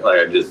saying.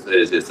 Like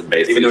it's just a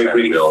basic. Even though it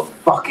really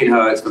fucking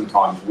hurts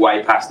sometimes,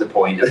 way past the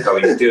point of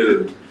going,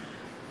 dude.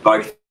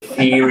 Like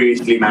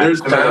seriously, man. There's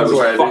times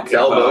where I do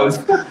elbows.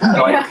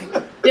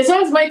 It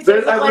sounds like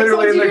I'm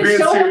literally in the green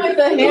show him suit. like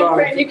the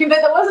handprint. You can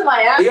bet that wasn't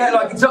my ass. Yeah,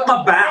 like it's up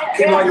my back.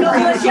 Yeah, And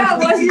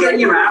like, you getting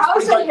your ass.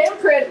 How's the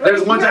handprint?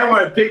 There's one time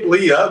where I picked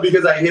Lee up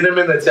because I hit him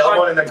in the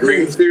tailbone in the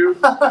green suit,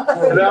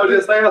 and I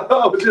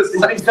was just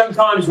like,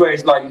 sometimes where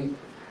it's like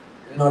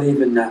not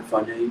even that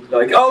funny.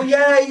 Like, oh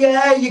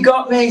yeah, you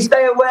got me.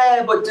 Stay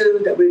aware, but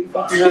dude, that really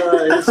fucking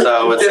hurts.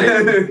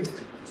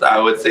 So I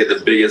would say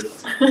the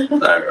biggest,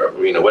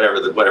 whatever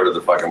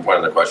the fucking point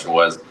of the question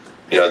was,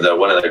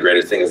 one of the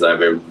greatest things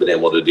I've ever been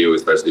able to do,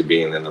 especially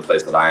being in the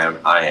place that I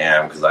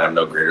am, because I am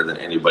no greater than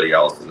anybody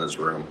else in this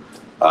room.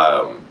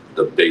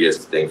 The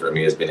biggest thing for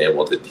me is being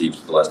able to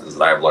teach the lessons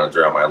that I've learned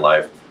throughout my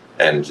life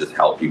and just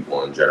help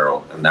people in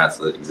general. And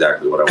that's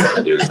exactly what I want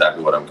to do,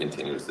 exactly what I'm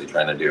continuously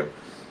trying to do,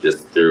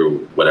 just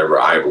through whatever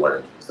I've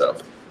learned. So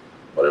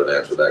whatever the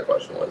answer to that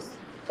question was,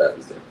 that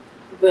is it.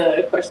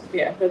 The question,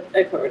 yeah,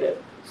 I covered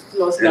it.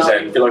 Most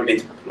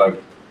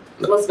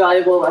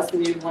valuable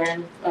lesson you've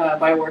learned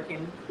by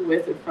working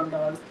with or from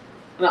dogs.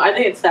 And I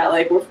think it's that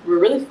like we're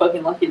really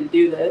fucking lucky to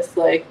do this.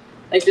 Like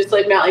just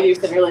like Matt, like you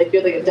said, you're like you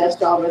have like a desk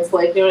job. It's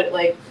like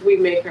like we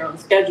make our own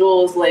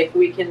schedules. Like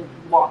we can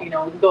walk, we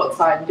can go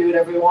outside and do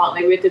whatever we want.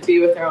 Like we have to be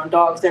with our own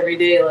dogs every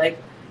day. Like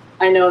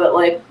I know that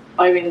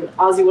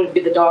Ozzy wouldn't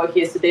be the dog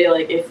he is today.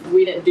 Like if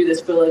we didn't do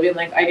this for a living,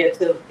 like I get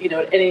to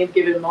at any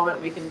given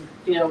moment we can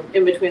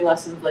in between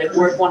lessons like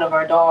work one of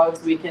our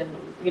dogs. We can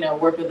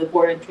work with a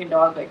board and trained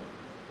dog. Like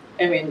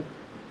I mean,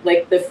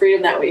 like the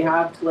freedom that we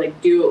have to like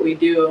do what we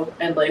do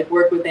and like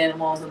work with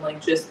animals and like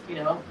just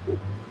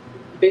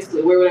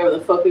basically wear whatever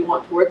the fuck we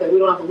want to work. Like we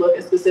don't have to look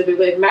at specific.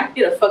 Like Matt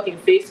can get a fucking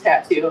face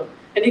tattoo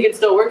and he can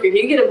still work here. He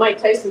can get a Mike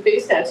Tyson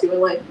face tattoo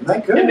and like.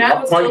 And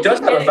Matt Mike does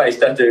have a face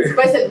tattoo.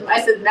 I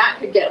said Matt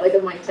could get like a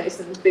Mike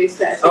Tyson face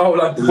tattoo. Oh,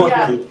 like the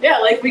one. Yeah,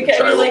 like we can.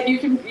 I mean, like you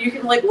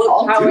can like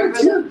look however.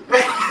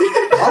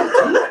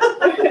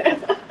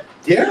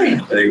 Gary, I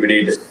think we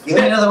need to give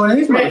me another one of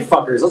these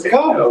motherfuckers. Let's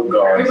go. Oh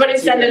god. Everybody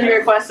send in your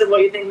requests of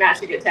what you think Matt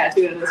should get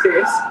tattooed in his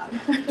face.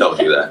 Don't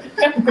do that.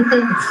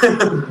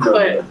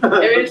 But I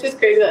mean, it's just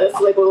crazy that it's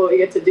like what we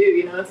get to do.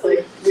 It's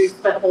like we've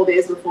spent whole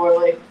days before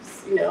like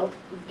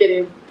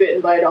getting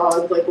bitten by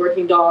dogs, like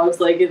working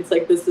dogs. Like it's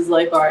like this is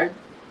like our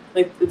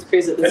it's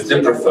crazy. That this it's is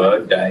the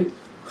preferred day.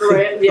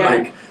 Right? Yeah.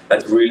 Like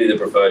that's really the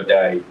preferred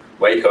day.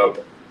 Wake up,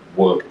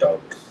 work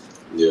dogs.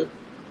 Yeah.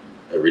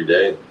 Every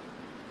day.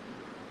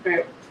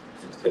 Right.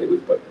 To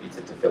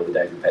fill the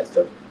day with pet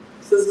stuff.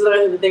 So this is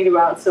another thing to think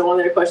about. So one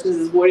of their questions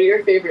is, what are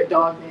your favorite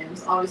dog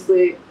names?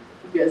 Obviously,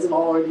 you guys have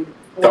already...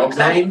 Dog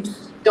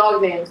names?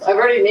 Dog names. I've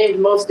already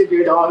named most of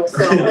your dogs.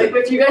 So like,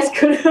 if you guys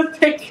could have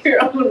picked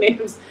your own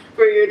names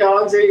for your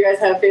dogs, or you guys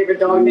have favorite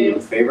dog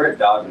names? Favorite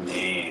dog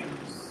names.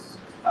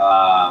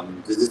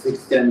 Does this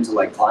extend to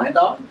like client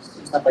dogs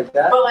and stuff like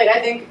that? But like,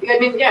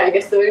 I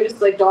guess they're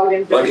just like dog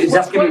names. Like, it's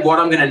asking me what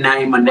I'm going to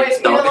name my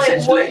next dog, like,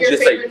 essentially. what your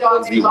just favorite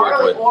like dog names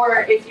are,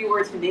 or if you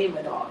were to name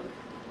a dog.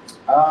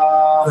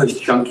 Those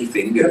chunky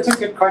fingers. That's a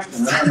good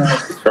question. I don't know.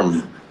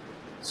 From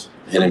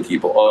hitting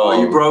people. Oh,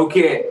 you broke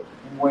it.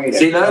 Wait.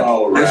 See,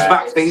 look, those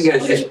fat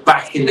fingers just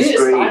bashing the You need a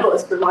screen.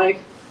 stylist for Mike.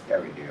 Yeah,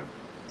 we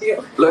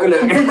do. Look.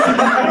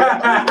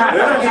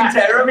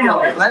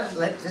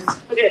 Let's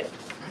just... Okay.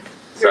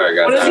 Sorry,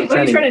 guys. What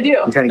are you trying to do?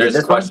 I'm trying to get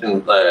There's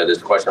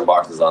this question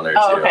boxes on there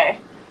Oh, too. okay.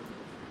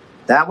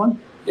 That one?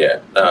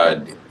 Yeah.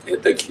 At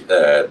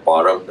the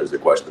bottom, there's a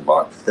question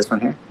box. This one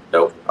here?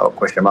 Nope. Oh,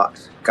 question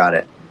box. Got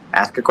it.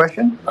 ask a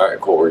question. All right,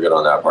 cool. We're good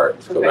on that part.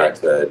 Let's go back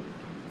to that.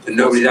 So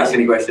nobody's asking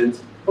any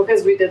questions?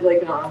 Because we did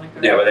like not on like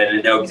Yeah, but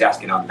then nobody's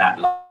asking on that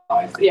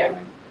live thing. Yeah.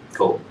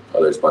 Cool.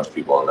 Oh, there's a bunch of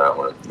people on that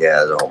one. Yeah,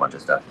 there's a whole bunch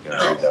of stuff. You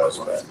know, those,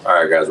 but All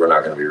right, guys, we're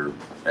not going to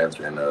be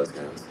answering those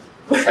guys.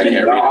 I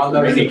can't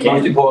No, read the it.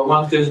 most important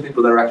ones, those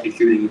people that are actually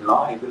shooting in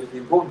live, those are the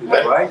important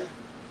people, right?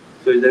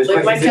 So those like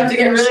my questions have to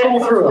get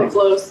really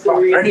close to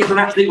are read. any of them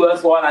actually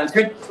worthwhile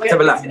answering? Let's have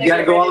a look. You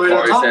gotta go all the way to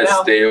the Corey top says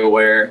now. stay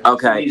aware.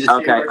 Okay,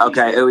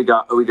 okay. Who we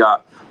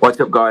got? What's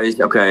up, guys?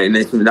 Okay, and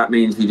that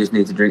means you just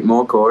need to drink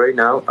more, Corey.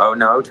 No, oh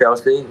no,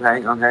 Chelsea.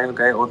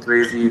 Okay. All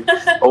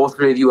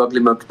three of you ugly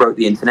mugs broke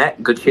the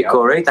internet. Good shit,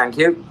 Corey. Thank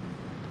you.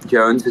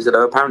 Jones says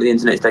hello. Apparently the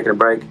internet's taking a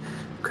break.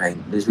 Okay,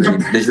 there's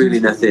really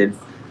nothing.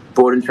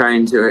 Board and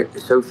trains.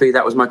 Sophie,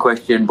 that was my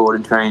question. Board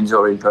and trains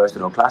or in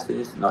person or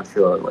classes? Not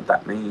sure what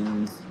that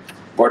means.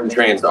 Board and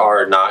trains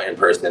are not in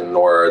person,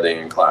 nor are they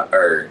in class.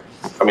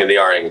 They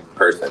are in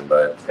person,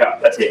 but Yeah,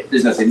 that's it.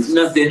 There's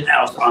nothing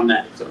else on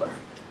that.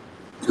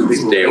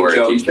 Stay aware,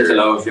 Jones teacher. says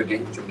hello,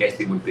 which I'm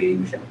guessing would be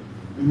Michelle.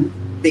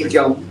 Big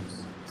Joe.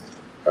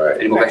 all right.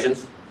 Any more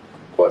questions?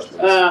 Questions?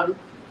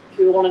 If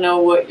you want to know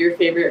what your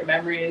favorite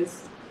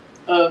memories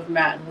of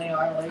Matt and Lee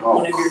are, like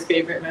one of your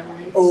favorite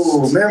memories.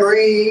 Oh,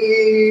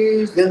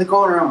 memories in the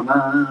corner of my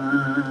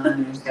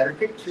mind. Got a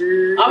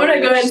picture. I'm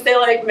gonna go ahead and say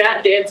like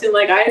Matt dancing.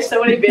 Like I have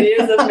so many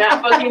videos of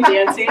Matt fucking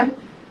dancing.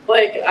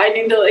 Like I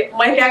need to like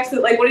Mike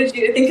accident. Like what did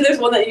you? I think there's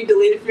one that you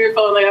deleted from your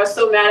phone. Like I was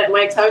so mad at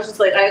Mike's. I was just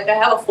like I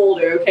have a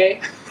folder, okay?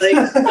 Like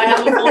I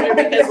have a folder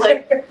because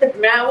like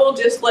Matt will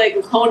just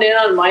like hone in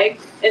on Mike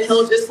and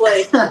he'll just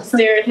like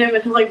stare at him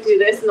and he'll like do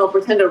this and they'll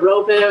pretend to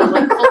rope him and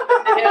like pull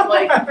into him.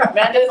 Like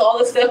Matt does all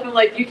this stuff and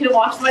like you can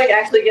watch Mike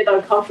actually get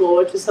uncomfortable,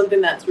 which is something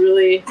that's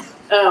really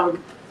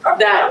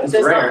It's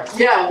rare.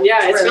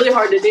 it's really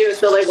hard to do.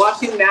 So like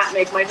watching Matt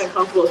make Mike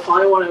uncomfortable is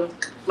probably one of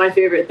my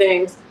favorite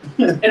things.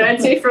 And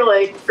I'd say for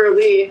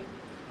Lee,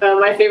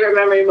 my favorite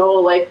memory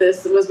moment like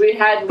this was we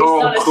had Lisa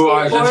on a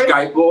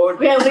skateboard.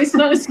 We had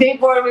Lisa on a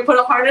skateboard and we put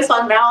a harness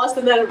on Malice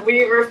and then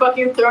we were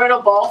fucking throwing a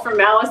ball for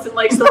Malice and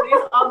like so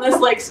Lee's on this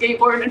like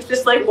skateboard and it's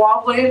just like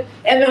wobbling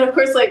and then of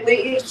course like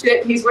Lee eats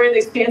shit and he's wearing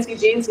these fancy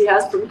jeans he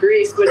has from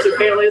Greece, which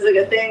apparently is like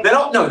a thing. They're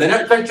not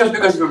just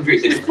because they're from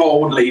Greece, they're just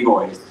old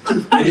Levi's.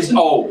 They're just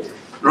old,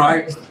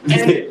 right?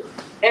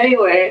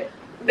 Anyway.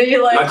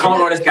 I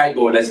can't ride a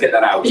skateboard, let's get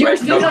that out. You were Right?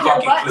 sitting on your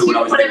fucking butt clue too, what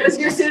I was but doing. it was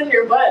you're sitting on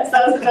your butt. So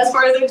that was the best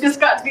part. It just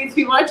got to be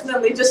too much, and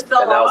then they just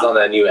fell and that was off. on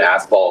that new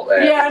asphalt.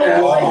 Yeah, and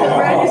it was like the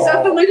brand new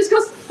stuff, and they just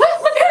goes.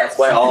 That's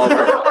why all of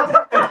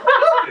our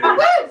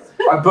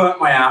I burnt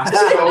my ass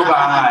so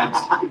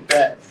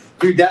bad.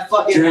 Dude, that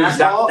fucking Dude,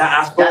 asphalt, that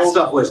asphalt, that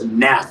stuff was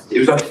nasty. it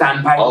was like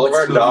sandpaper. all of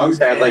our dogs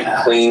had like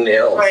clean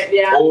nails. Right,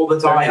 yeah. all the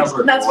time.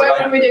 And that's why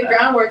when we did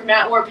groundwork,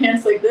 Matt wore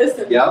pants like this,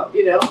 and Yep.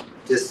 you know.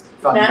 Just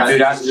fucking That's- Dude,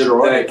 that's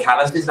the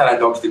calluses that our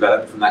dogs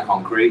developed from that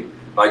concrete.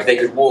 Like they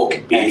could walk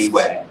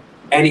anywhere.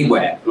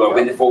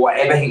 Like, for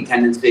whatever heat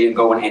tendency and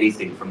go on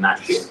anything from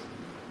that shit.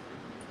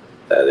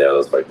 Yeah, it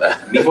was like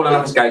that. Me falling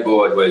off a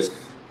skateboard was.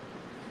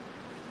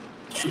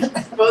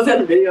 Both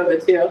had a video of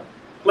it too.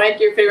 Mike,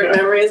 your favorite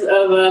memories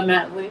of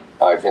Matt and Lee?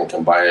 I can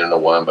combine it into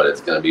one, but it's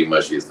gonna be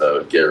mushy.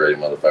 So get ready,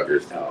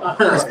 motherfuckers.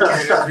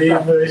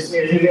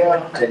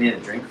 I need a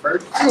drink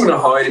first. I'm gonna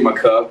hide in my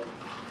cup.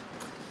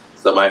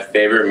 So my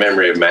favorite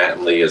memory of Matt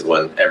and Lee is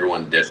when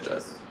everyone ditched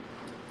us,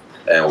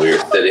 and we were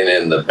sitting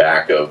in the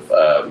back of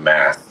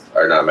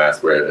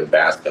we're in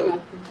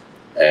Bascom,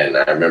 and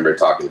I remember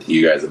talking to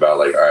you guys about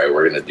like, all right,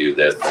 we're gonna do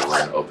this, and we're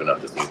gonna open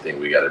up this new thing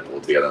we got to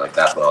pull together. Like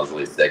that's when I was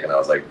really sick, and I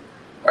was like,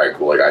 all right,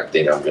 cool. Like I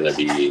think I'm gonna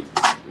be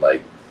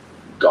like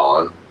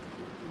gone.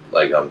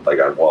 I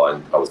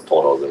was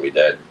told I was gonna be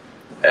dead,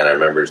 and I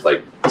remember just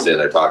like sitting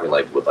there talking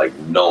like with like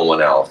no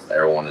one else.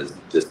 Everyone has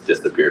just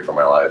disappeared from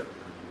my life,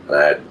 and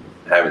I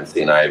haven't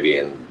seen Ivy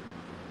in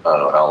I don't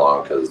know how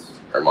long because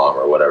her mom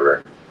or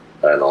whatever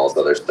and all this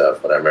other stuff.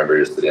 But I remember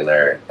just sitting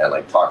there and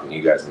like talking to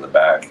you guys in the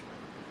back,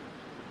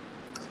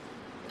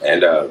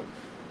 and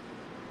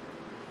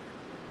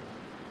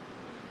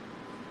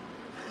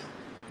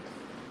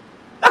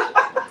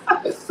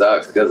it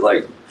sucks because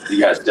like you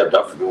guys stepped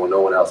up for me when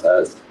no one else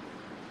has.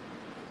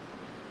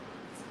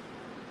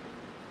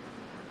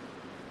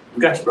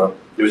 Gotcha, bro.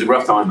 It was a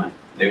rough time, man.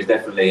 It was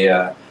definitely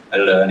a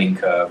learning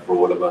curve for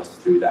all of us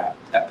through that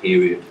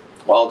period.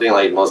 Well, I think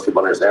like most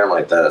people understand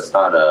like that it's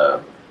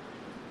not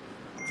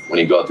when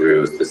you go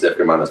through a specific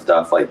amount of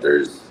stuff, like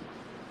there's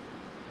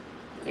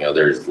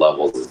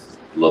levels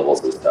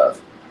of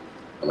stuff.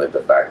 And like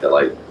the fact that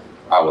like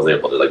I was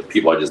able to like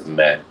people I just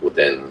met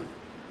within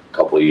a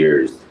couple of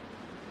years.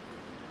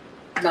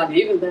 Not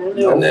even then.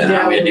 And then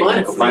yeah, we had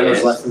months. Mine was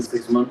years. less than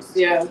 6 months.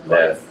 Yeah.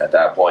 At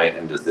that point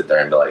and just sit there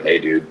and be like, hey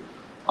dude,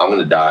 I'm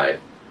gonna die.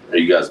 Do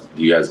you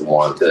guys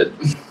want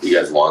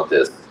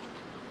this?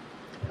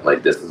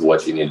 Like this is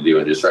what you need to do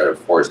and just try to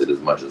force it as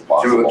much as Do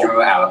possible. you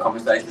remember our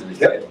conversation in the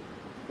shed?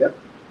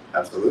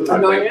 Absolutely.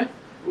 Annoying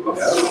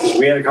you?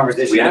 We had a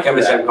conversation. We had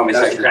a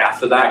conversation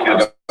after that.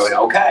 And I go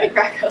going, okay. The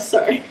crack house,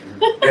 sorry.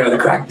 You know, the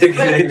crack den. We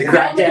didn't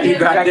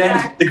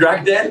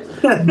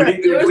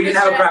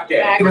have a crack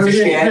den. It was a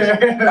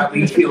shed that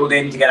we chilled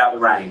in to get out of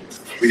the rain.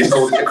 We just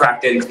called it the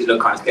crack den because it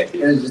looked kind of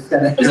sketchy. It was just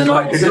kind of. It was a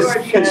normal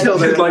storage shed.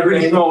 Just like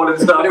really small and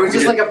stuff. But it was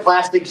just like a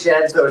plastic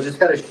shed, so it was just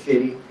kind of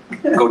shitty.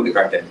 Go to the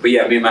crack den. But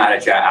yeah, me and Matt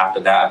had a chat after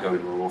that.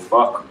 Going, well,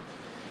 fuck.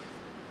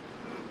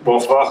 Well,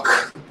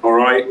 fuck. All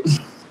right.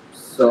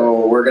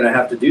 So we're gonna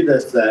have to do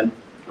this then.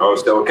 Oh,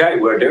 still okay.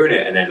 We're doing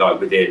it, and then like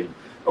within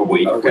a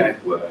week, Okay.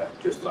 we're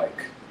just like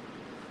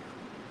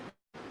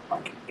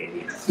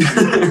idiots.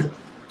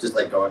 Just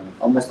like going,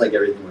 almost like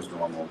everything was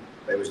normal.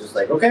 It was just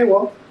like, okay,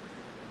 well,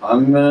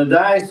 I'm gonna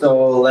die,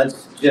 so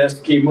let's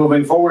just keep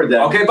moving forward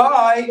then. Okay,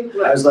 bye.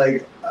 I was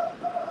like,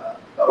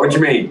 What you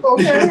mean?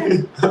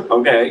 okay,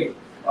 Okay.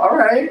 all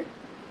right.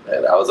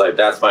 And I was like,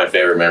 that's my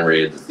favorite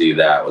memory to see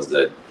that was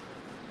that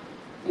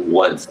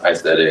once I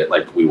said it,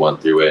 like we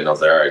went through it and I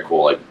was like, all right,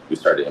 cool. Like we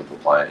started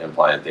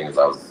implying things.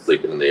 I was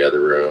sleeping in the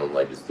other room,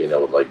 like just being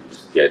able to like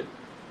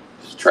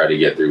just try to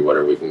get through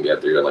whatever we can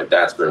get through. And like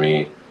that's for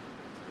me,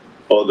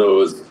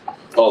 although it's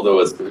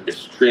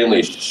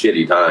extremely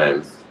shitty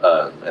times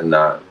and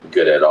not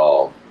good at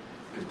all.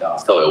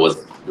 So it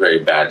was very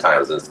bad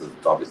times. This is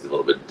obviously a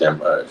little bit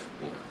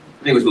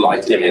It was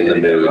light in the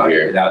mood right?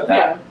 here. Without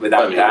that,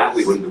 I mean,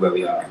 we wouldn't be where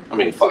we are. I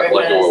mean, fuck,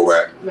 look at where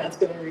we're at. Matt's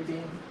gonna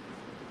redeem.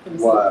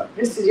 What?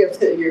 This is your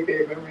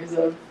favorite memories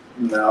of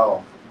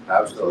No,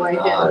 absolutely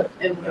Mike not.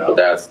 and No.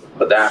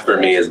 But that for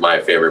me is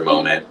my favorite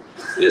moment,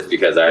 just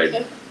because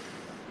at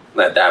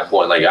that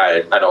point, like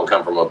I don't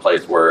come from a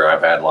place where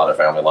I've had a lot of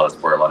family, a lot of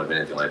support, a lot of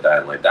anything like that,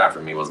 and like that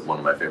for me was one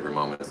of my favorite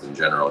moments in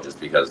general,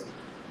 just because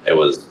it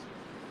was,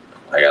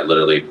 I got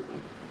literally,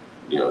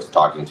 was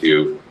talking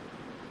to,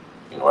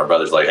 my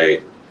brother's like,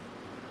 hey,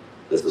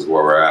 this is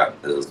where we're at.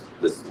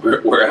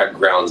 We're at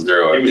ground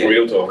zero. It was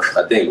real talk.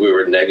 I think we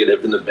were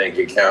negative in the bank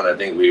account. I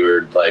think we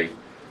were like,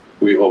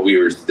 we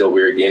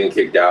were getting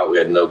kicked out. We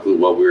had no clue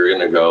what we were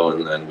gonna go,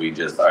 and then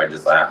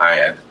I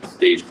had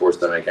stage 4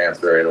 stomach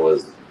cancer, and it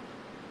was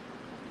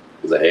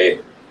like, hey,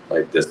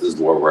 like this is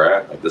where we're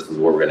at. Like this is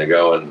where we're gonna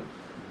go, and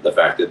the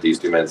fact that these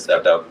two men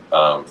stepped up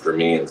for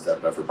me and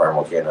stepped up for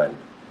Primal Canine,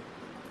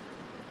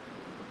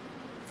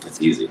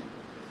 it's easy.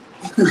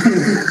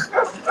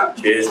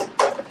 Cheers.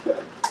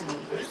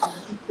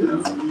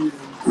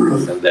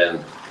 And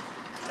then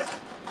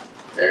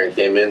Erin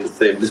came in and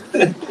saved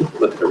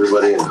with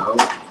everybody. It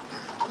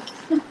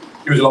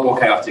was a lot more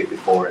chaotic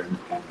before, and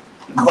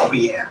Oh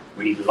yeah.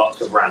 we need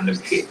lots of random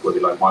shit. We'll be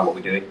like, why? What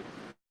we doing?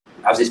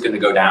 How's this going to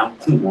go down?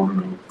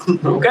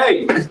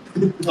 Okay.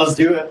 Let's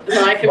do it. And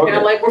I kept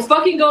going like, we're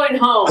fucking going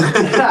home.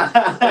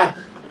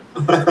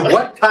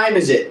 What time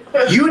is it?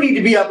 You need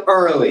to be up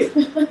early.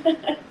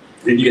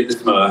 Then you get the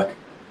smirk.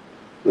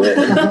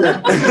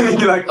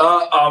 You're like,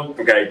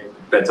 okay,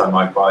 bedtime,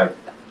 Mike, bye.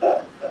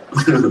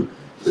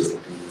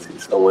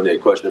 Someone a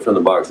question from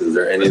the box. Is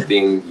there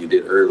anything you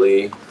did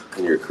early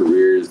in your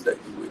careers that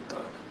you would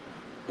thought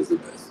was the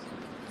best?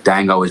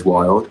 Dango is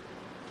wild.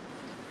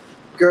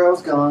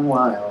 Girls gone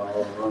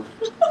wild.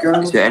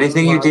 Girls Is there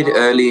anything you did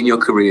early in your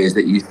careers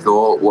that you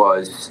thought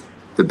was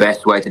the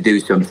best way to do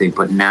something,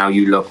 but now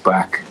you look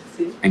back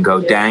and go,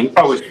 dang,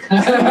 I was.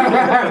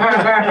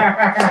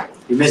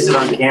 You missed it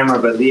on camera,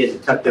 but Leah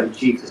tucked them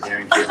cheeks as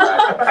Erin came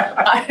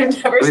back.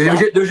 I've never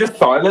There was just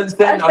silence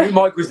then. I knew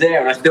Mike was there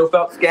and I still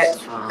felt sketch.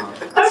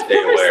 I've Stay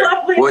never aware.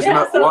 slept like What's that,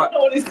 my- so I don't what? know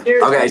what he's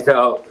doing. Okay,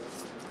 so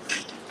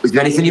was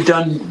there anything you've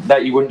done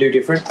that you wouldn't do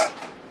different?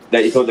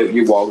 That you thought that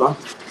you wild on?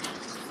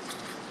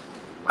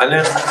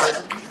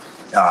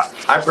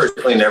 I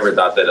personally never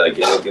thought that like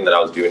anything that I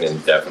was doing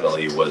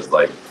indefinitely was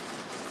like,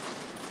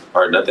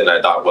 or nothing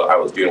I thought what I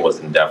was doing was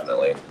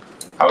indefinitely.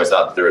 I always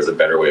thought there was a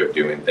better way of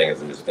doing things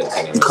and just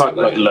continuing Kind of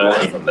like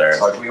learning from there.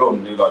 Like we all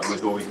knew like there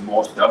was always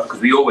more stuff because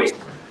we always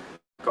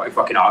got in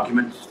fucking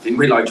arguments, didn't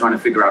we? Like trying to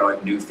figure out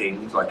like new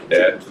things, like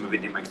Yeah. some of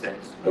it didn't make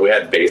sense. We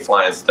had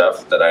baseline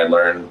stuff that I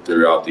learned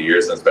throughout the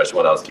years, and especially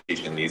when I was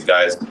teaching these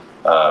guys.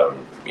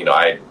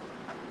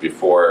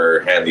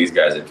 Beforehand these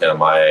guys had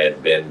come, I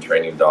had been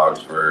training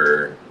dogs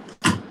for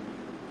I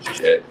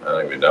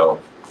don't even know,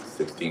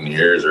 16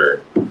 years or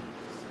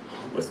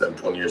what's that,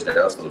 20 years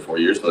now, so 4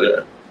 years, so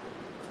yeah.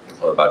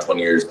 Well, about 20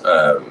 years,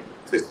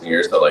 16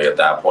 years, so like at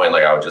that point,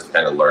 like I was just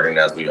kind of learning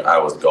as I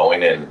was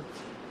going, and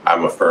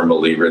I'm a firm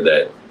believer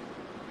that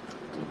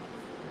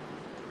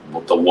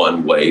the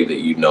one way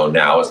that you know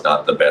now is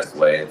not the best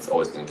way. It's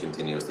always going to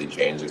continuously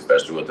change,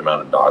 especially with the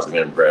amount of dogs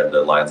being bred,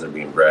 the lines that are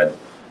being bred,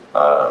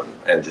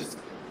 and just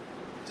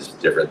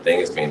different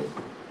things. I mean,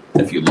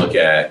 if you look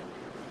at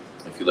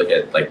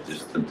like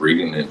just the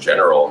breeding in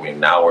general, I mean,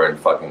 now we're in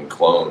fucking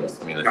clones.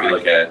 I mean, if you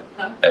look at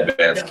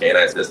advanced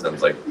canine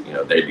systems, like,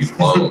 they do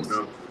clones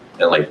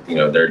and like,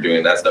 they're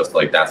doing that stuff. So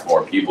like, that's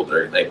more people.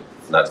 They're like,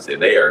 not to say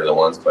they are the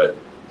ones, but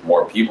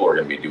more people are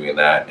going to be doing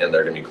that, and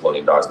they're going to be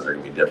cloning dogs that are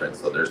going to be different.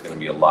 So there's going to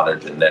be a lot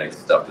of genetic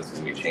stuff that's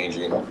going to be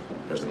changing.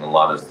 There's going to be a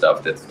lot of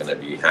stuff that's going to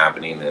be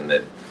happening, and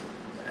that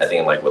I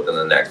think like within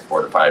the next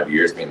 4 to 5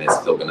 years, I mean, it's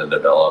still going to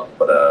develop,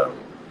 but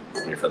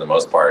I mean, for the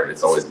most part,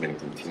 it's always been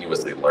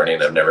continuously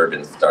learning. I've never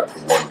been stuck to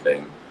one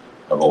thing.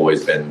 I've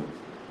always been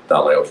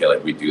thought like, okay,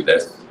 like we do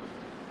this,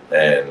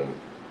 and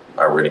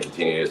all right, we're going to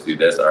continue to do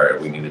this. All right,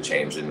 we need to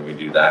change, and we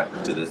do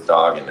that to this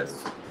dog. And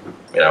it's,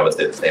 I mean, I would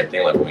say the same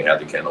thing like when we had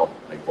the kennel.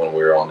 Like when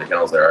we were on the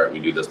kennels, like, all right, we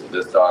do this with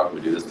this dog,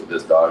 we do this with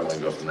this dog, and we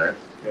go from there.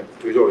 Yeah,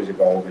 it was always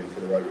evolving for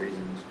the right reasons.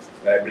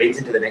 Leads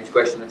into the next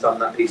question that's on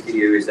that piece to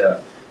you is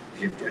if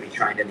you've only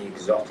tried any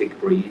exotic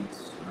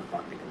breeds. I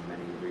can't think of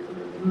many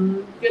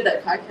really. You had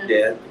that Kaiken.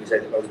 Yeah, you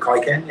said it was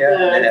Kaiken, yeah.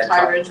 The And then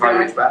Thai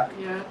Ridgeback.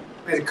 Yeah.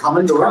 Is it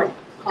Commodore?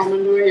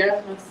 Commodore,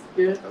 yeah, that's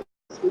good.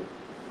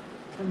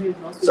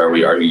 So are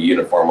you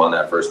uniform on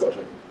that first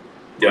question?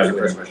 Yeah, What was the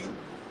the first first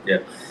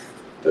question.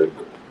 The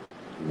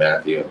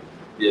Matthew.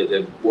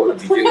 Yeah, what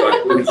would you do?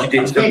 Like, what would you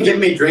do You can't give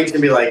me drinks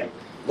and be like,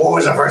 what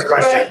was the first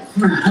question?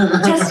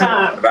 Just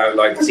about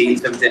like seeing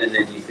something and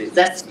then you think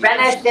The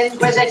Spanish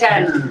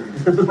Inquisition.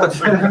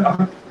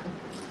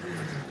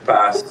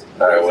 fast.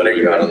 All right, what do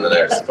you got on the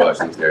next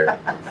questions here?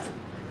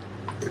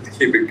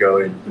 Keep it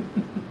going.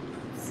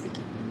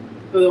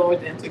 the one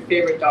with answer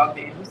favorite dog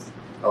names.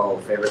 Oh,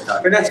 favorite dog.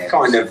 I mean, that's names.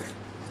 kind of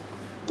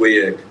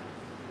weird.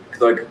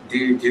 'Cause, like,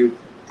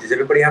 does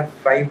everybody have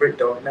favorite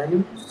dog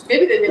names?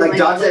 Maybe they didn't Like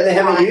dogs that they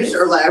haven't clients. used,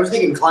 or like I was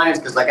thinking clients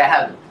because like I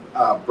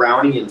had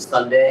Brownie and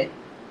Sunday.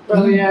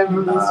 Oh yeah, I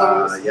remember those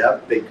songs.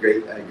 Yep,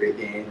 Great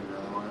Dane,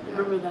 another one. I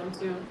remember them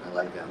too. I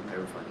like them. They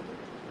were funny.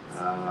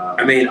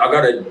 I mean, I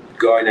got a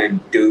guy named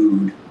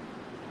Dude.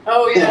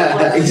 Oh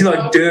yeah. He's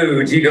like,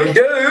 dude. You go,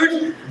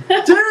 dude.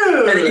 Dude!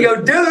 And then you go,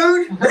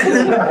 dude. And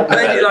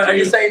then you're like, are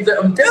you saying that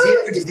I'm Did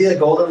dude? you see the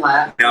golden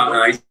lap?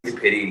 No, he's a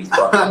pity. He's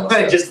I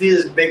fucking. just see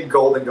this big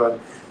golden going,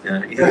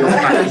 Yeah, he's a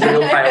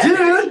real pale.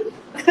 dude!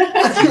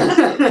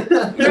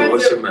 He's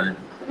awesome, man.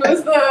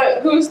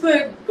 Who's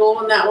the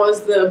golden that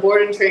was the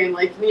board and train?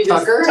 Like can you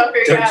just Tucker?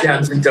 yeah.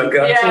 Chance and Tucker.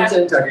 Yeah. Chance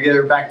and Tucker,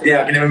 they're back to Yeah, I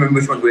back. can never remember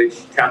which one's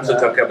which. Chance or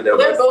Tucker, but They're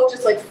they're both. both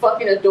just like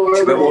fucking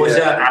adorable. But what was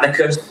that?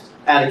 Atticus.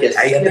 Atticus.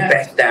 I had the Yeah.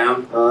 best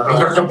down.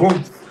 Uh-huh.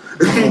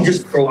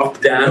 Just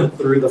flopped down.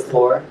 Through the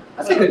floor.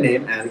 That's a good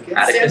name, Atticus.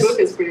 Atticus. Sam Book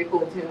is pretty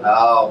cool too.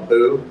 Oh,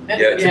 boo.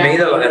 Yeah, to me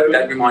though,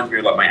 that reminds me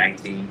of like my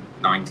 18,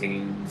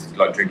 19,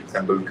 like drinking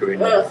Sambuca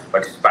in Ugh.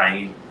 like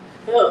Spain.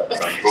 Ugh.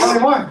 It's like, Tell me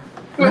more.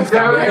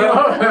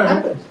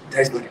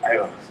 tastes like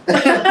ale.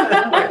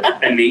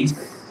 Anise.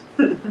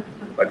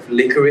 Like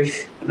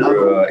licorice.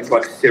 No. It's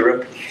like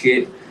syrup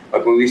shit.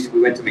 Like when we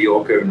went to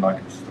Mallorca and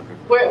like just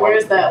like Where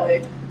is that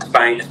like?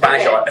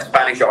 a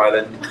Spanish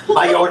island.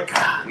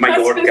 Mallorca.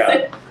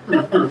 Mallorca.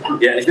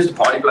 Yeah, it's just a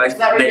party place. Is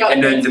that where you got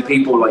And then the- the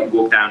people like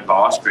walk down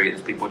Bar Street.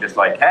 There's people just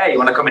like, hey, you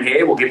want to come in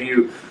here? We'll give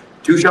you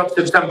 2 shots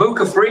of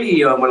Sambuca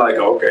free. And we're like,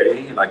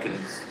 okay. Like, and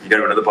you go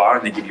to another bar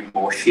and they give you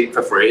more shit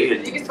for free. You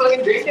And can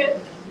fucking drink it.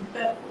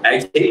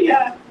 18,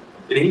 Yeah.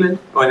 in England.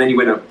 Oh, and then you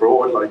went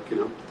abroad, like, you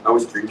know, I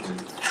was drinking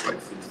like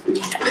 16.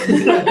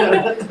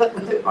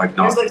 Like,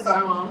 not. It's like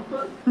sorry, mom.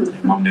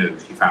 Mum knew.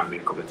 She found me a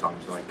couple of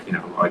times, like, you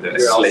know, either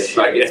You're all asleep,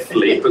 like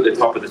asleep at the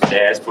top of the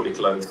stairs, fully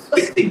clothed.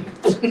 16.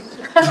 You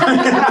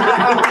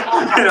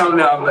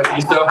know, I'm like,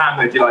 you're so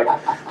hammered, you're like,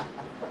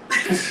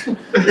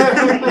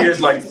 you're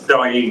just like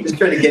dying. Just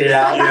trying to get it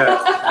out.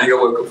 Yeah. Then you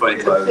woke up fully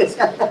clothed.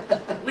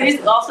 Lee's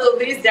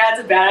dad's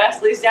a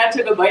badass. Lee's dad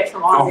took a bite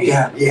from Ozzy. Oh,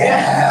 yeah.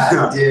 Yeah,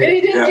 And dude.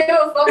 he didn't Yeah. give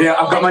a fuck. Yeah,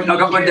 I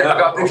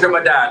got a picture of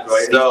my dad,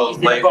 right? So, He's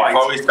in like, a bite.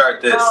 before we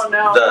start this, Oh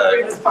no,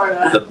 bring this part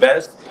up. the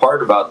best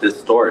part about this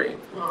story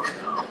Oh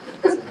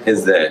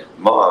is that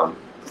Mom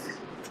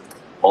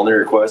only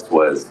request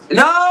was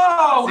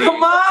No,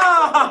 come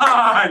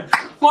on!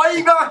 Why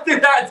you gotta do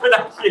that to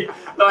that shit?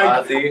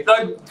 Like Ozzy.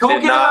 talking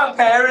did not- about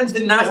parents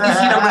and nasty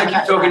shit, I'm gonna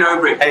keep talking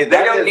over it. Hey, They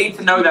that don't is- need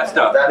to know that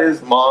stuff. That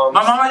is Mom.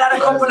 My mom had a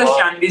couple of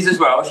shandies as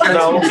well. She had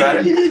No, some-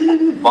 that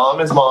is, Mom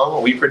is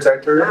Mom. We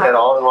protect her and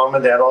Mom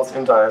and Dad all at the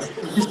same time.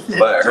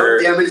 But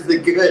her, Don't damage the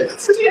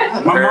goods. yeah.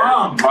 My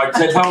mom, like,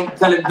 tell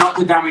him not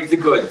to damage the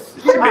goods.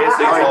 she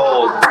basically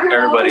told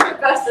everybody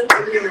Best sense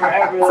of humor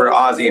ever. for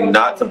Ozzy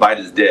not to bite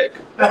his dick.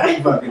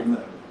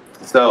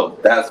 So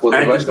that's what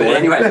the question was.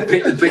 Anyway,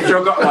 the picture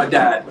I got of my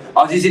dad,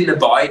 Ozzy's in the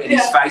bike and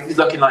his face is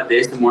looking like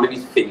this, and one of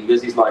his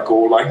fingers is like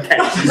all like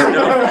cakes and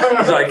stuff.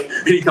 He's like,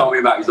 he told me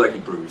about, he's like, he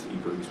bruised me.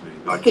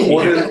 Like,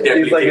 What is,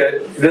 definitely he's like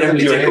tickled. he doesn't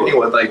do anything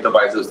with like the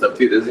biceps stuff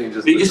too, doesn't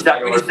he? He just sat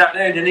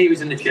there and then he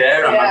was in the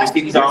chair and Yeah. I was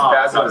his He's arm.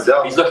 passing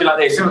himself. He's looking like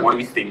this and one of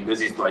his fingers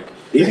is like,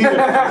 He's even-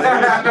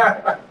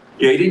 yeah,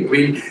 he didn't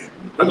really. You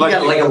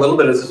got like a little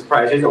bit of a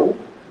surprise. You go,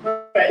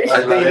 Right.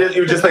 I think he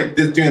was just like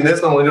doing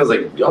this, and Linda was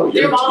like, "Yo,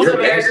 Your mom's you're a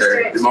over there just gangster."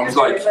 straight- The mom's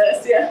like-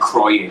 this, yeah.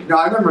 Crying. no,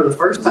 I remember the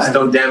first Just time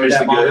don't damage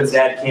that the mom and goods.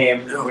 dad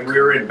came when we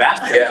were in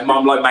Basket. Yeah,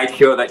 mom like made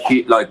sure that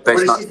she like What best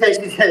did not. she say?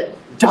 She said,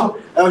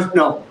 "Don't."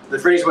 No, the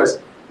phrase was,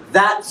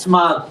 "That's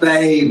my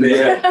baby."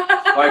 Yeah.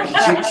 Like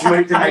she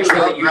wanted to make sure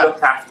that you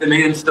looked after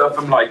me and stuff.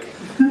 I'm like,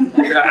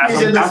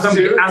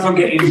 as I'm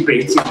getting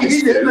beat in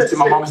He's in the this suit, and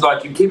my mom's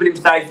like, "You keeping him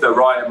safe though,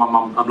 right?" And my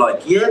mom, I'm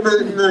like, "Yeah,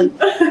 man."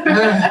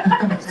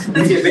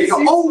 And she made go,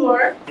 "Oh,"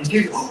 Floor. and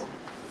she goes,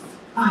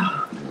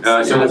 "Oh."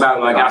 It's all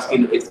about like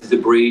asking if there's a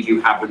breed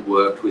you haven't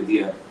worked with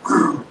yet.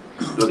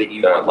 Or that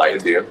you that I'd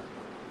like to.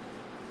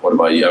 What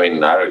about you? I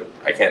mean, I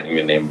can't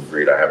even name a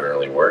breed I haven't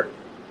really worked.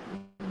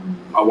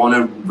 I want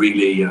to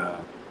really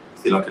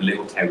see like a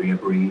little terrier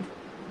breed.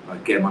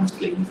 Like get them on a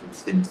sleeve and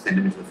send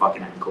them into the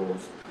fucking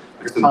ankles.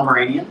 Like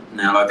Pomeranian?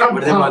 No, like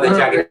what are they like the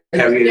jagged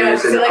terriers? Yeah,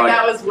 so and like like,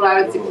 that was what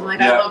I was thinking. Like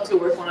Yeah. I'd love to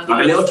work one of those.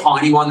 like a little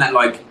tiny one that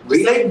like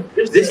really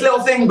this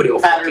little thing, but it'll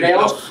fucking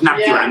it'll snap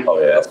your Yeah. ankle,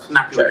 Oh, yeah. it'll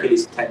snap your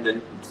Achilles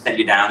tendon, send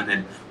you down, and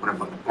then one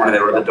of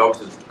their other dogs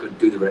will go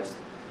do the rest.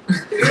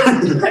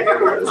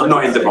 I'm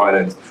not into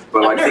violence,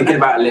 but like thinking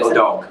about a little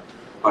dog,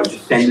 I'd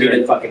just send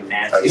Really it. fucking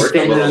nasty. Just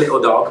send a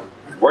little dog.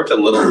 I worked a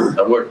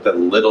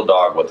little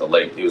dog with a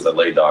lay. He was a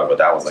lay dog, but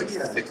that was like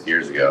 6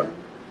 years ago.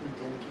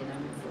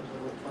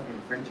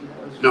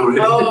 No,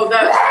 really. Oh,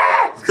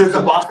 that.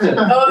 Boston.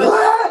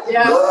 Oh,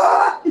 yeah.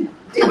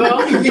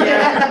 Debo.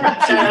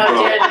 Yeah. Shout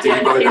out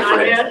Dan Debo,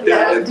 Canine.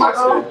 yeah, Yeah.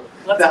 Boston.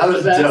 That's That the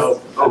was best.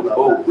 dope.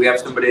 Oh, we have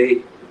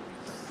somebody.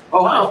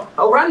 Oh, wow.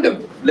 Oh,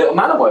 random. Little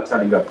Malinois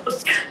turning up.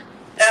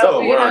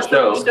 So, we're on a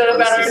show. Stood up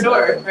at our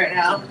door right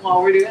now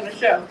while we're doing a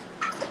show.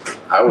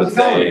 I would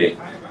say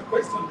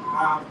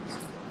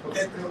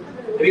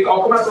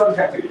I'll come outside and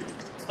chat to you.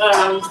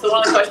 So one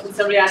of the questions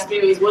somebody asked me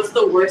was, "What's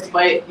the worst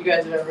bite you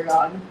guys have ever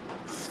gotten?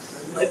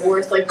 Like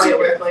worst, like bite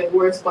work, like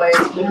worst bite.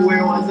 Like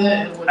where was it?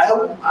 And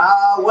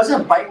what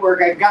Wasn't bite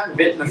work. I've gotten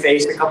bit in the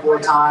face a couple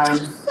of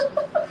times.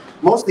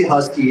 Mostly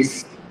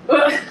huskies.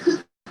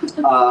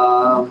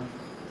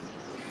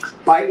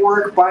 Bite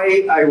work,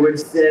 I would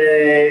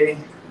say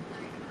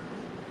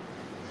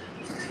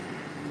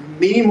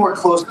maybe more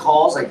close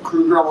calls. Like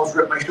Kruger almost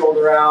ripped my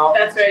shoulder out.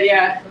 That's right.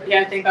 Yeah.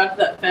 Yeah. Thank God for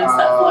that fence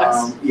that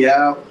flex.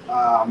 Yeah,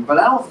 but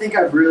I don't think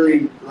I've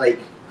really I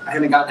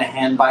haven't gotten a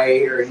hand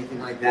bite or anything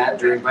like that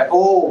during bite.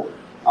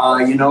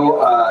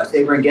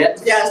 Saber and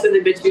Getz. Yeah. So they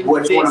bit you in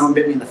Which the one of face. them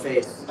bit me in the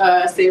face?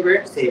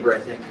 Saber. Saber, I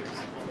think.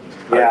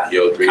 Yeah.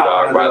 IPO3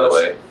 dog, by the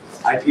way.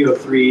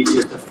 IPO3,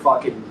 just a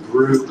fucking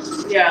brute.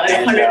 Yeah, like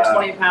And,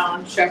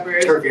 120-pound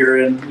shepherd.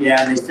 Turkiran,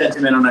 yeah, and they sent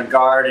him in on a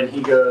guard, and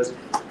he goes,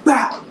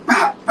 bap,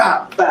 bap,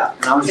 bap, bap.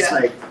 And I was just Yeah.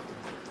 like,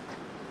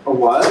 a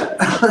what?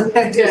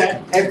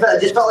 Yeah.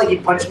 It just felt like he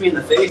punched me in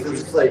the face. It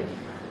was just like,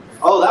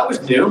 oh, that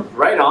was new.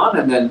 Right on.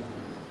 And then,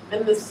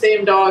 And the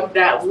same dog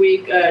that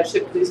week,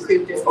 Chip Police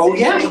Creek did. the Oh,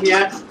 same yeah. thing.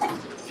 Yeah.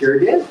 sure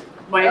did.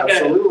 Mike,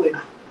 Absolutely.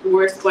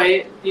 worst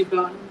bite you've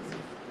gotten?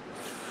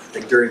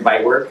 Like during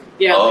bite work.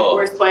 Yeah, Oh. like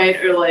worst bite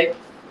or like.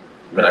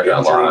 I mean, I got a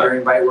Injury lot.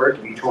 during bite work.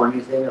 Have you torn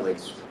anything or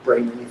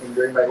sprained anything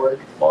during bite work?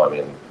 Well, I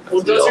mean,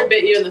 Well, Dozer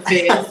bit you in the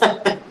face.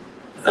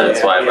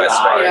 that's why my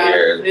scar yeah,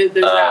 here. there's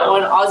that Um,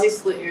 one. Ozzy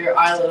slit your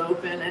eyelid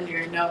open and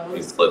your He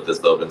nose. slit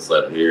this open,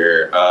 slit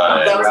here.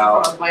 That was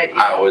wow. a bite.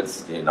 I would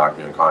he knocked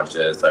me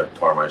unconscious. I've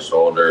torn my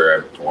shoulder.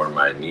 I've torn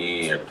my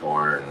knee. I've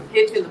torn.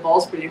 Hit you in the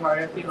balls pretty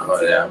hard a few months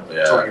Oh yeah, ago. Torn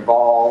yeah. your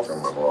balls.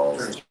 Torn my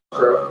balls.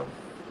 Sure.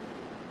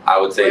 I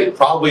would say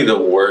probably the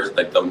worst,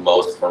 like the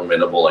most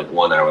formidable, like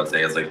one I would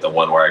say is like the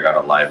one where I got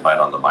a live bite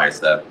on the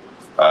bicep,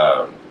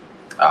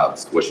 out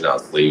squishing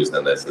out sleeves,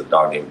 and it's a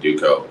dog named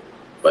Duco.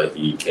 But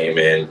he came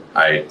in,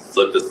 I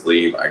slipped the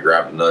sleeve, I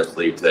grabbed another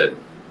sleeve to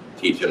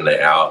teach him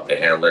the out. The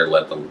handler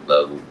let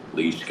the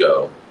leash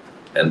go,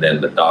 and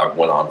then the dog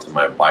went onto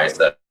my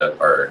bicep,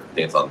 or I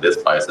think it's on this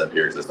bicep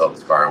here, because I still have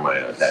the scar on my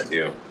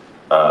tattoo.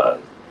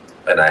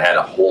 And I had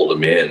to hold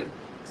him in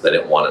because I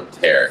didn't want him to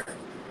tear.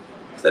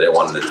 I didn't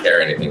want him to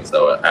tear anything,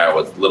 so I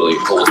was literally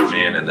holding him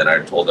in, and then I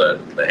told the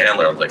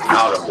handler, I was like,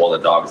 out him while the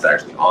dog's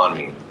actually on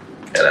me.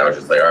 And I was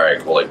just like, all right,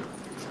 cool, like,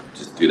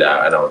 just do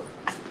that.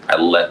 I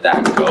let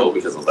that go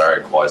because I was like, all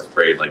right, cool. I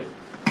sprayed like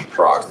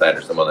peroxide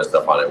or some other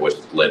stuff on it, which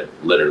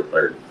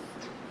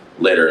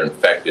later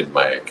infected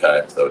my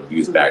cut, so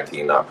use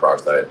Bactine, not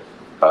peroxide.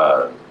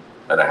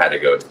 And I had to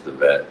go to the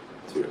vet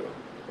too,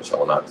 which I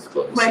will not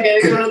disclose. Mike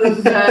had to go to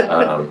the vet.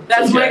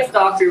 That's yeah. Mike's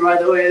doctor,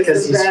 by the way. Is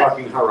Because the he's vet.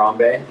 fucking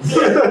Harambe.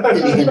 And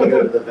he had to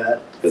go to the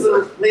vet.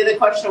 So the other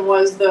question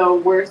was the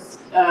worst,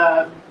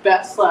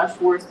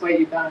 best/worst bite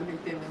you've gotten. You're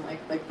feeling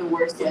like the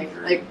worst,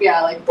 like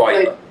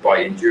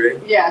By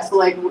injury. yeah. So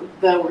like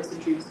the worst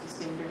injury you've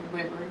sustained during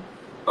bite work.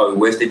 Oh, the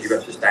worst did you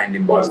have sustained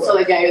in bite Or so work?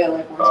 like yeah, you're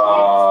like worst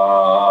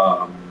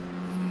bite.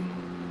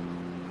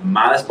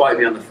 Malice bite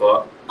me on the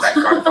foot. That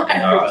kind of fucking I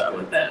heard hurt. that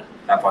with that.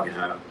 That fucking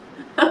hurt.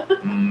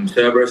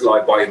 Cerberus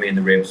like biting me in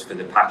the ribs for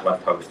the Pack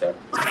Life poster.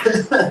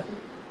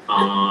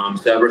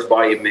 Cerberus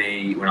bited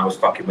me when I was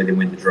fucking with him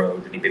in the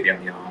drove and he bit me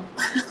on the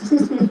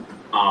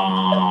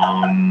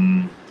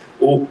arm.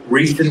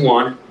 Recent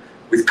one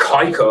with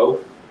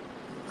Kaiko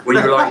when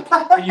you were like,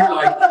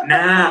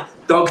 nah,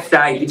 dog's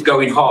safe, it's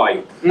going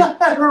high.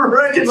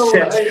 Right in the Just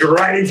set leg.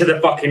 straight into the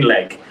fucking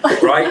leg,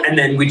 right? And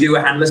then we do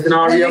a handler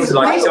scenario. It's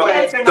like,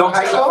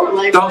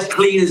 dog's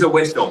clean as a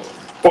whistle.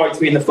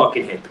 Bites me in the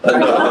fucking hip.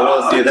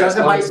 No, see, that's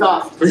Doesn't bite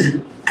soft.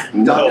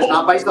 Dog does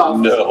not bite soft.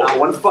 No. Not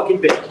one fucking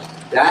bit.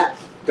 That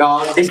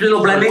dog. This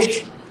little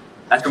blemish,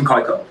 that's from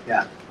Kaiko.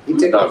 He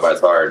took dog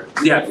bites hard.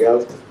 Yeah.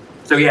 Yep.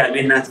 So yeah, I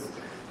mean that's.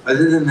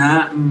 Other than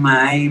that,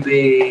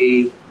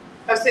 maybe.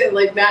 I was saying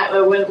like Matt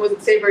when was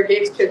it Saber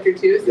Gates chipped your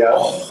tooth? Yeah.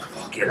 Oh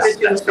fuck yeah,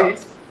 Bit you in that's the tough.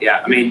 face.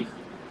 Yeah, I mean,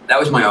 that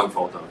was my own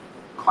fault though.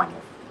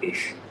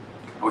 ish.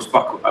 I was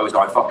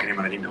like fucking him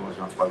and I didn't know I was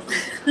not supposed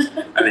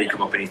to. And then he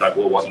come up and he's like,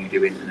 well, what are you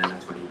doing? And then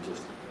that's when he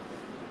just,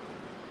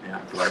 yeah, I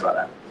have to worry about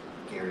that.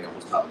 Gary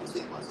almost taught me the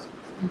same lesson.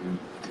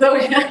 Oh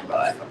yeah. But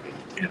I fucking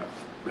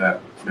Yeah.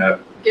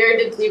 Gary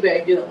did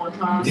teabag you that one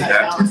time on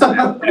that Yeah.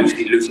 count.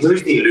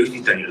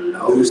 Lucy's done you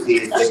low. Lucy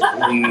is just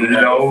clean,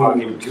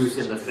 fucking juice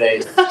in the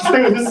face.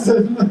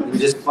 You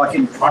just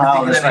fucking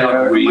plow this Like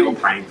right real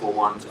painful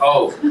ones.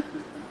 Oh,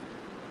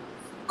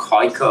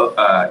 Kaiko.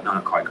 No,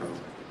 not Kaiko.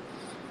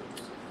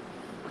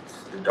 What's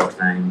the dog's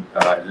name?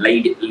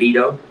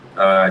 Lido.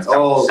 It's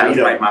got South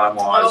Lido. Lake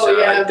Malinois. Oh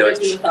yeah, Dutch.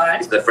 breaking the thigh.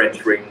 It's the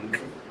French ring.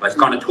 Like, it's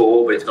kind of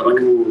tall, but it's got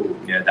like Ooh.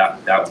 yeah,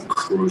 that one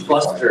crucial.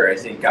 Buster, I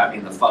think, got me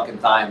in the fucking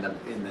thigh in the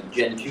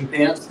Gen 2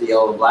 pants, the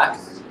yellow and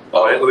blacks.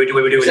 Oh, when we were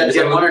doing Was that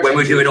Gen 1 or when we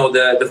were Gen doing all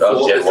the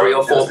Gen 3 or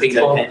 1. 4 That was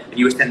people, Gen and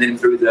you were sending them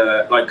through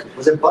the like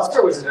Was it Buster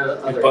or was it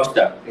another?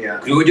 Buster.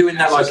 Yeah. We were doing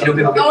that like people.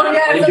 Oh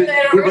yeah, it's at the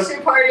anniversary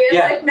party. And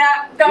Yeah. like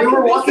Matt got We were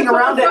convinced walking to put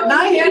around the at fucking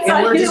night, pants and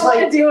on. we're He just didn't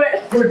want like- to do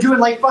it. We're doing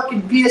like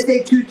fucking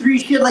PSA 2-3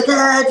 shit, like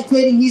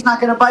agitating. He's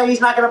not gonna bite. He's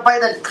not gonna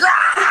bite. Then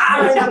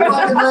right in the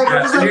fucking leg.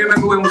 We're just Do you like,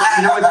 remember when when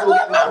people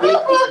get married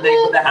and they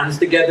put their hands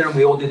together and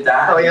we all did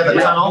that? Oh, yeah, the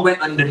And tunnel. he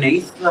went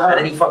underneath and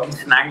then he fucking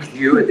snagged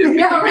you at the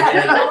Yeah, and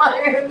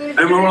right.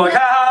 we were like, ha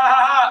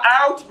ha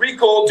ha, out,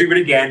 recall, do it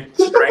again,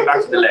 straight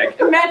back to the leg.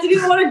 Matt didn't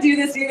even want to do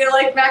this either.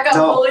 Like Matt got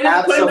No, bullied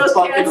into putting those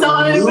pants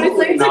on, but it's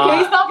like absolutely okay,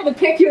 he's not gonna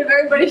pick you and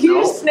everybody. He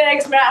Nope. just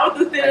snags Matt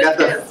with the I thinnest got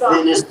the pants on.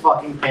 thinnest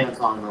fucking pants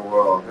on in the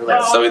world. They're like,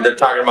 Oh. So they're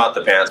talking about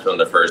the pants from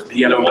the first The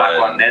yellow and black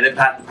one. one. They're the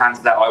pants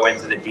that I went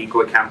to the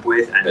decoy camp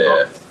with and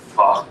got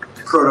fucked.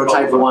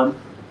 prototype one.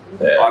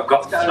 Yeah. I've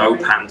got no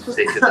pants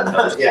thicker than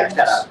those. Yeah,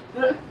 shut up.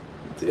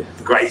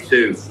 Grade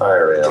 2.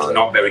 Sorry, It's really.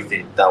 not very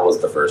thin. That was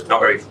the first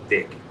Not one. very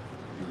thick.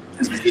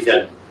 She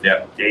did.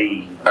 Yeah.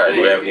 Yay. All right,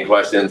 do we have any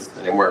questions?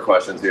 Any more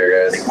questions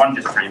here, I guys? think one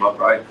just came up,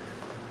 right?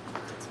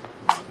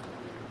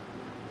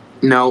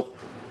 No.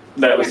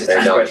 That was just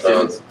Hang a down question.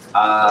 phones.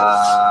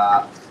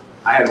 I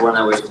had one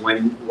that was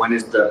when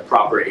is the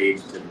proper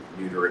age to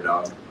neuter a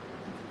dog?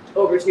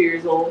 Over 2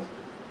 years old.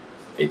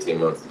 18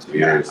 months to 2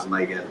 years. I'm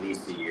like at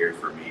least a year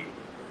for me.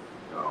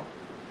 So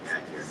yeah,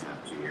 a year and a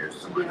half, 2 years,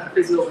 somewhere Yeah, in that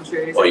physical range.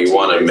 maturity. is Well, like you 2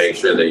 want to years. make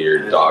sure that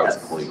your dog's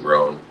fully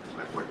grown.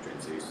 My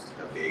portrait's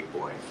a big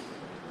boy.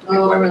 Big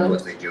Oh, boy really? that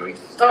looks like Joey.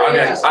 Oh, Okay,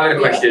 yeah. I got a Yeah.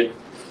 question.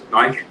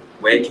 Mike,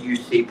 where do you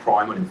see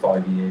Primal in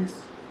 5 years?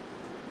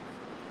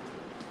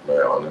 My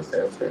honest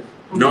answer.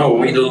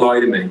 No, you lie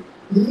to me.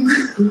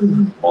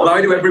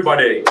 Lie to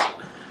everybody.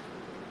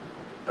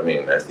 I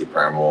mean, I see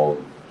Primal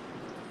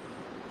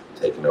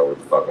taking over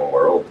the fucking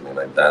world. I mean,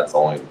 like that's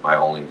my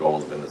only goal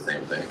has been the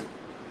same thing.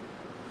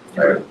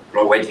 Right.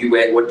 Bro,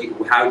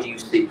 how do you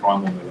see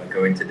Primal like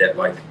go into depth?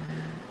 Like,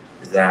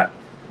 is that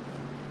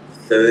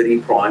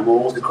 30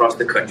 Primals across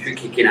the country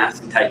kicking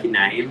ass and taking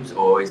names,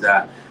 or is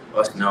that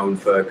us known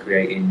for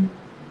creating?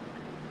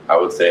 I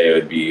would say it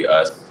would be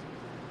us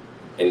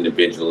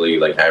individually,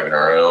 like having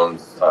our own,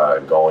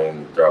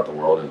 going throughout the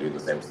world and doing the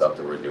same stuff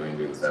that we're doing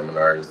the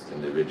seminars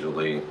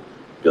individually,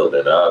 build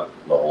it up,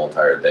 the whole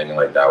entire thing.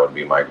 Like that would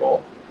be my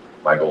goal.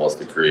 My goal is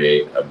to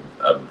create a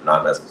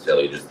not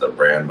necessarily just the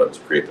brand, but to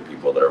create the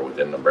people that are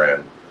within the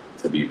brand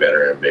to be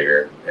better and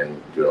bigger and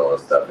doing all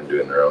this stuff and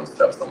doing their own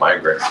stuff. So my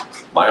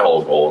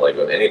whole goal, like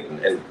with anything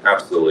and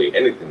absolutely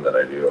anything that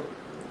I do,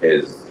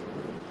 is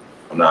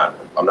I'm not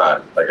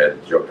like I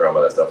joked around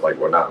about that stuff. Like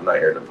I'm not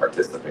here to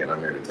participate. I'm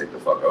here to take the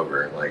fuck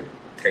over and like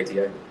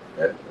KTA.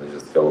 yeah, and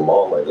just kill them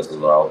all. Like this is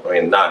what I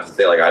mean, not to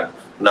say like I'm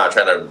not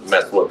trying to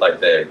mess with like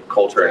the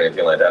culture or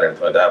anything like that or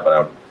anything like that,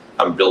 but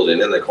I'm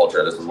building in the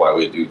culture. This is why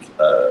we do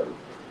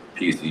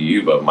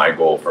PCU. But my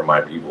goal for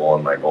my people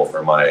and my goal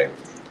for my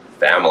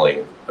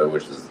family,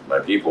 which is my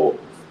people,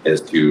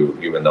 is to,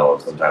 even though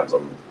sometimes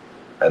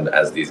and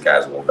as these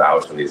guys will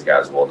vouch and these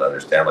guys will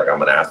understand, like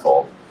I'm an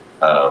asshole,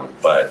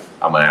 but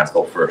I'm an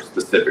asshole for a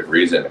specific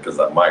reason, because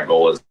my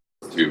goal is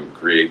to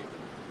create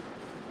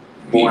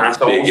the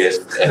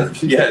biggest and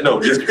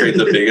just create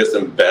the biggest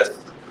and best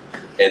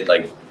and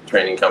like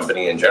training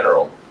company in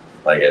general.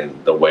 Like,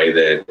 and the way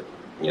that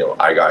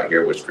I got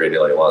here, which created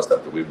like a lot of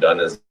stuff that we've done,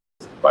 is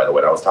by the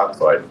way I was taught.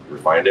 So I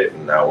refined it,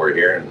 and now we're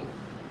here, and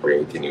we're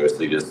gonna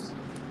continuously just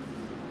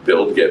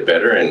build, get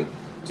better, and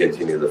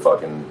continue the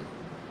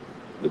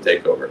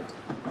takeover.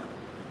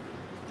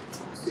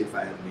 Let's see if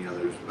I have any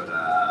others, but the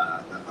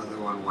other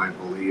one I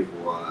believe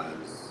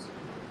was,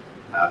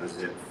 how does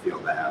it feel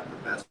to have the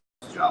best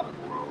job in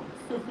the world?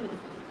 And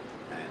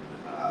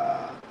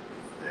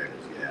there it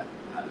is, yeah.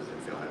 How does it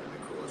feel having the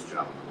coolest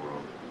job in the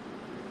world?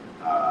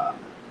 I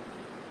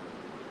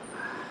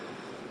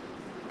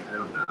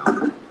don't know.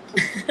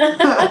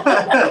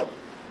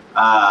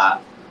 I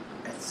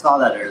saw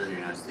that earlier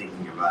and I was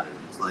thinking about it.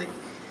 It's like,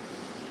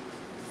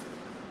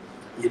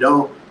 you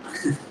don't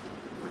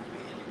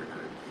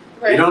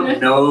Right. you don't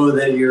know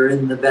that you're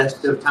in the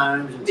best of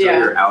times until Yeah.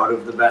 you're out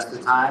of the best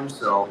of times.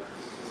 So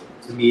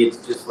to me, it's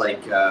just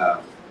like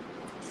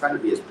trying to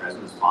be as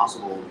present as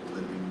possible,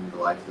 living the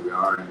life that we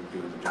are and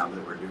doing the job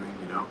that we're doing,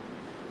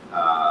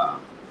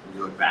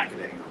 you look back at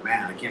it and go,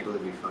 man, I can't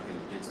believe we fucking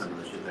did some of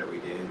the shit that we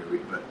did.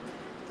 But at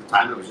the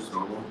time, it was just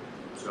normal.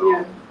 So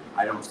Yeah.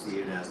 I don't see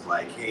it as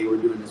like, hey, we're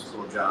doing this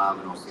cool job.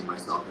 I don't see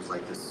myself as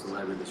like this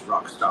celebrity, this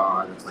rock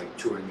star that's like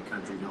touring the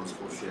country doing this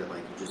cool shit.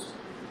 Like, just,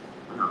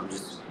 I don't know, I'm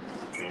just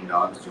training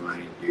dogs, doing what I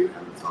need to do,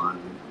 having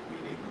fun,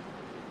 meeting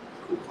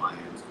cool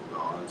clients, cool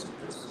dogs, and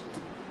just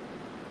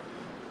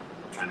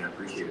trying to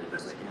appreciate it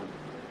as I can.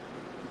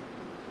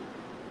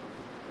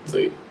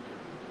 Sweet.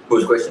 What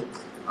was the question?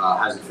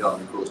 How's it feel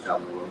having the coolest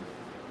job in the world?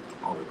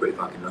 Oh, we're pretty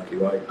fucking lucky,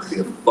 right? I mean,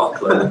 a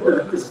fuckload of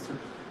work. We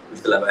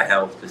still have our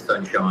health, the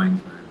sun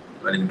shines, man.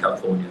 I live in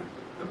California.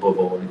 Above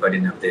all, if I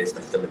didn't have this, I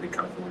still live in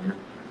California.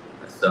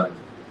 The sun.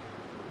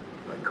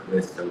 Like,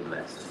 we're so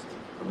blessed.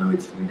 I know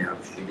it's, we now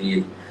shitty,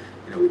 you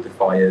know, with the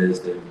fires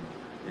and,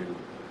 you know,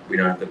 we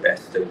don't have the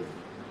best of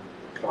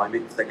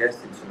climates, I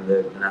guess, in some of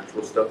the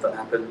natural stuff that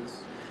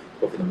happens.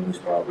 But for the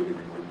most part, we live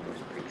in one of the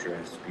most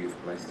picturesque, beautiful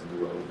places in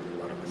the world with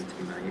a lot of money to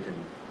be made,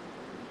 and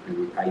you know,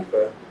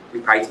 we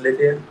pay to live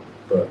here,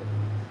 but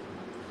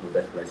the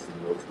best place in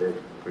the world to live.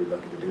 Pretty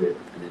lucky to do it,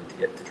 and then to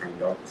get to train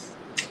dogs.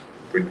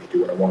 Pretty much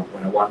do what I want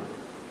when I want,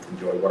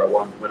 enjoy what I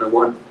want when I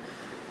want,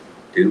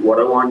 do what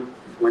I want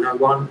when I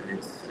want, and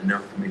it's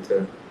enough for me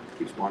to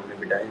keep smiling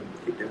every day and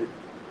keep doing it.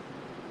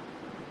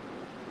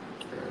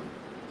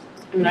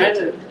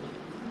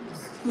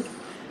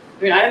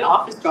 I had an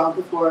office job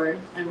before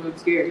I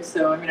moved here,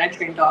 so I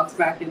trained dogs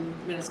back in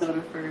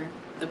Minnesota for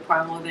the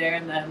Primal there,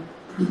 and then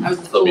I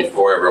was So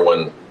before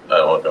everyone, I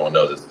don't know if anyone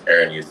knows this,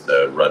 Erin used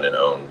to run and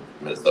own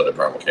Minnesota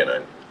Primal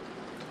Canine.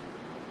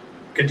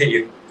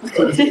 Continue.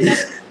 Twin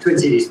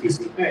Cities,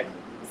 PC. Right.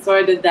 So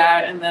I did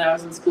that, and then I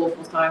was in school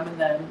full time, and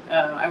then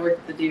I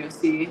worked at the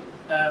DOC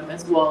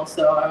as well.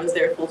 So I was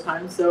there full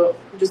time. So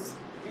just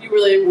you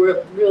really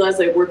realize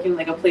like working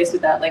like a place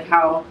with that, like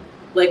how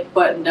like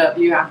buttoned up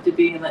you have to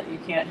be, and that you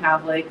can't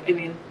have like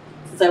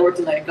since I worked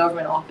in like a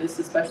government office,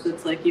 especially,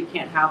 it's like you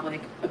can't have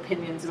like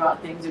opinions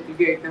about things. You have to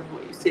be very careful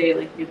what you say.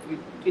 Like you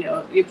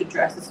have to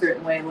dress a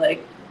certain way.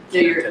 Like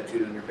you're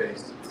tattooed on your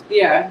face.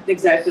 Yeah,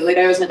 exactly. Like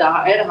I had to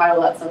hide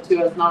all that stuff too.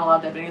 I was not allowed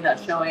to have any of that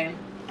showing.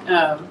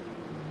 Yeah,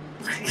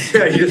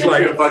 you just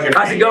like,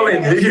 how's it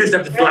going? You just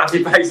have to flap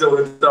your face all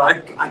the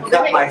time. I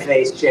cut my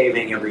face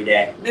shaving every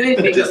day. They made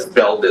me Just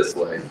spelled this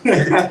way.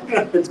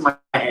 It's my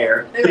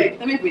hair. They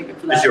make makeup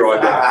for that. It's your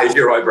eyebrow. It's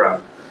your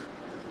eyebrow.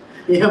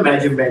 Can you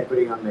imagine Meg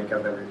putting on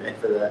makeup every day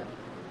for that?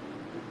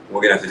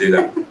 We're gonna have to do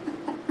that.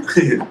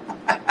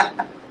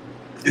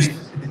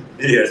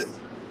 Yes.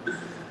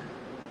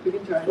 We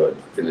can try. But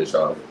finish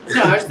off.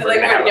 No, I was just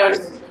like,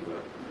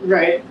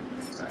 right.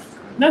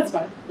 That's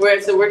fine.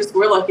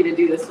 We're lucky to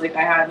do this. Like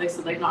I had,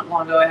 not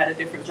long ago, I had a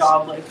different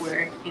job, like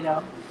where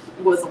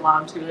was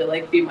allowed to really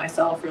like be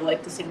myself, or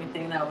like the same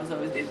thing. That was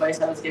always the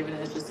advice I was given,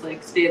 is just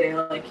like stay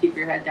there, like keep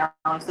your head down.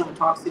 If someone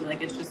talks to you,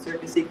 like it's just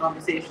circusy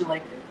conversation.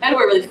 Like I had to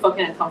wear really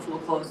fucking uncomfortable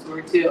clothes to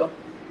work too,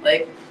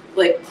 like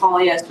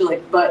polyester,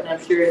 like button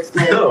up shirts,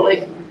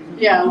 like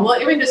yeah. Well,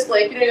 just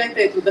like like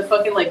the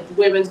fucking like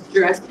women's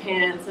dress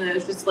pants, and it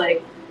was just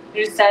like.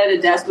 You just sat at a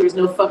desk where there's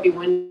no fucking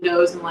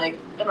windows, and like,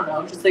 I don't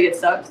know, just like it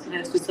sucks. And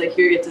it's just like,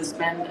 here I get to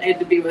spend, I get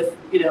to be with,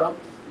 the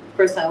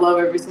person I love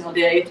every single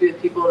day. I get to be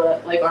with people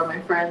that like are my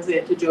friends. We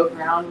get to joke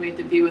around. We get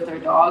to be with our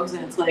dogs.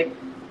 And it's like,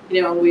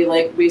 we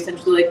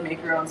essentially like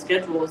make our own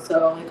schedule.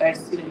 So like, I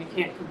just, you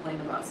can't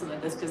complain about something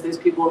like this, because there's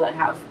people that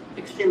have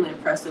extremely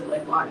impressive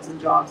like lives and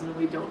jobs, and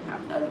we don't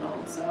have that at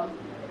all. So.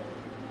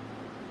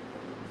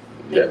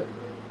 Yeah.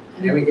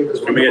 Can we get this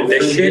Can we get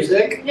this shit?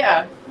 music?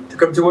 Yeah. To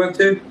come to work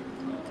too?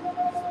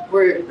 We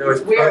are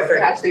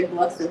perfect. actually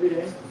blessed every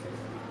day.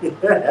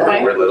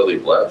 We're literally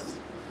blessed.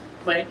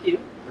 Thank you.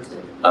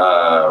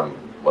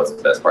 What's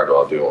the best part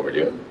about doing what we're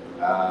doing?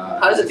 How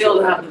does it feel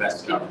to have the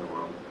best job in the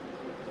world?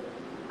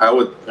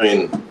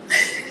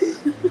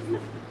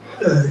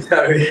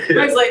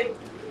 It's like,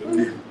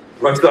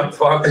 Work's like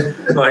fuck.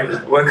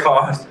 Like, work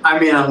hard.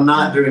 I'm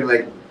not doing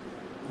like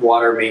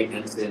water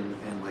maintenance in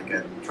like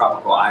a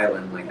tropical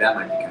island. Like that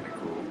might be kind of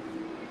cool.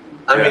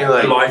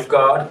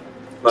 Lifeguard.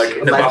 Like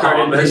in the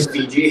Bahamas.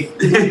 Fiji.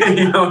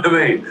 You know what I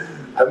mean?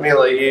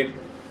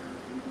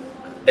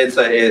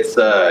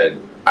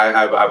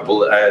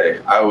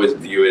 I always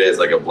view it as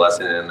like a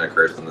blessing and a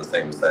curse in the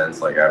same sense.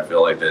 Like I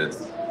feel like that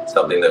it's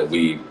something that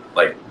we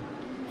like.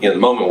 The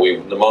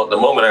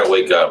moment I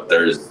wake up,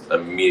 there's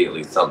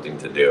immediately something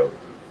to do.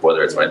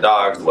 Whether it's my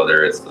dogs,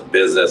 whether it's the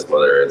business,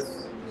 whether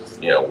it's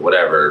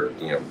whatever,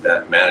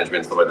 that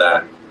management, stuff like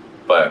that.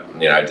 But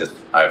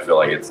I feel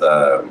like it's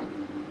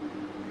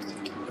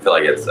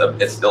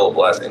it's still a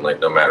blessing, like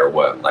no matter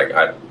what. Like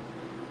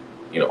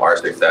our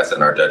success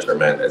and our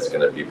detriment is going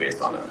to be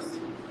based on us,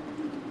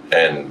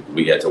 and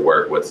we get to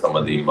work with some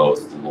of the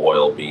most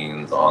loyal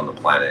beings on the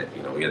planet.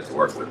 We get to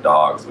work with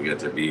dogs. We get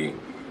to be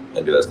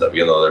and do that stuff,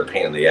 even though they're a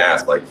pain in the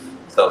ass. Like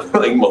some of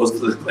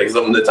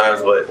the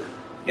times, but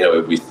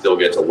we still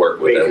get to work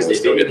with them. We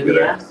still get to do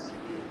that.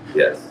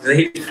 Yes.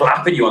 He's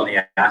slapping you on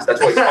the ass. That's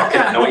what's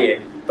fucking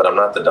annoying. But I'm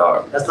not the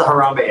dog. That's the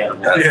Harambe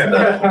animal.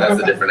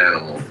 That's a different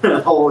animal.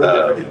 Wholly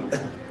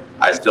different.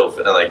 I still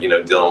feel like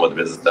dealing with the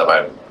business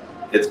stuff.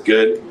 it's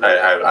good.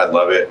 I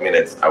love it. I mean,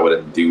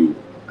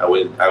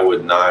 I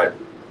would not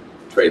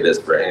trade this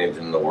for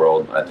anything in the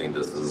world. I think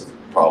this is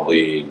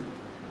probably,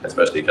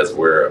 especially because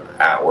we're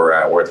at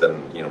Worth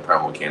and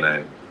Primal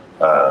Canine.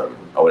 I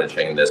wouldn't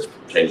change this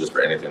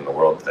for anything in the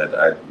world.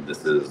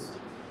 This is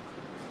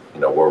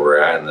where we're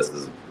at, and this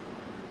is.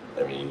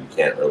 I mean, you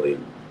can't really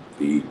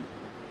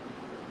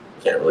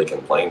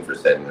complain for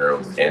setting your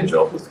own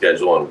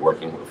schedule and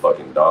working with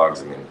fucking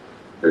dogs. I mean,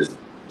 there's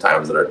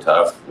times that are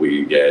tough.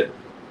 We get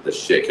the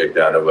shit kicked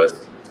out of us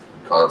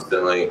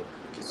constantly.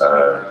 Days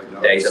are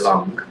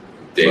long.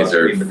 Days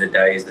are. But the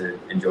days are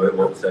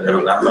enjoyable, so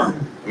they're not that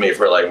long. I mean,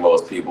 for like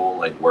most people,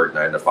 like work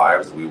 9 to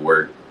 5s, we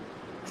work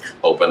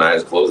open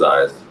eyes, closed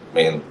eyes. I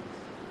mean,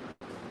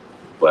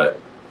 but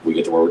we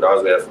get to work with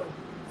dogs. We have fun.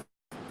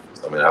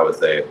 So, I mean, I would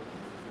say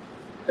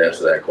the answer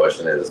to that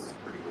question is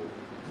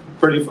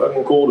pretty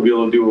fucking cool to be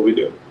able to do what we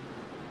do.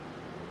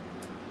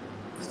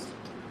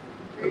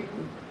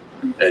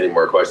 Any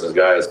more questions,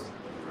 guys?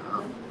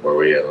 Where are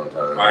we at on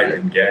time? I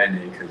didn't get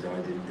any because I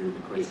didn't do the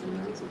question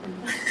and answer thing.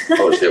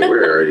 Oh shit,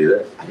 we're already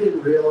there. I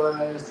didn't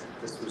realize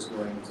this was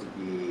going to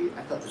be.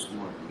 I thought this was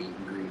more of a meet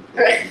and greet.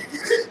 Right.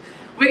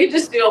 We could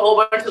just do a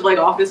whole bunch of like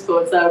office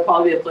quotes that would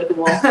probably be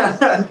applicable.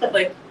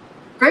 Like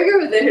Greg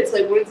over there, it's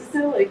like, what does it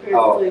say? Like,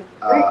 Greg.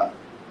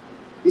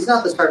 He's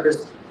not the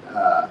sharpest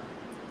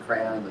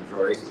crayon in the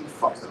drawer. He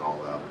fucks it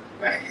all up.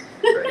 Right.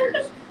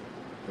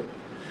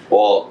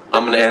 Well,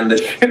 I'm gonna end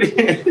this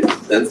shit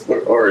since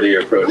we're already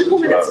approaching 2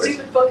 that hours.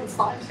 stupid fucking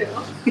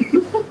slideshow.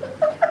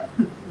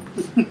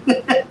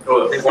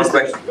 There's one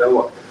question.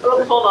 Oh,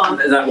 hold on.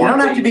 Is that You don't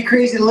have to be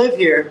crazy to live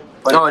here.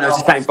 Oh no,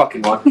 it's the same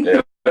fucking one.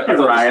 Yeah.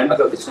 Ryan. I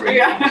got this right.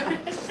 Yeah.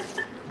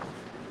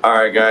 All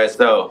right, guys.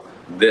 So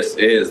this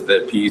is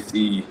the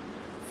PC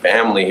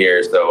family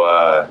here.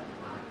 So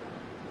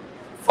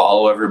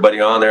follow everybody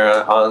on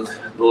there on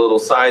the little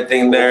side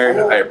thing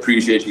there. I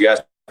appreciate you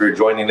guys for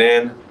joining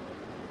in.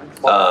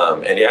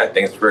 And yeah,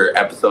 thanks for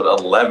episode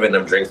 11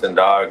 of Drinks and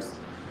Dogs.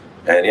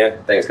 And yeah,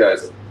 thanks,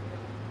 guys.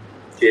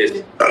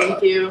 Cheers.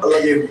 Thank you. I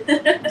love you.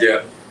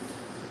 Yeah.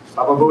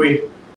 Baba Booey.